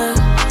 yeah.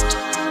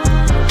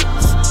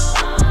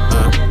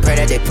 Pray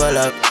that they pull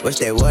up, wish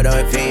they would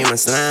if he ain't my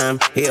slime.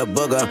 He a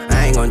booger,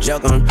 I ain't gon'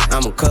 joke him,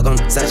 I'ma cook him,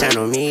 sunshine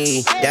on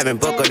me. Devin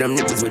Booker, them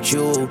niggas with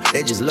you,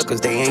 they just look 'cause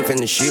they ain't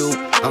finna shoot.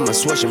 I'ma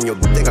swish him, yo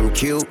think I'm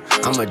cute.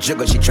 I'm a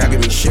jigger, she try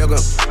give me sugar.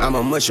 I'm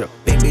a musher,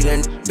 big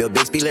beelin', build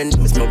big spillin',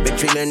 smoke big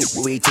treelin'.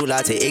 We too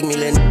loud to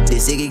ignorant.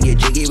 This Iggy get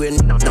jiggy with,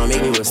 don't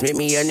make me will smith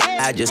me a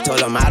I just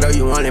told him, Otto,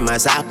 you want in my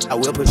side, I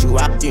will put you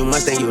out, you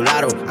must think you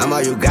lotto. I'm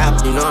all you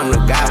got, you know I'm the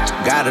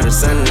God of the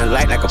sun and the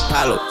light like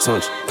Apollo.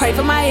 Pray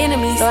for my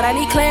enemies, Lord, I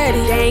need clarity.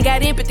 They ain't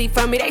got empathy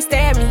for me, they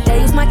stare at me. They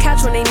used my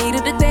couch when they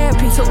needed the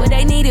therapy. Took what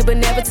they needed, but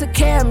never took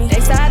care of me. They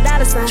said I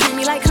dollar sign, treat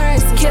me like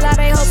currency. Kill all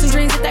their hopes and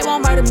dreams if they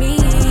won't murder me.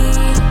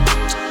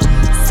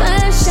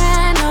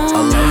 Sunshine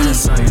on me. Alone and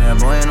sunny, that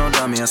boy ain't no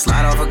dummy. I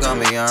slide off a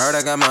gummy. I heard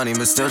I got money,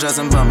 but still just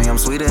bummy. I'm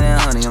sweeter than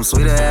honey, I'm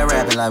sweeter at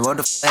rapping. Like what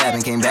the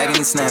happened? Came back and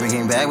he snapping,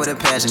 came back with a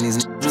passion.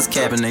 These was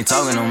capping, they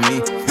talking on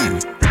me.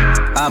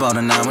 I bought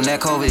a 9 when that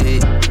COVID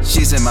hit.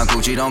 She said my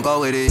Gucci don't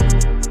go with it.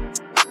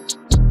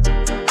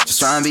 Just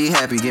try and be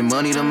happy, get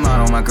money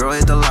tomorrow. My girl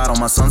hit the lotto,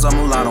 my sons are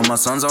mulatto. My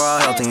sons are all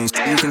healthy, and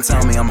you can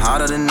tell me I'm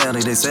hotter than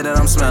Nelly. They say that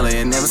I'm smelly,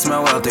 it never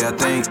smell wealthy, I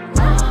think.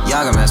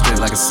 Y'all got messed up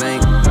like a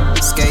sink.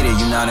 Skated,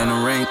 you not in the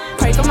ring.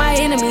 Pray for my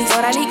enemies,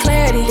 Lord, I need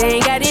clarity. They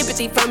ain't got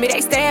empathy for me,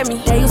 they stare at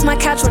me. They used my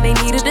couch when they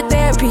needed the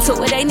therapy. Took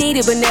what they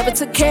needed, but never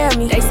took care of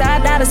me. They said I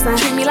dollar sign,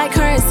 treat me like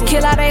currency.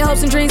 Kill all their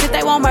hopes and dreams if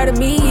they won't murder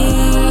me.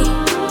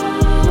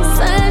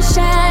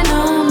 Sunshine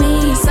on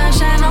me,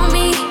 sunshine on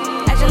me.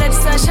 I just let the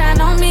sunshine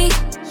on me.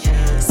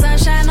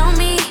 Sunshine on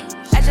me,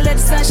 I just let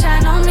the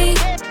sunshine on me.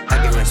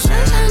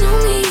 Sunshine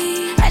on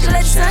me, I just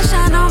let the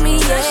sunshine on me.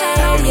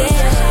 Yeah, yeah.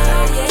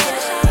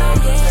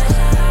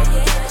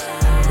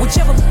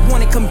 Whichever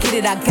wanna come get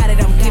it, I got it,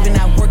 I'm giving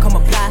out work, I'm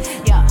apply.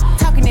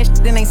 Talking that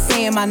shit, then ain't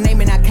saying my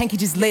name, and I can't keep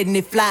just letting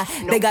it fly.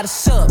 They got a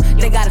sub,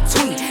 they got a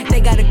tweet,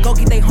 they gotta go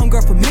get they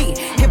hunger for me.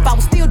 If I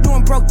was still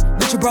doing broke,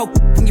 but you broke,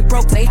 when you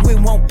broke, they it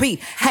won't be.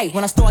 Hey,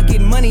 when I start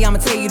getting money, I'ma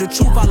tell you the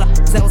truth. All the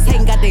that was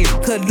hating got their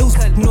cut loose.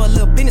 You know a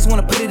little business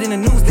wanna put it in the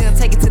news, they'll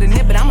take it to the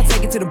net, but I'ma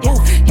take it to the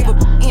booth. Give a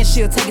and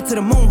she'll take it to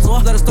the moon. So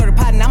I let her start a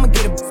pot and I'ma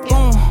get a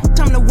boom.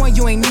 I'm the one,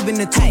 you ain't even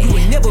the two. You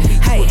would never be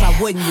hey, if I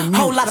wasn't your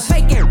whole lot of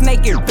fake air,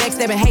 naked,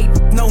 backstabbing, hate,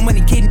 no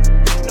money getting.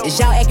 Is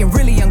y'all acting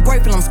really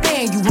ungrateful? I'm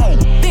sparing you home.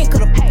 Been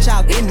could've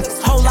y'all in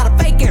this whole lot of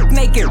fake air,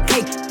 naked,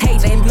 cake,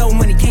 hate, ain't no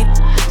money getting.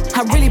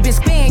 I really been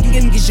sparing you,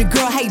 niggas. Your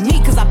girl hate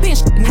me, 'cause I been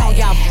shitting all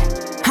y'all.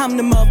 I'm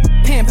the mother,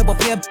 pen, pepper,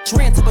 pair,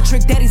 rent, up a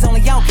trick, daddies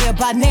only y'all care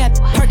about now.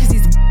 Perkins,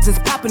 these is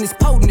popping, is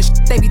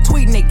potent, they be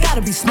tweeting, they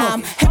gotta be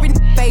smoking. Every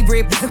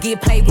favorite,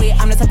 get played with.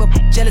 I'm the type of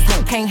jealous,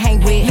 no can't hang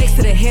with. Next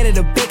to the head of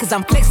the bed, 'cause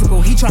I'm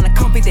flexible. He tryna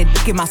come fit that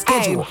dick in my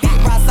schedule. Big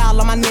price all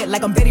on my neck,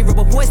 like I'm Betty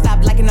Rubber. Boy,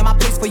 stop liking on my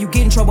place before you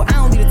get in trouble. I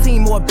don't need a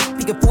team or a big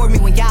figure for me.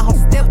 When y'all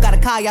host step, gotta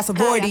call y'all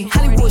sorority.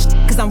 Hollywood,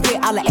 'cause I'm with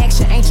all the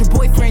action. Ain't your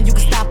boyfriend, you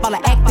can stop all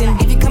the acting.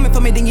 If you coming for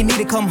me, then you need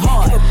to come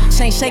hard.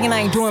 She ain't shaking, I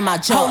ain't doing my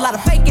job. Whole lot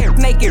of fake air,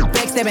 naked,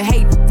 backstabbing,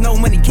 hate, no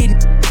money getting.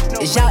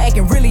 Is y'all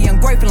acting really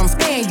ungrateful? I'm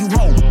sparing you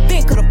home.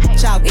 Been could've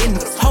y'all in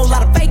this whole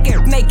lot of fake air,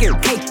 naked,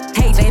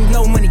 hate, ain't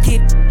no money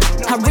getting.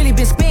 I really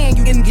been sparing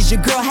you, niggas.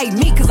 Your girl hate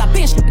me, 'cause I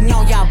been shitting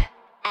on y'all.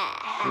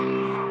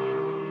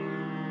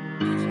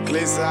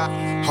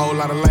 Glizzy, whole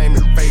lot of lame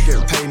and fake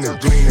it, painting and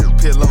gleaning,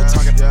 pillow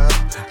talking.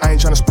 I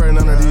ain't tryna spread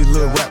none of these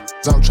little raps.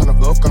 I'm tryna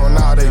fuck on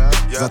all they.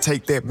 I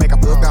take that back, I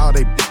fuck all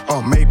they.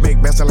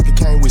 Make best like it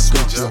came with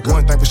switch.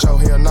 One thing for sure,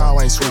 hell no,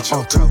 I ain't switch.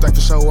 Two things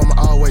for sure, I'ma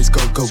always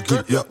go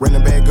get it.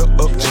 Running bag up,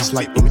 just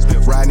like in it.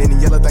 Riding in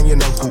the yellow thing, you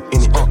know who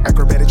in it.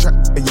 Acrobatic track,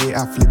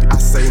 yeah, I flip it. I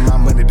save my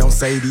money, don't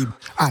save these.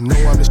 I know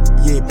I'm the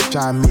yeah, bitch,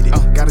 I admit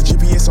it. Got a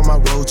GPS on my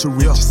road to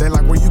real. She say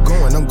like, where you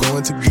going? I'm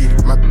going to get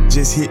it. My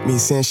just hit me,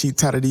 saying she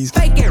tired of these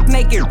fake air,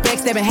 naked,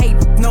 backstabbing, hate,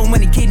 no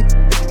money getting.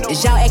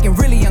 Is y'all acting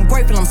really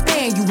ungrateful? I'm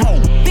sparing you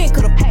home. Been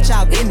could've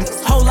y'all in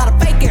this whole lot of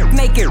fake air,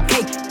 naked,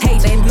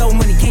 hate, ain't no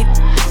money getting.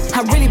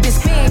 I really been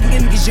sparing you,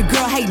 niggas. Your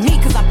girl hate me,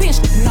 'cause I been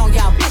shitting on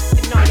y'all.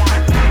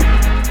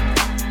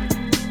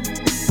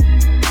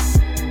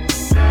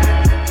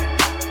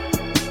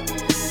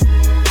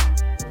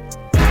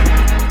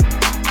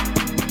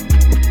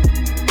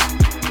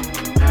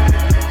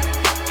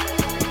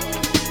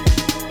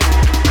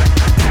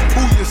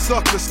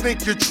 Suckers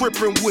think you're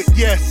tripping with,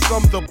 yes,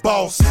 I'm the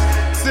boss.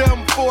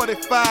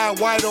 745,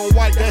 white on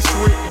white, that's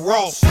Rick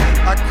Ross.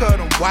 I cut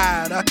them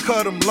wide, I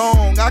cut them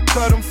long, I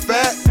cut them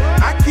fat.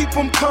 I keep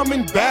them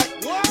coming back,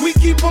 we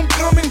keep them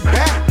coming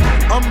back.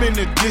 I'm in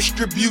the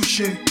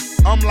distribution,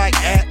 I'm like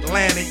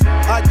Atlantic.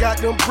 I got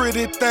them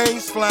pretty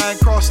things flying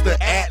across the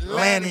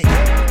Atlantic.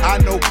 I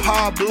know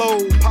Pablo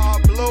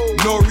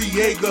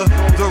Noriega,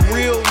 the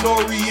real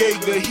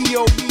Noriega. He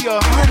owe me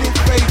 100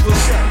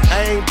 favors.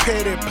 I ain't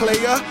petty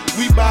player,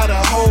 we buy the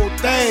whole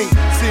thing.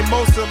 See,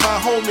 most of my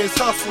homies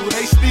hustle,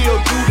 they still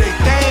do their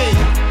thing.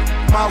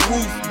 my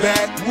roof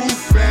back.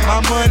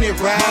 My money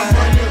ride.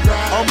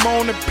 I'm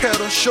on the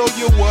pedal, show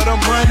you what I'm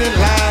running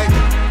like.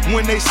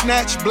 When they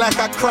snatch black,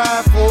 I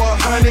cry for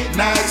 100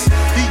 nights.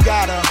 He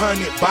got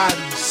 100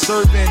 bodies,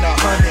 serving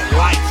 100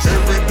 lives.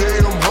 Every day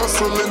I'm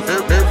hustling,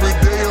 every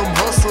day I'm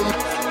hustling,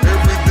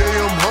 every day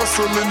I'm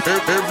hustling,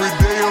 every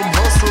day I'm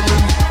hustling,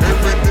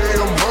 every day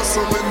I'm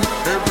hustling,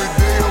 every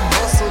day I'm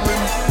hustling,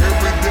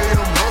 every day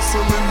I'm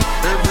hustling,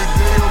 every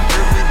day I'm.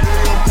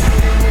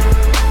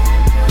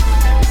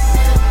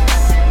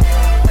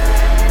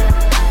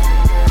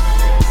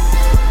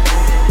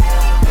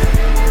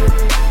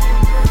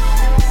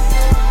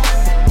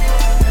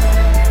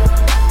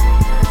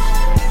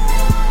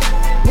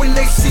 When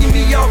they see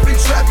me off in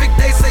traffic,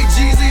 they say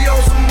Jeezy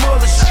on some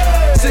other shit.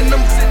 Send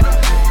them,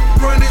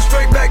 running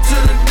straight back to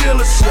the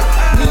dealership.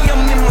 Me,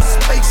 I'm in my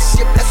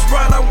spaceship, that's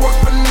right, I work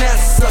for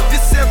NASA.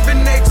 This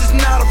FNH is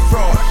not a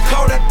fraud.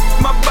 Call that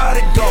my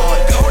bodyguard.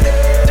 Call that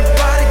the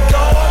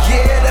bodyguard.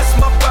 Yeah, that's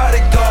my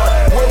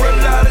bodyguard. Wear a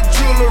lot of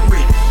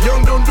jewelry.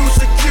 Young don't do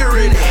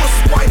security.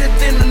 What's whiter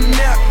than a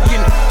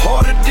napkin?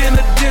 Harder than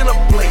a dinner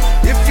plate.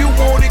 If you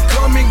want it,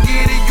 come and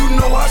get it. You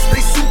know I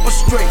stay super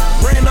straight.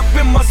 Ran up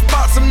in my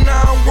spots, and now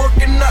I'm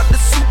working out the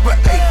Super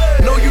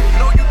 8. Know you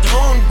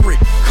hungry.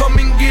 Come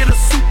and get a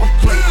super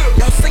plate.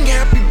 Y'all sing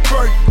happy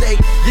birthday.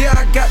 Yeah,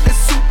 I got that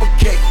super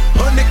cake.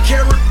 100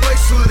 carat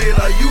bracelet.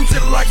 I use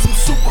it like some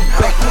super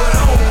bait. I put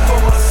on for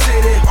my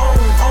city. On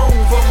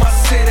for my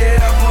city.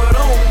 I put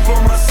on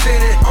for my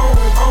city. On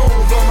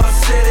for my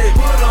city.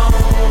 Put on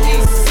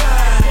east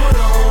side. Put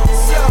on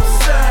south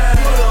side.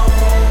 Put on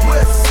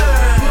west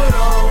side. Put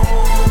on.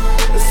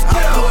 Let's go.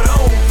 I put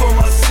on for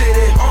my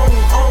city. On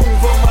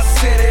for my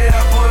city.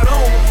 I put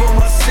on for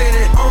my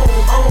city. On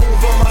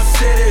for my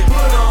city.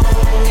 Put on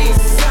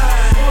east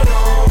side. Put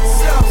on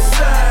south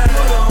side.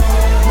 Put on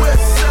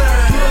west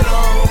side. Put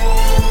on.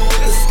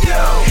 Let's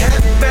go.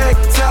 Hat back,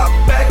 top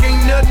back,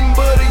 ain't nothing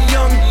but a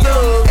young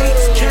thug.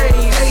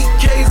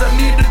 HKs, I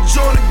need to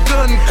join a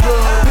gun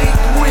club. Big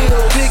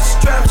wheels, big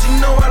straps, you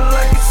know I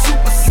like it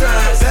super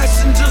size.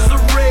 Passengers a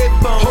red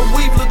bone, her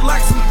weave look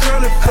like some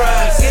curly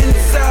fries.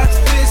 Inside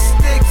fish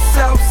sticks,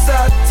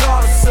 outside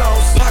tartar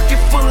sauce. Pocket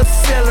full of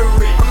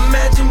celery,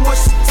 imagine what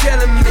she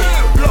telling me.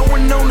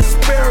 Blowing on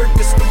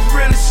asparagus, the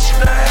realest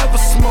shit I ever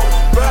smoked.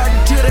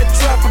 Riding till that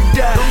trapper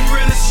died, the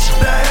realest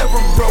shit I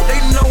ever wrote. They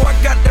know I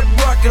got that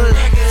broccoli,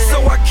 so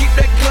I keep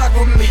that Glock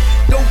with me.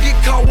 Don't get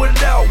caught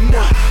without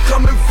one.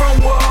 Coming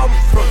from where I'm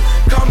from,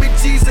 call me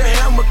Jesus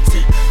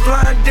Hamilton.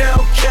 Flying down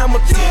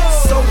Camelton,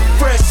 so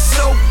fresh,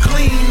 so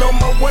clean. On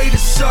my way to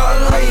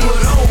Charlotte. I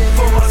put on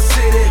for my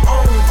city.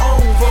 On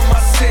for my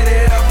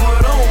city. I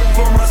put on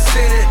for my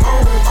city.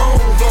 On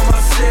for my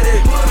city.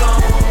 Put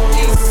on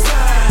east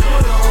side.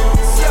 Put on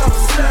south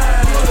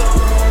side. Put on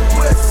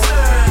west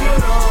side.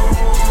 Put on.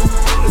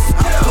 Let's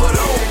go. I put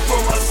on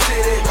for my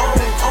city. On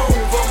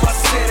for my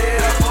city.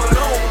 I put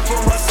on for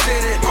my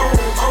city.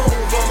 On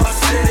for my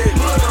city.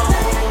 Put on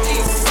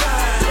east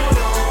side. Put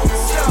on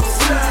south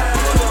side.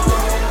 Put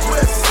on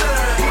west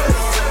side.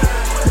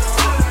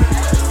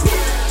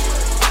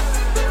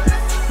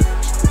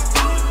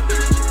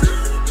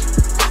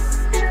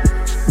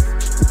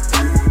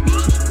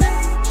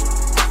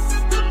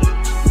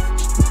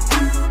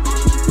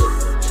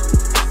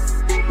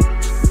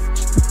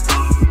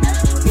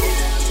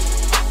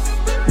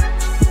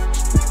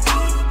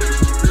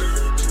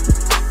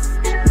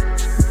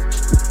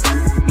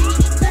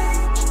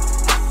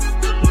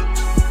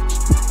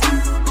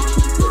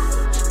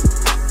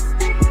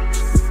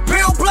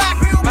 Real black.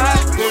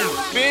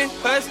 Been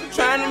hustling,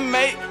 trying to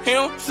make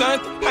him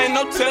something. Ain't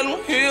no telling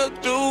what he'll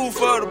do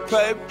for the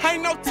paper.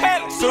 Ain't no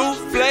telling.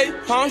 Souffle,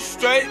 I'm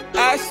straight.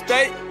 I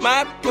stay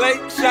my plate.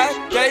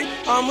 Shot day,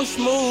 I'm a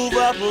smooth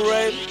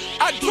operator.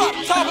 I drop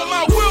top of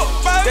my wheel,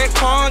 baby. That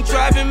car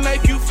driving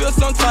make you feel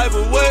some type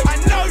of way. I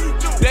know you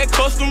do. That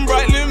custom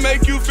brightly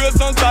make you feel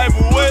some type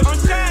of way. I'm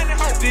shining.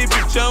 This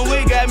bitch on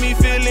way got me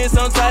feeling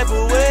some type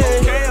of way.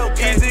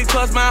 Okay. Easy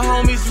cause my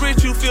homies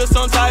rich, you feel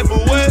some type of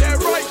way. That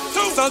right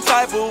too. Some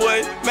type of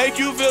way, make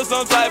you feel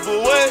some type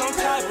of way.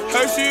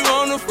 Her she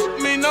wanna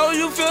me, know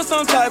you feel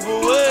some type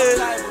of way.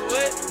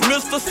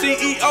 Mr.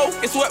 CEO,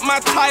 it's what my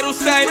title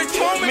say.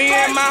 Me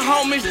and my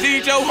homies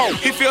DJ Ho,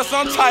 he feel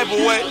some type of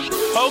way.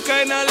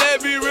 Okay, now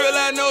let me real,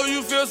 I know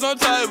you feel some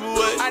type of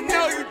way. I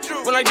know you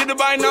do. When I get the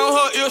bite on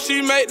her ear,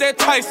 she make that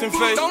Tyson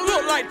face. Don't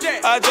look like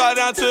that. I drop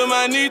down to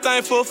my knee,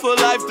 thankful for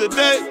life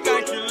today.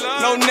 Thank you,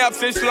 love. No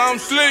naps, it's long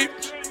sleep.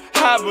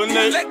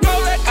 Hibernate. Let go.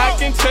 I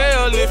can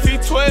tell if he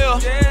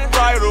 12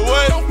 right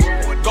away.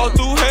 Go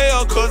through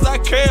hell, cause I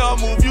care,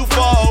 move you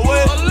far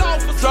away.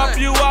 Drop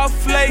you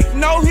off late,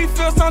 know he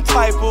feel some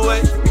type of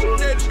way.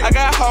 I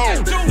got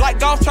home, like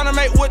golf tryna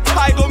make what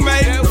Tiger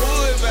made.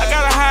 I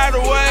gotta hide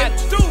away,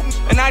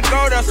 and I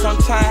go there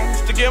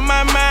sometimes to give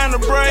my mind a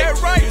break.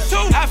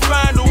 I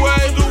find a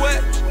way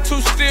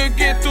to still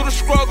get through the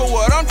struggle,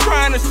 what I'm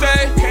trying to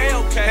say.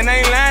 And I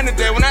ain't lying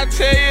today when I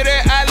tell you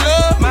that I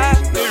love my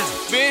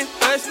nigga. Been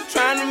hustling,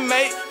 trying to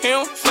make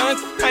him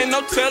something. Ain't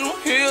no telling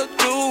what he'll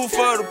do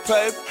for the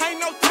paper. Ain't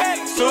no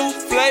tape.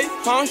 Souffle,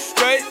 I'm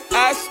straight.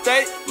 I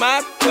stay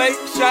my plate.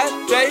 Shot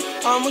day,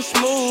 I'm a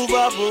smooth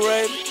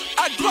operator.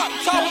 I drop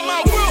top of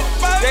my wheel,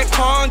 baby. That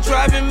car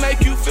driving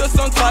make you feel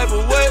some type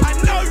of way. I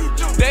know you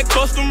do. That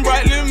custom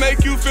brightly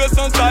make you feel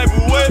some type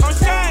of way. I'm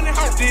shining.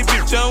 This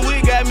bitch on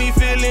we got me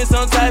feeling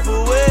some type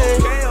of way.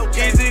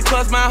 Okay. Is it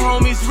cause my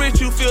homies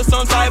rich you feel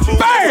some type of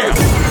way?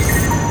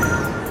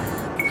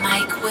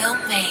 Mike Will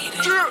made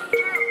it.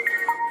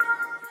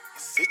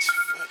 It's itching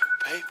for the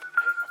paper.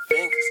 My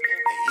fingers,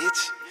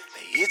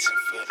 they itching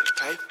for the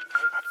paper.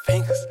 My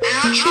fingers.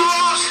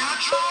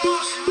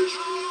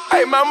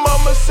 Hey, my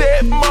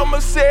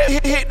mama said,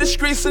 hit the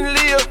streets and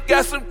live.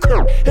 Got some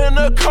curve in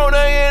the corner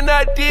and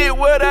I did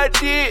what I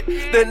did.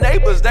 The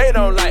neighbors, they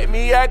don't like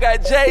me, I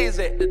got J's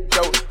at the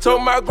door.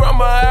 Told my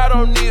grandma I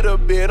don't need a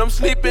bed, I'm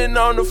sleeping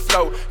on the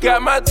floor.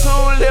 Got my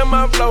tool in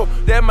my blow,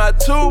 that my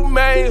two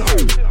main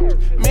hoes.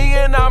 Me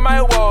and all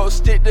my walls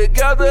stick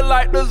together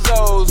like the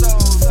Zoes.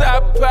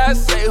 South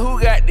say who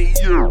got the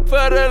U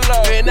for the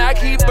low. And I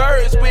keep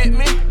birds with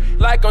me,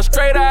 like I'm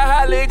straight out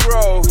Holly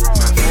Grove. My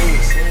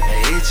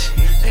fingers,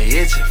 they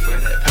itching for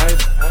that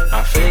paper.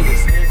 My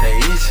fingers,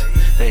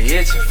 they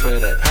itching for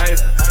that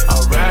paper.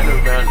 I'm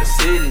riding around the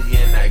city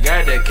and I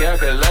got that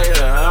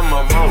calculator. I'm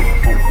a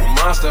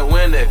monster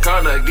when they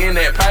come to get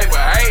that paper.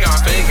 Hey, my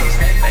fingers,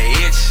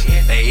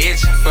 they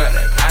itching for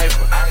that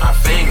paper. My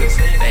fingers,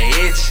 they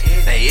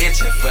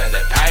itching for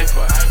that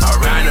paper.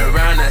 I'm riding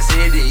around the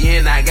city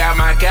and I got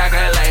my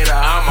calculator.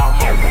 I'm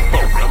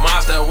a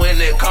monster when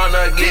they come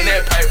to get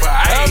that paper.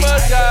 Hey. I'm a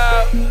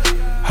dog.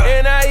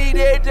 And I eat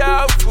that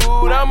dog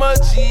food, I'm a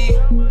G.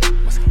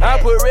 I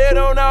put red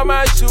on all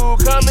my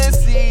shoes, come and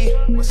see.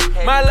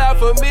 My life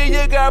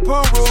familiar got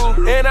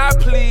Peru, and I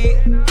plead.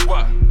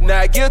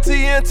 Not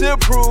guilty until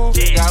proved.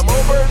 Got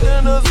more birds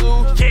in the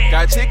zoo,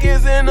 got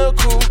chickens in the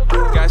coop,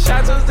 got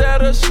shotters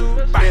that'll shoot,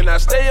 and I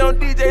stay on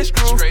DJ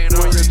Screw.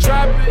 When you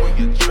drop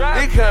it,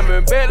 they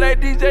coming back like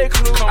DJ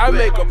Clue. I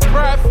make a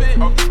profit,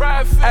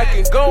 I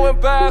can go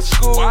and buy a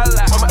school. I'm an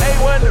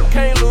A1 that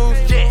can't lose.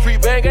 Free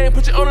bang ain't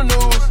put you on the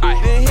news.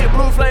 Then hit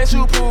blue flame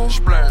shoe pool.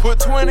 Put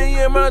 20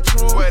 in my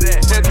truth.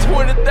 That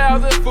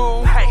 20,000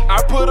 fool.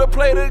 I put a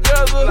play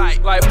together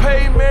like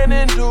payment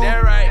and do.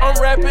 I'm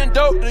rapping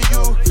dope to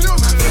you.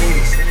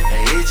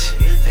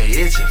 They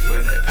itching for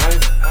that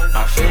paper.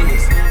 My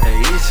fingers,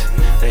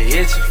 they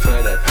itching for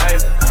that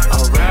paper.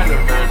 I'm riding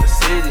around the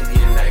city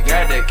and I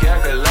got that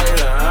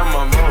calculator. I'm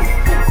a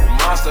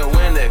monster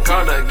when they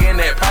come to get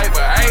that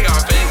paper. Hey, my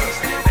fingers,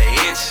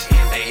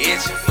 they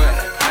itching for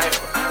that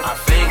paper. My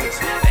fingers,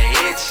 they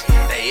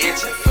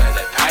itching for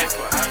that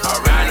paper.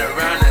 I'm riding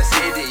around the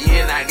city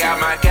and I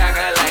got my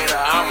calculator.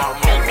 I'm a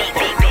monster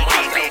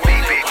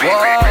when they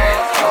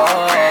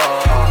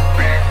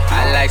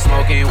I like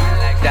smoking,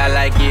 I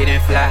like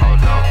getting fly.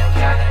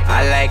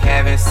 I like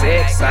having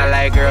sex, I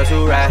like girls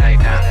who ride.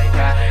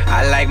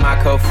 I like my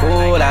cup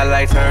full, I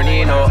like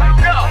turning up.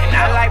 And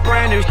I like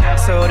brand new shit,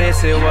 so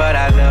this is what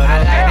I love.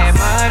 I like that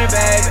money,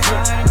 baby,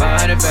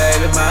 money,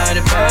 baby,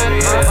 money, baby,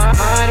 yeah.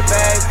 Money,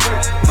 baby,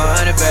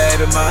 money,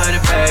 baby, money,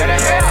 baby,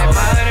 yeah.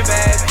 Money,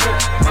 baby,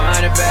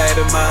 money,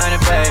 baby, money,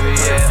 baby,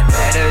 yeah.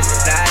 That is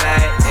what I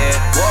like, yeah.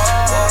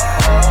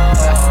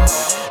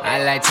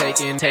 I like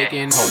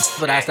taking hoes,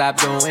 but I stopped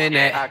doing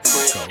that.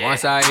 So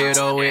once I hit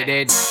her with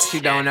that, she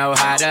don't know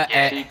how to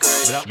act.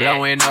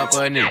 Blowing up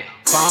a new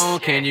phone,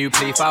 can you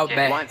please fall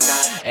back?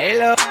 Hey,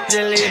 look,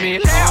 just leave me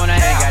alone, I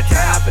ain't got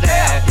time for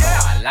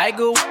that. I like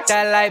good,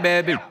 I like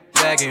baby,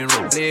 back and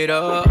roll it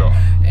up.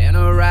 And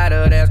a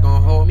rider that's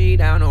gon' hold me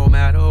down no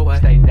matter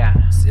what.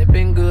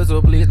 Sipping good,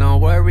 so please don't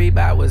worry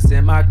about what's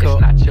in my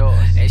cup.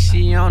 And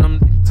she on them,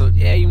 so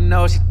yeah, you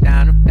know she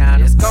down.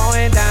 It's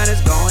going down,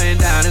 it's going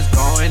down, it's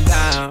going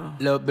down.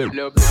 Little bit. I'm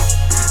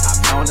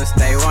known to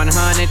stay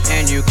 100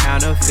 and you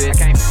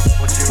counterfeit. And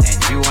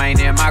you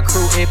ain't in my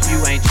crew if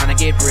you ain't tryna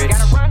get rich.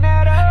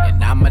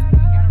 And I'm a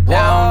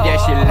down, yeah,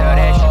 she love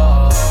that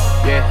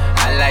shit. Yeah,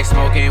 I like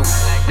smoking,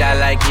 I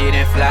like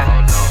getting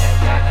fly.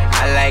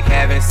 I like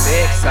having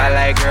sex, I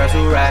like girls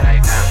who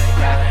ride.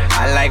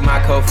 I like my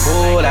cup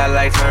full, I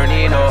like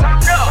turning up.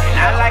 And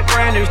I like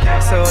brand new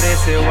shit, so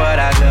this is what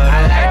I love.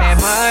 I like that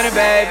money,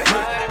 baby,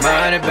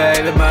 money,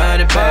 baby,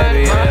 money,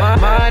 baby, yeah.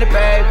 Money,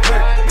 baby,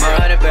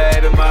 money,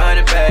 baby,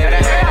 money, baby,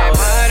 yeah.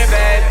 Money,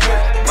 baby,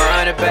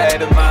 money,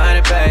 baby,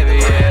 money,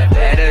 baby, yeah.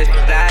 That is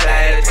what I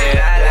like,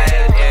 yeah, I like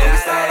it, yeah. We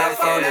start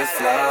off on the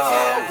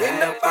floor, end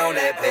up on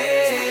that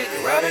bed,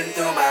 rubbing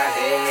through my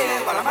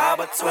head while I'm out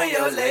between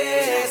your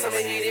legs.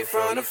 I'ma hit it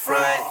from the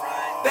front,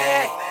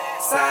 back,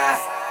 side.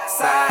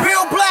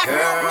 Real black, girl,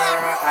 real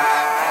black.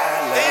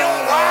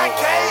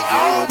 L-Y-K,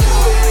 oh.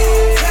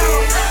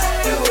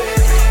 Do it.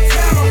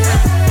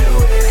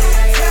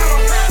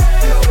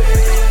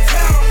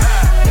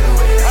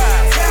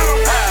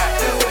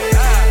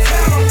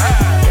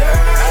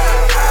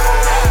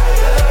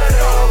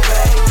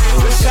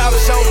 Shout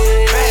so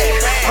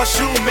bad, her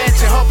shoe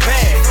matching her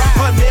bag,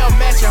 her nail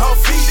matching her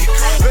feet.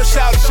 Little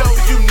shout so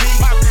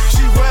unique,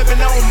 she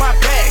rubbing on my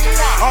back,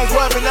 I'm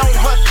rubbing on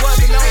her,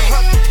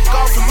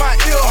 off of my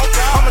ear.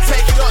 I'ma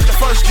take it up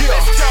first gear.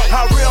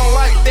 I really don't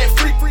like that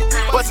freak,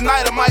 but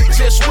tonight I might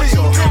just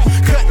will.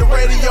 Cut the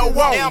radio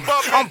on,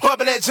 I'm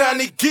bumping that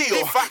Johnny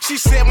Gill. She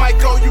said,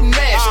 Michael, you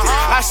nasty.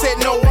 I said,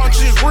 no, I'm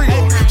just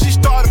real. She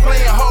started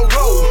playing her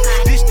role.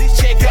 This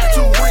chick got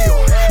too real.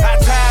 I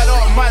tied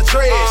up my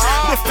dreads,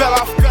 it fell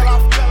off.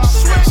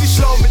 She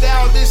slowed me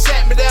down, then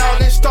sat me down,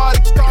 then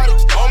started.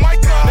 Oh my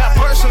God. Now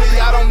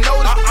personally, I don't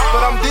notice,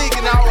 but I'm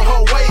digging all of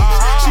her ways.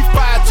 She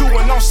 5'2"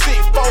 and I'm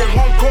 6'4",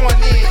 I'm going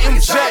in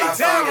MJ.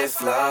 Down it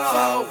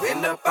slow,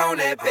 end up on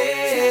that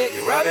bed.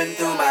 You're rubbing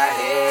through my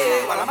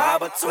head while I'm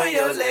out between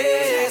your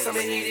legs. I'ma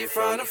hit it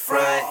from the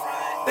front,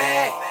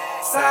 back,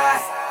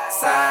 side,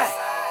 side.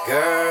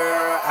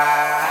 Girl,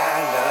 I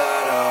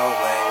love the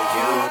way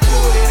you do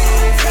it.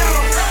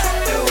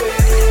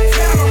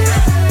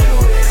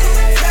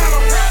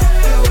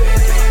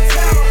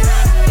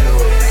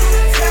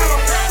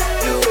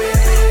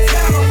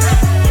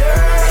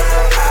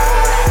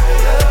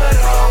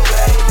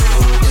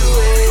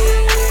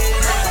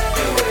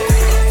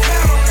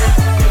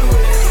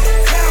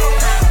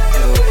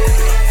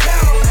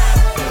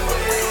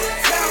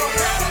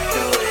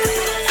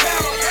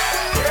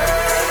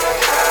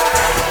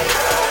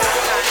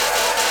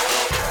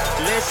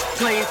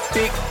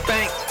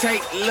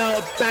 Take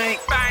love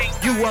bank.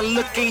 You are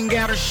looking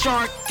at a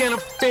shark in a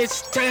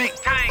fish tank.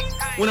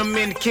 When I'm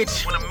in the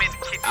kitchen,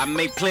 I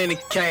make plenty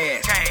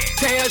cash.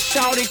 Tell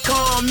Shawty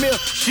come here,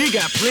 she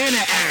got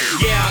plenty ass.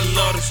 Yeah, I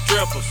love them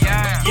strippers.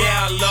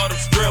 Yeah, I love them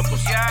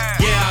strippers.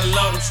 Yeah, I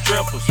love them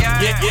strippers.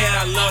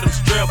 Yeah, I love them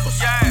strippers.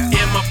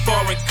 In my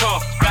foreign car,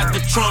 got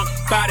the trunk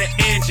by the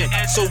engine.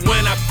 So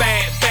when I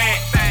back,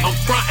 I'm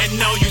frontin'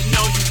 on you,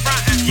 know you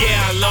frontin'.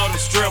 Yeah, I love them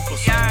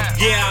strippers.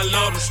 Yeah, I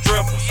love them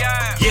strippers.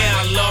 Yeah,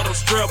 I love them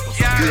strippers.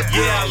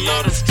 Yeah, I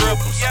love them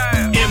strippers.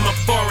 In my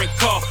foreign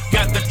car,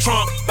 got the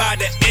trunk by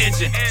the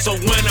engine. So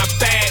when I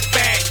back,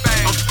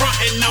 I'm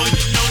frontin' on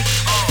you, know you.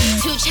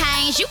 2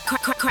 Chainz, you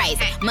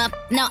crazy.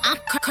 No, I'm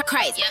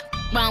crazy.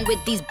 Wrong with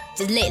these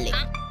bitches lately.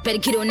 Better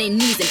get on their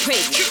knees and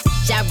praise me.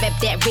 Y'all rep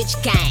that rich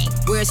gang.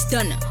 Where's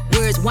Stunner?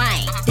 Where's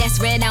Wayne? That's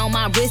red on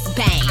my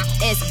wristband.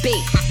 SB,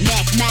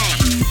 Mac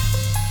Main.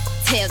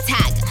 Tail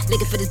Tiger,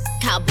 looking for this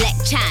called Black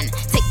China.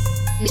 Take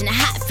in a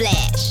hot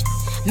flash.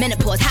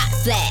 Menopause hot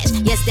flash.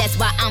 Yes, that's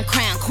why I'm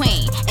crown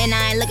queen. And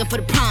I ain't looking for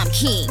the prom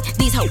king.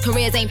 These whole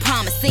careers ain't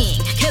promising.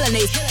 Killing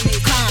these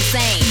crime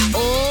scene.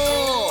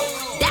 Oh,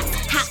 that's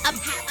how I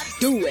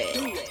do it.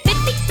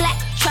 50 black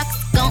trucks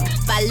gon'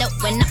 follow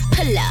when I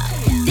pull up.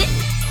 Dip,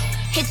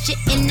 hit you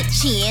in the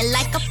chin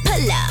like a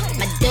pull-up.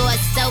 My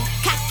door's so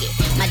cocky,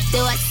 my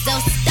door's so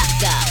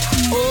stuck up.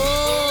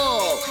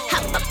 Oh,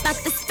 hop about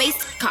the space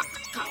car.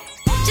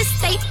 Just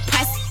stay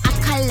pressed, I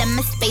call him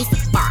a space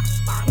bar.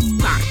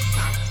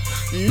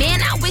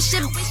 Man, I wish I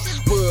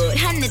would.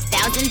 $100,000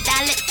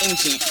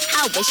 engine.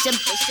 I wish I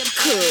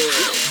could.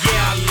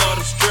 Yeah, I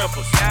love them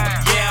strippers.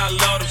 Yeah, I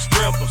love them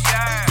strippers.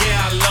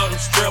 Yeah, I love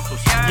them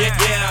strippers. Yeah,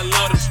 I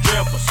love them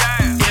strippers.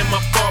 In my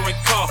foreign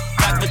car,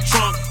 got the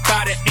trunk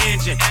by the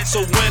engine.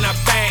 So when I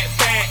back,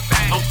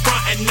 I'm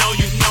frontin' on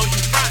you, know you.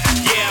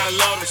 Yeah, I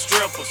love them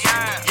strippers.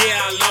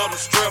 Yeah, I love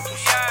them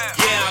strippers.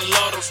 Yeah, I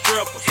love them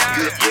strippers.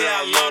 Yeah,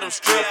 I love them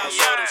strippers.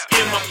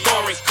 In my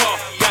foreign car,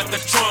 got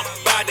the trunk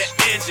by the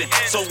engine.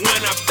 So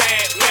when I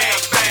back,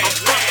 I'm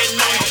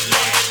frontin' on you.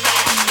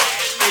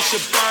 It's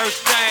your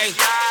birthday.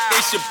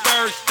 It's your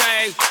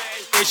birthday.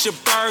 It's your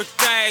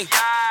birthday.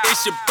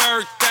 It's your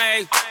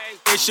birthday.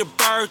 It's your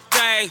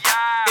birthday.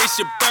 It's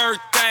your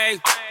birthday.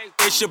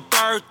 It's your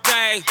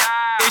birthday.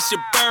 It's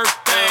your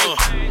birthday.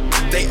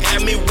 They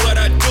ask me what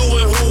I do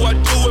and who I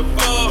do it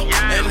for,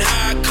 and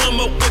how I come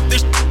up with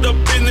this shit up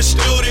in the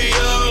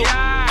studio.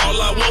 All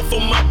I want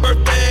for my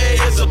birthday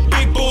is a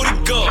big booty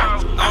girl.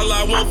 All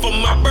I want for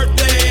my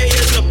birthday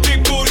is a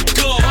big booty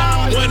girl.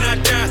 When I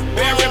die,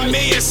 bury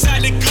me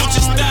inside the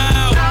Gucci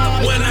style.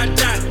 When I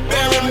die,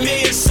 bury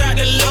me inside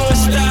the Louis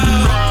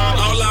style.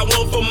 All I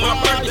want for my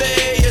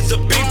birthday is a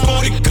big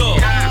booty girl.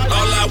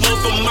 All I want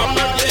for my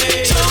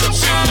birthday is a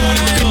big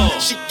booty girl.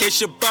 It's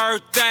your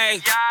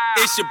birthday.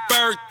 It's your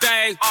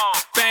birthday.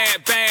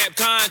 Bad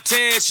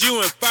contest.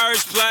 You in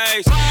first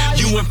place.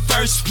 You in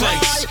first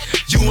place.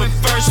 You in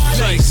first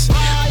place.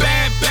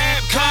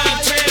 Bad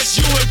contest.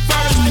 You in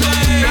first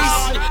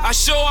place. I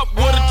show up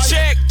with a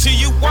check to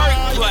your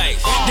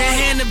workplace. Then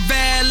hand the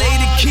valet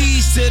the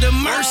keys to the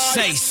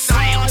Mercedes.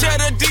 Tell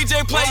the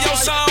DJ play your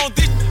song.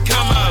 This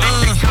come on.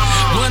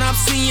 When I'm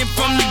seeing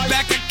from the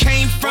back, I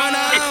can't front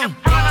of.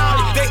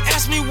 They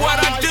ask me what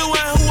I do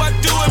and who I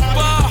do it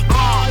for.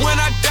 When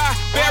I die,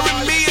 bury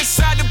me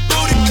inside the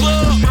booty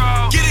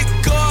club. Get it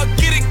good,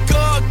 get it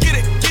good, get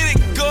it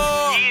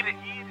good.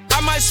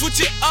 I might switch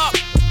it up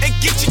and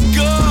get you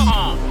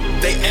good.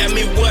 They ask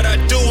me what I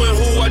do and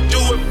who I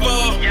do it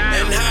for,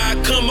 and how I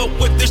come up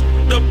with this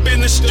shit up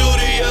in the studio.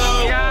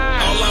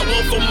 All I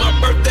want for my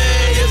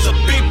birthday is a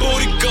big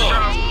booty girl.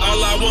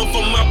 All I want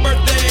for my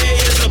birthday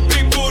is a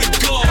big booty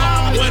girl.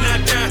 When I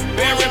die,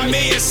 bury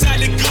me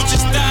inside the Gucci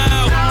style.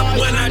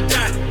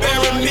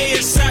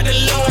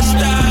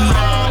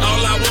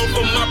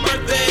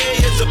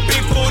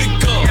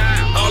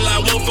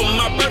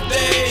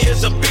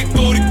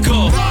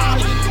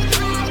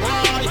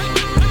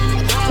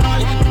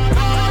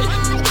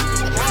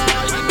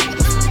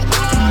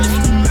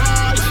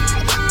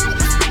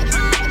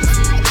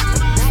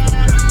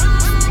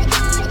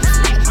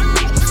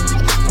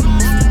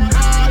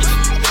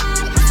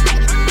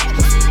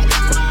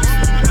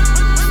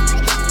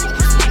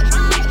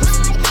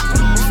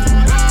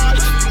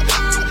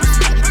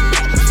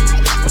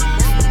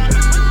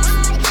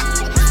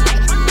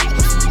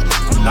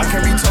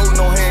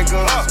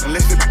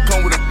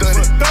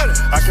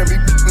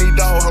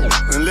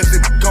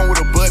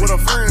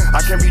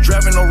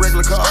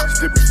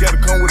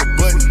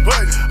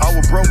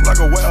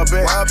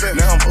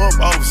 Now I'm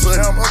up all of a sudden.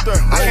 Now I'm up there.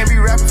 I can't be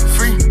rapping for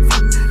free.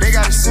 They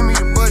gotta send me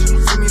the budget.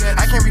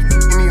 I can't be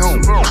f***ing these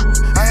hoes.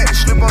 I had to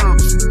slip on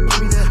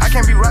the. I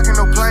can't be rocking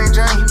no plain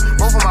Jane.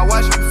 Both of my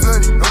watches be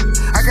flooded.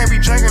 I can't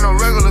be drinking no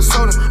regular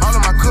soda. All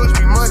of my cups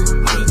be muddy.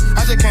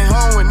 I just came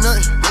home with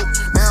nothing.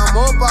 Now I'm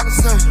up all of a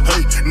sudden.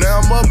 Hey,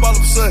 now I'm up all of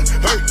a sudden.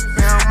 Hey,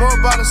 now I'm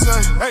up all of a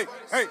sudden. Hey,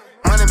 hey.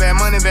 Money bag,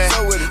 money bag.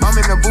 I'm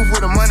in the booth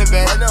with a money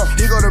bag.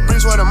 He go to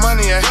Bridge where the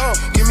money at.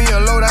 Give me a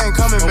load, I ain't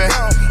coming back.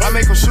 I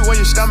make him shoot where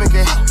your stomach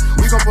at.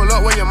 We gon' pull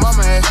up where your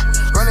mama at.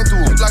 Running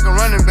through it like a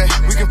running back.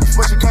 We can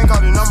but you can't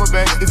call the number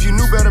back. If you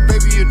knew better,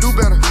 baby, you do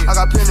better. I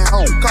got plenty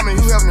home. Coming,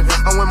 you having it.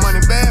 I went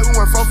money bad, we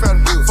went 4 fatter.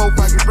 4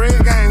 pocket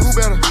bread, gang, who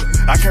better?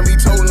 I can't be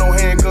told no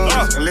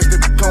handguns unless they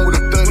come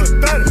with a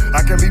 30.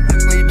 I can't be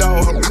these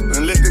dog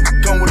unless they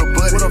come with a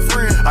buddy.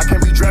 I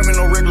can't be driving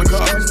no regular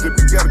cars. They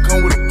gotta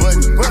come with a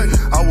button.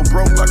 I was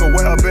broke like a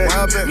wild bag.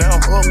 Now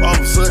I'm up all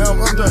of a sudden.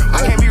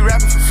 I can't be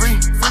rapping for free.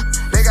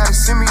 They gotta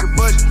send me the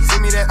budget.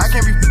 Send me that. I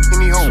can't be f***ing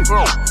these hoes.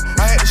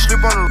 I had to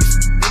slip on the.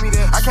 Give me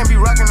that. I can't be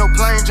rocking no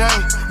plain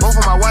Jane. Both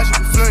of my watches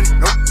be flooded.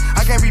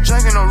 I can't be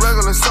drinking no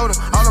regular soda.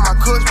 All of my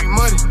cups be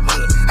muddy.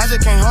 I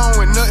just came home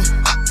with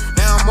nothing.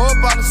 Now I'm up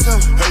all of a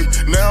sudden. Hey,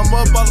 now I'm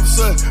up all of a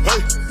sudden.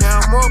 Hey,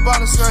 now I'm up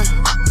all of a sudden.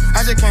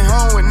 I just came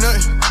home with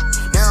nothing.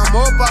 Now I'm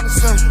up all of a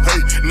sudden.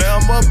 Hey, now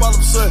I'm up all of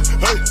a sudden.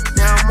 Hey,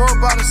 now I'm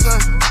up all of a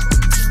sudden.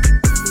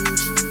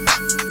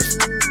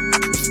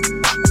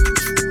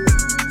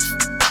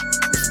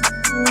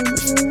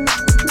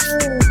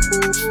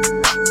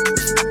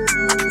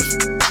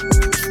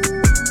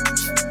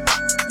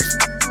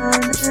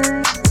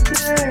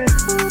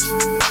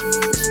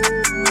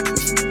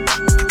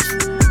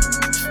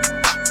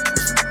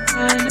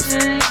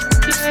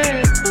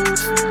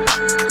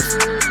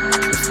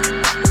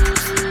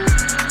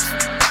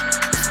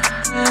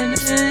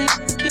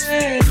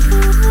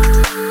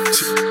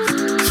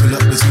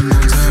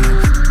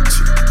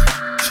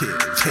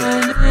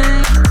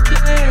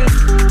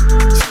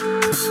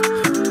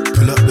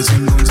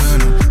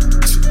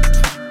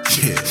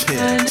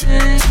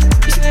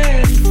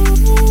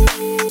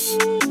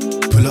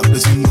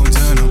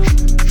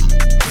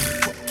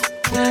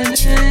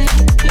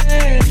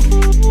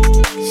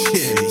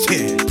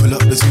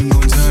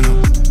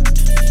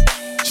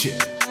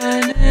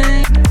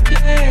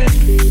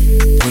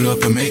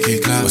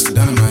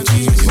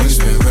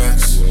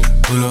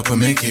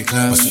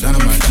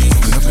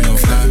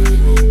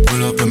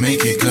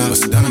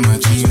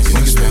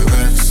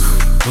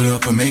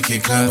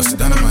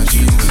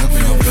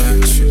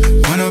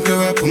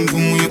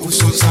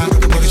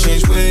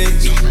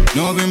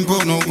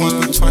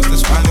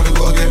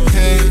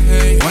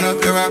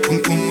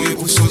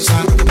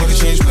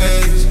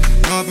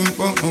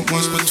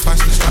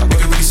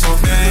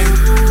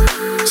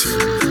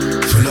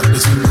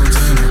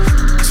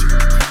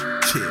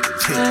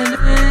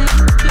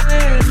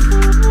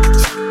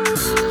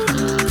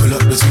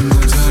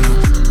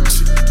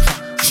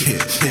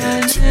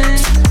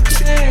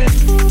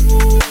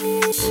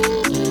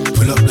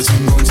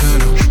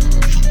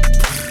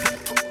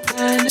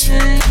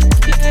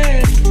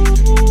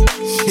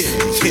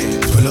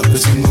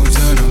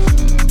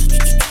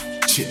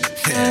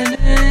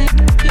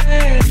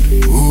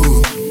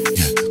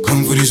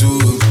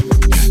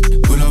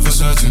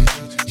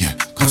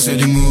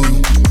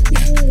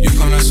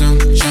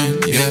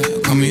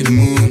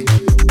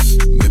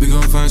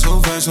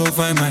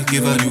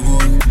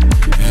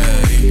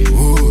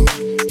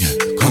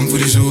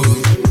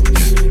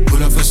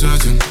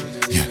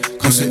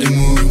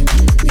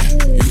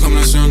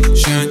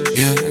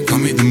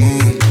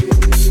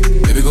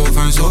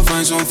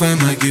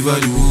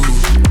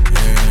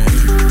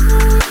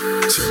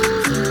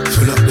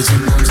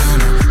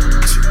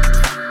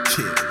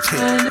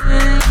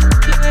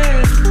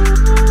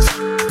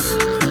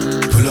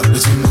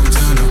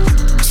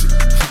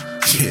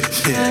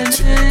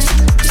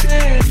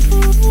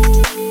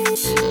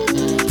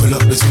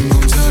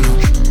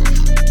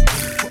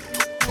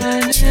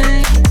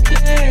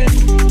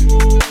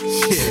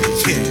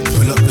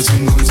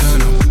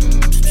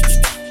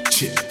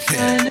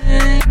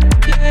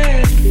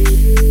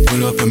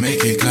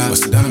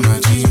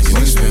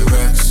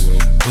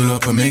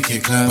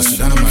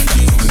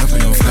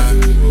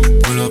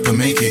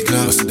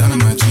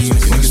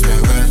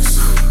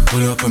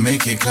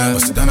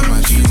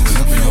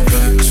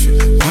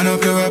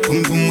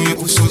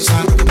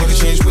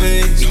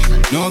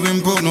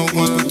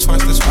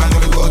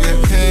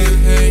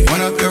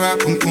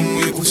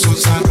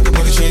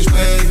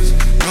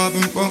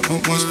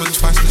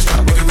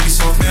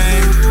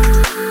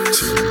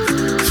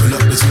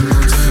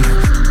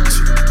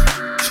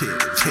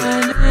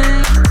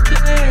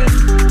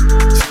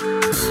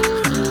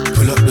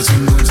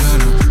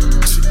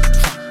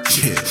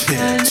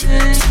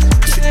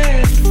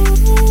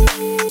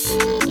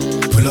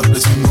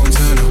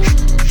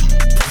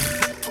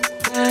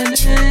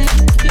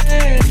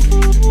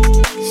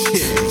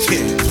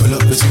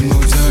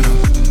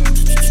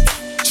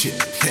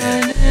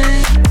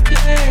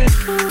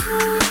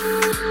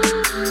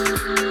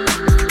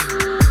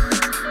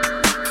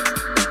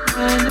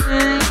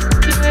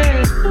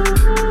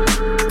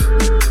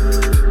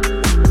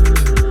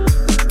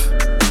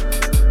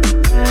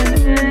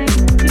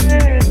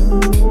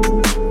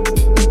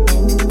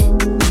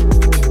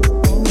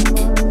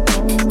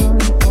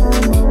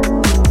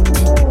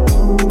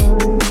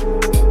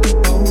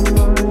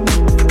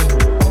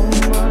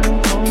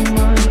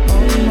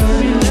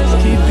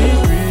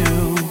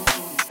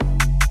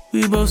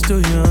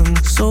 still young,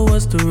 so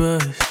what's the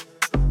rush?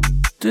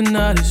 The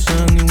night is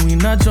young and we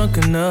not drunk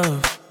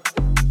enough.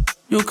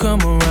 You'll come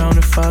around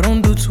if I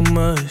don't do too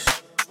much.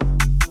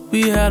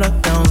 We had our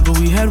downs, but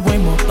we had way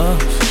more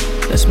ups.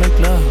 Let's make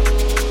love.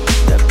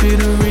 That be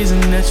the reason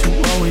that you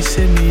always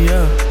hit me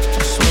up.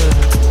 I swear,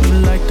 you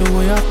like the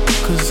way I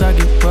f***, cause I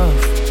get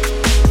rough.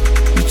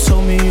 You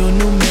told me your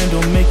new man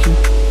don't make you.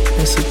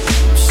 That's a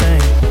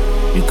shame.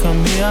 You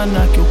come here, I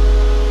knock you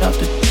out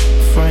the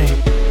frame.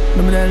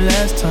 Remember that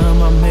last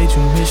time I made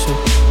you miss your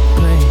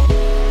plane?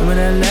 Remember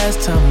that last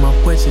time I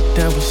wet you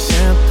down with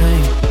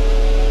champagne?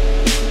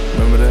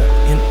 Remember that?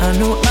 And I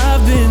know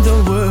I've been the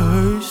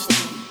worst,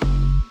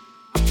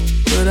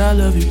 but I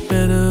love you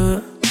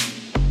better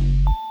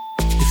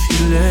if you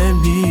let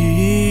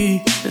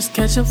me. Let's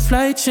catch a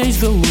flight, change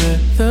the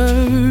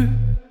weather,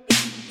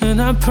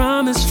 and I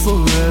promise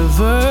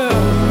forever.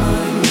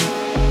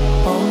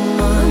 Oh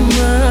my,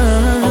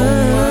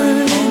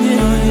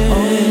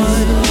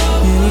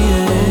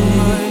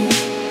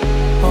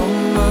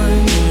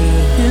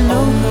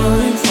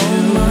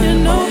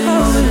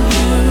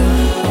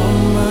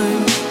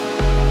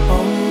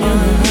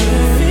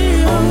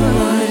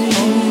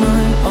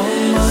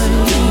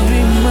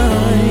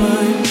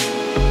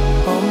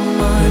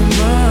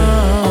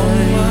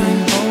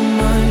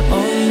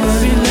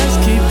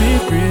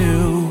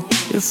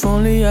 if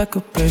only I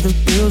could pay the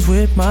bills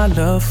with my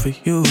love for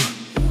you,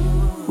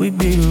 we'd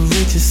be the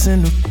richest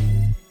in the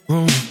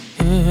room.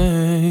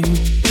 Yeah.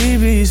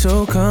 We'd be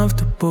so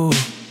comfortable.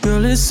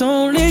 Girl, it's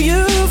only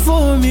you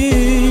for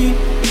me.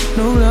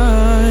 No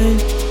lie,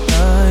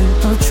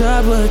 I'll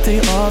try, but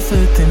they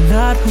offered they're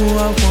not who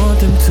I want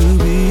them to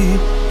be.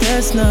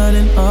 That's not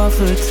an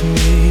offer to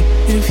me.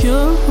 If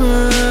you're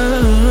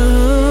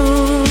around,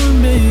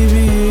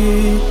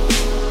 baby,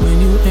 when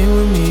you ain't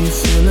with me, you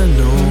feel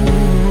alone.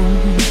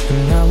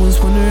 And I was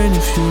wondering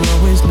if you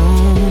always know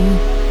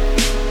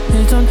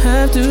it don't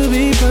have to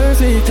be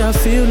perfect. I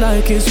feel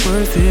like it's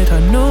worth it. I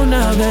know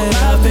now that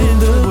I've been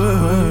the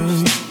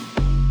worst,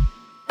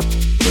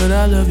 but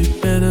I love you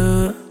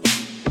better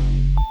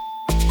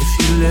if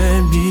you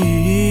let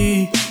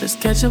me. Let's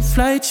catch a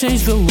flight,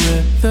 change the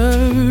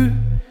weather,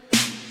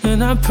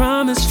 and I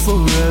promise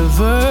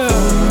forever.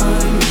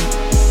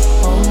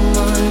 Oh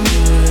mine,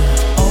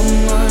 yeah. Oh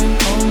mine,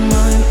 oh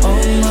mine, oh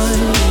mine,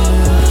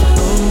 yeah.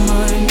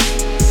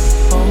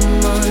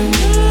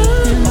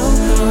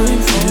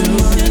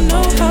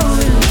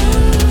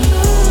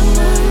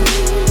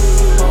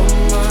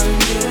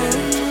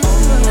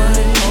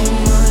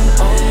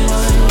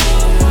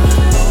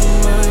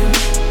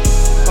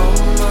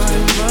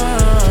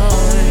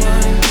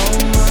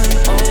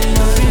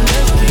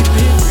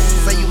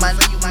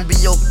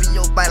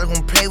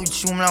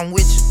 When I'm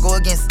with you, go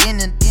against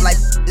any like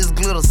this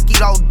glitter,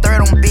 skeet all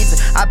dirt on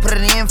bitches. I put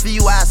it in for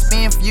you, I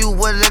spin for you,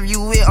 whatever you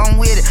with, I'm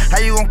with it.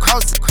 How you gon'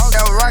 coast it?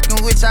 That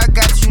rockin' with you, I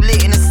got you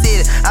lit in the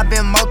city. I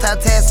been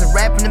multitasking,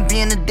 rapping and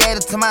being the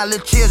daddy to my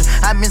little children.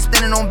 I been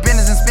spending on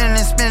business and spending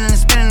and spending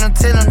and spending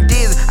until I'm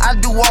dizzy. I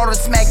do all the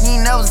smack, you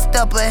ain't never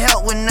step or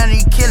help with none of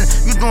you killing.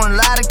 You doing a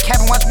lot of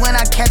capping, watch when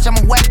I catch,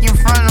 I'ma whack you in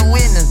front of the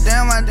witness.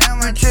 Damn, I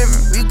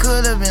trippin', we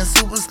could've been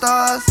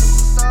superstars.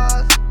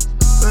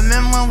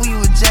 Remember when we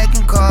were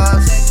jacking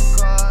cars?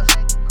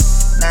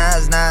 Now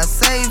it's not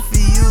safe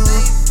for you.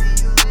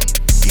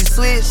 You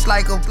switch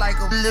like a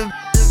little.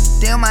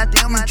 Damn, I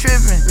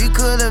trippin'. We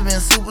could've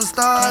been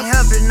superstars. Can't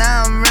help it,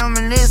 now I'm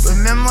reminiscing.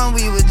 Remember when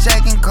we were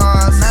jacking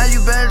cars? Now you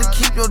better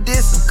keep your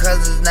distance,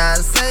 cause it's not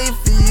safe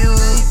for you.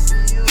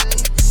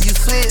 You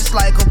switch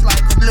like a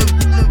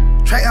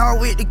little. Track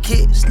hard with the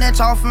kid, snatch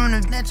off from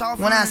the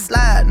when I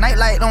slide,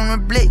 nightlight on the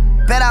blick.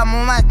 Bet I'm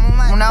on my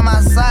when I'm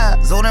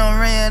outside. So them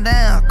ran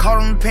down,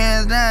 caught them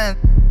pants down.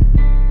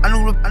 I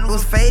knew it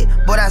was fake,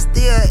 but I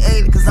still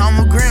ate it, cause I'm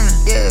a criminal.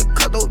 Yeah,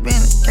 cut those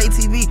business,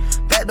 KTV,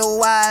 back door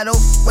wide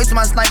open. Wait till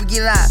my sniper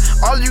get out.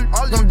 All you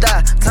gon'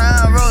 die,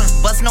 time rolling.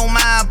 Bustin' on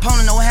my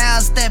opponent, no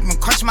how I'm stepping.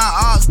 Crush my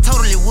arms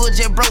totally, wood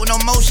jet broke, no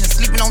motion.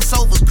 Sleeping on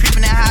sofas,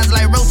 creeping in highs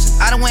like roaches.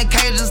 I done went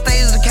cages,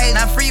 stages of cage.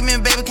 Now free me,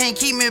 baby, can't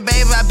keep me,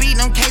 baby. I beat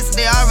them cases,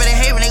 they already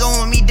hate me. They gon'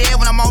 want me dead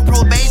when I'm on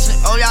probation.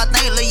 Oh, y'all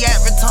think Lil Yak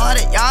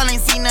retarded? Y'all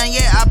ain't seen nothing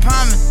yet, I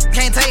promise.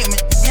 Can't take me,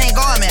 can't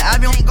guard me. I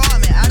be on guard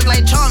me. I be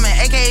like Charmin,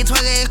 aka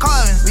 28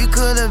 Carvin. We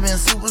could've been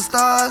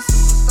superstars.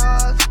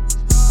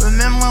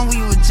 Remember when we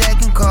were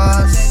jacking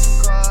cars?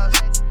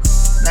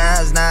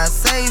 Now it's not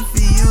safe for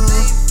you.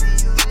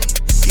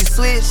 You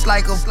switch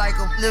like a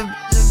little.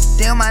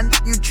 Damn,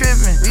 you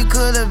trippin'. We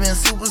could've been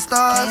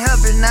superstars. Can't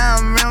help it, now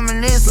I'm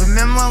reminiscing.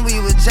 Remember when we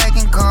were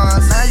jacking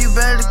cars? Now you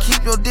better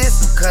keep your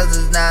distance, cause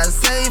it's not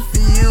safe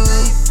for you.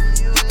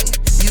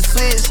 You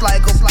switch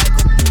like a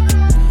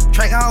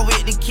track hard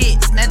with the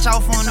kid, snatch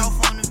off on the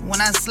when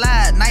I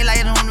slide,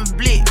 nightlight on the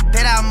blick.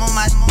 Bet I'm on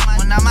my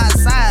when I'm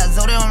outside,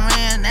 so they don't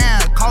ran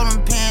down, call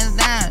them pants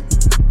down.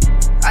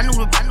 I knew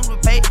the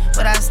pay,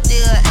 but I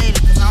still ate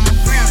it, cause I'm a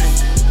criminal.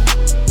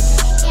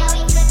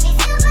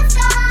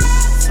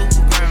 Super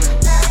criminal.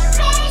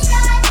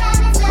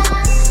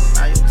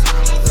 Now your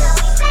time is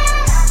up.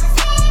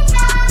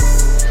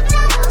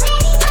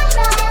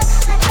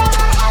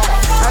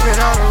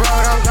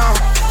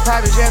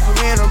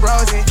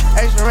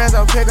 Extra rands,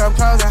 I'll pick up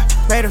clothes. I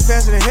made a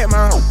fence to hit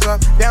my up.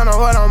 Down on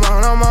what I'm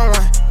on one.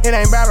 It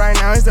ain't bad right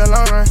now, it's the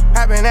long run.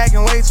 I been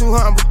acting way too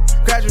humble.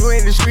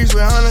 Graduated the streets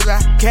with hunters.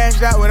 I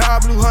cashed out with all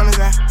blue hunters.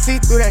 I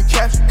see through that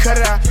caption, cut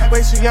it out.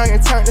 Way too young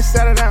and turned to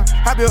settle down.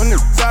 I built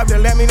niggas up to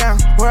let me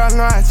down. Where I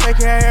know I take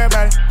care of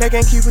everybody. They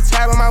can't keep a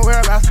tab on my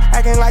whereabouts.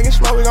 Acting like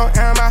it's smoke, we gon'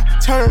 air them out.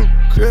 Turn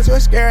crib to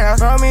a scary house.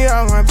 Roll me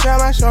up one,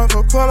 tell my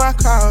chauffeur, pull my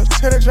car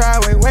to the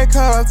driveway. Wake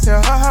her up, tell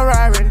her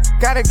ride ready.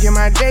 Gotta get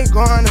my day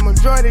going. The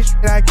majority of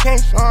shit I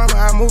can't show them.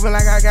 I'm moving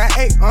like I got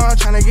 8 on.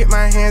 Tryna get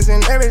my hands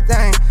in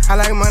everything. I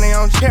like money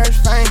on cherish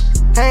fame.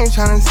 I ain't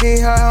tryna see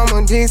her, I'm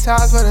on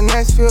detox for the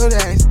next few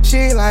days.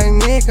 She like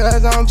me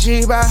cause I'm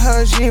G by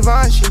her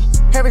Givenchy.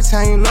 Every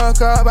time you look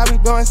up, I be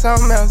doing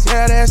something else,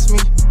 yeah that's me.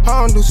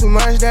 I don't do too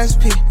much, that's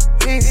P.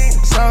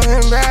 So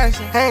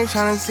embarrassing. I ain't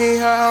tryna see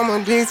her, I'm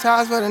on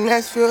detox for the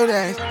next few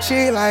days.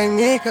 She like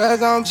me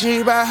cause I'm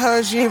G by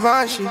her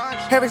Givenchy.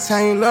 Every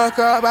time you look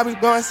up, I be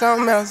doing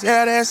something else,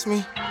 yeah that's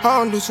me. I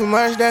don't do too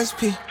much, that's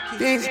P.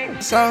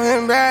 So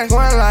embarrassed.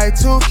 1 like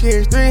 2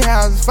 kids, 3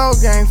 houses, 4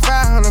 games,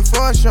 500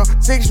 for a show,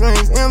 6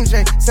 rings,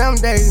 MJ, 7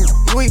 days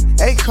a week,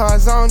 8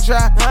 cars on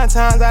drive. 9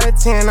 times out of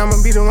 10,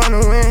 I'ma be the one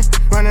to win.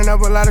 Running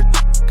up a lot of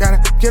gotta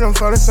get them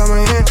for the summer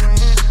in.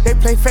 They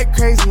play fake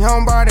crazy,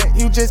 don't bar that.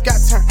 You just got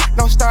turned,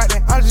 don't start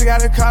that. I just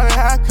gotta call it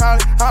how I call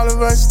it. All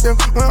of us still,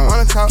 we don't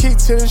wanna talk. Key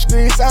to the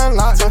streets,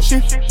 unlocked. So she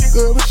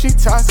good, but she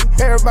tossing.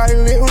 Everybody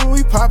lit when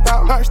we pop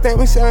out. March think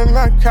we selling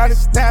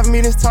narcotics. Staff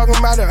meetings talking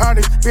about the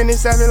artist.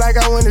 Business savvy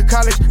like I went to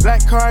college.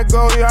 Black card,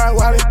 gold yard,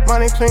 wallet.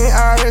 Money clean,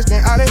 IRS,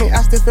 then audit me.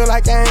 I still feel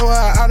like I ain't where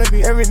I oughta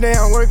be. Every day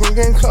I'm working,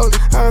 getting closer.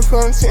 I'm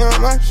putting 10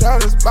 on my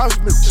shoulders. Boss,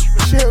 but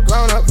she a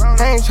grown up.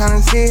 I ain't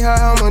tryna see her,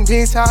 I'm on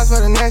detox for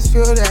the next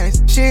few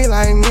days. She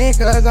like me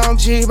cause I'm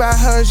G by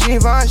her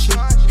Givenchy.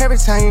 Every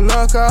time you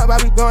look up,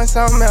 I be doing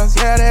something else,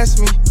 yeah that's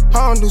me.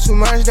 I don't do too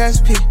much,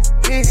 that's P.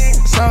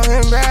 So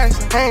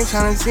embarrassing. I ain't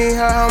tryna see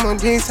her, I'm on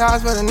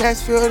detox for the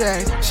next few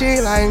days. She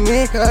like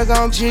me cause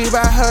I'm G by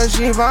her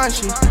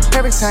Givenchy.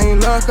 Every time you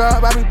look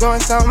up, I be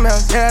doing something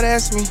else, yeah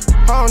that's me.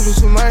 I don't do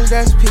too much,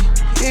 that's P.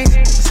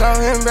 So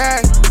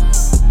embarrassing.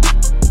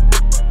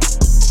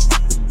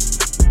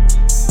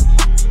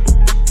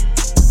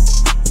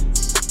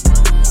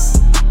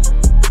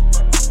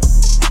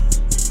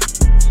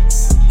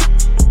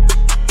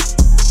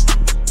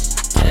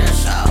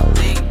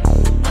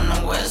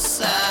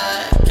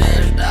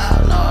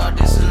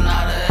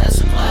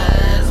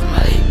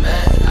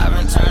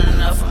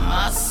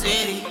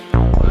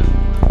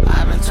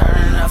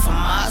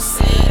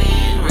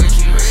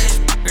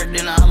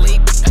 Then I leave,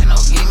 ain't no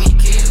give me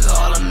kids,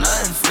 all or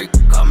nothing. Freak,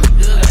 call me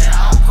good,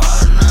 I don't call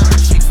her none.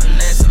 She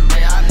finessing,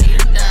 babe, I need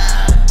a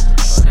dime.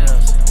 What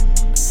else?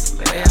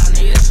 Babe, I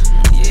need it,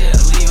 yeah.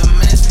 Leave a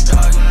message,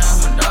 dog, you know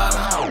my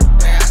dog.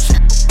 Babe, I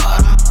check all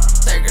them,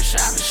 take her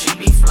shopping, she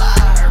be fly.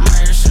 Her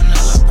Mary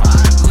Chanel,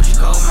 Prada, Gucci,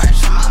 Gold,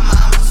 matching my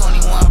mama.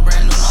 21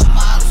 brand new, no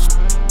models.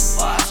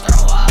 Before I start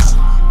wild,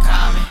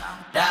 calm me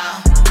down.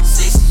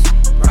 60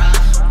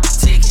 round,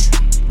 ticket,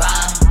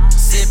 bomb,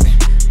 sipping,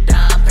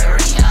 down,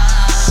 Perignon.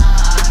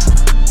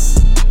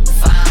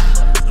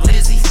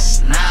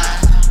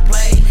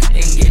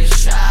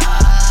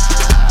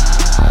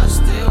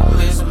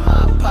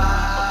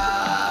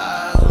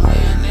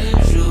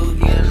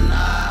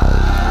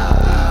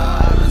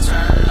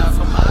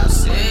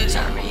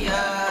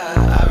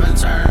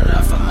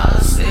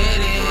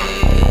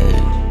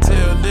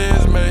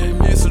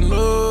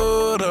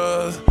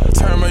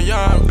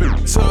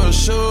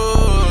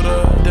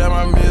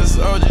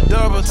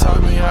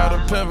 Taught me how to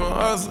pimp and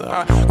hustle.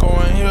 I go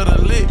and hear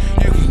the lick,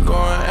 you can go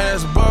and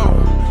ask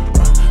Bubba.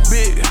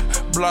 Big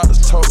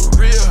blocks, total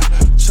real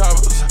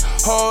choppers.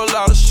 Whole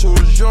lot of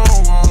shooters, you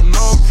don't want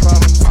no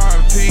problem.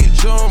 R.P.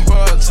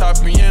 Jumbo, top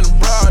me in the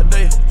broad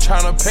day.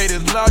 Tryna pay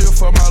this lawyer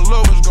for my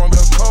love, it's gonna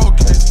be a cold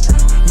case.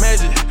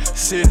 Magic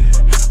City,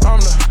 I'm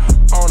the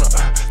owner.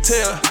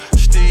 Tell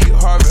Steve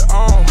Harvey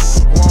on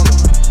wanna.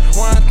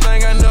 One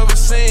thing I never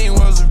seen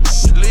was a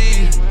bitch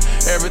leave.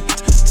 Every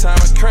time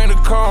I crank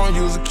the car and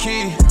use a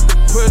key.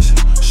 Push,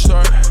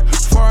 start,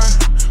 far,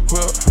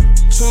 whip,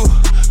 2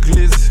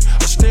 glizzy,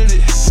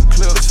 extended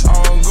clips.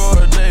 On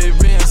guard, they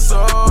being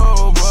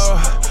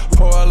sober.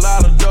 Pour a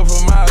lot of dope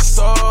in my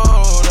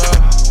soda.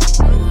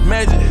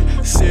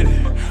 Magic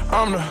City,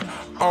 I'm the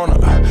owner.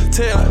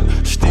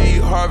 Tell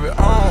Steve Harvey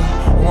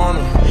on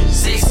wanna.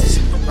 60s,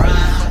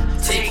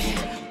 round, ticket,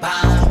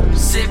 bomb,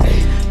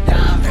 sipping,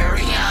 down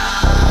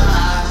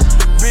Perignon.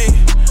 Big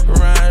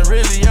Ryan,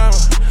 really I'm a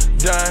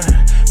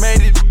dime.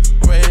 Made it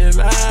way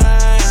line.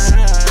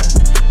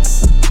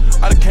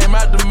 I done came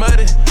out the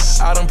muddy.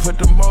 I done put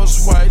the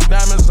most white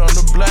diamonds on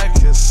the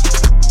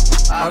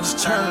blackest. I'm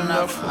just turning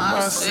up for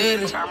my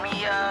city.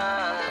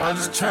 I'm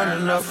just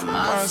turning up for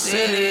my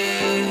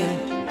city.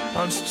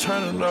 I'm just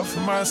turning up for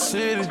my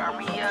city.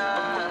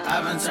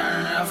 I've been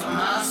turning up for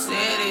my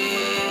city.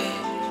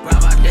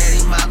 Brought my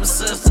daddy, mama,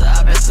 sister.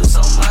 I've been through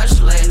so much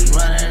lately.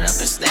 Running up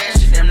and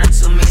stashing them, not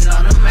 2 million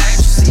on the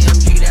mattress.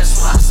 CMG,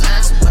 that's why I'm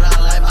sassy, but I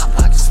like my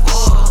pockets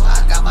full.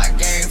 I got my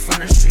game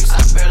from the streets,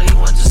 I barely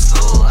went to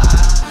school.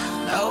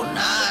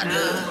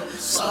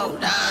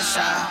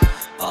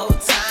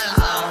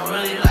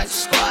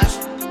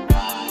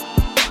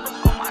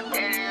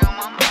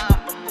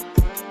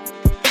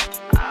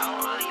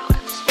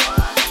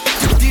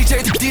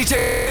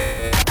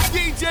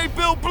 DJ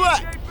Bill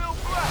Black.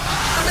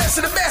 The best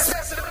of the best.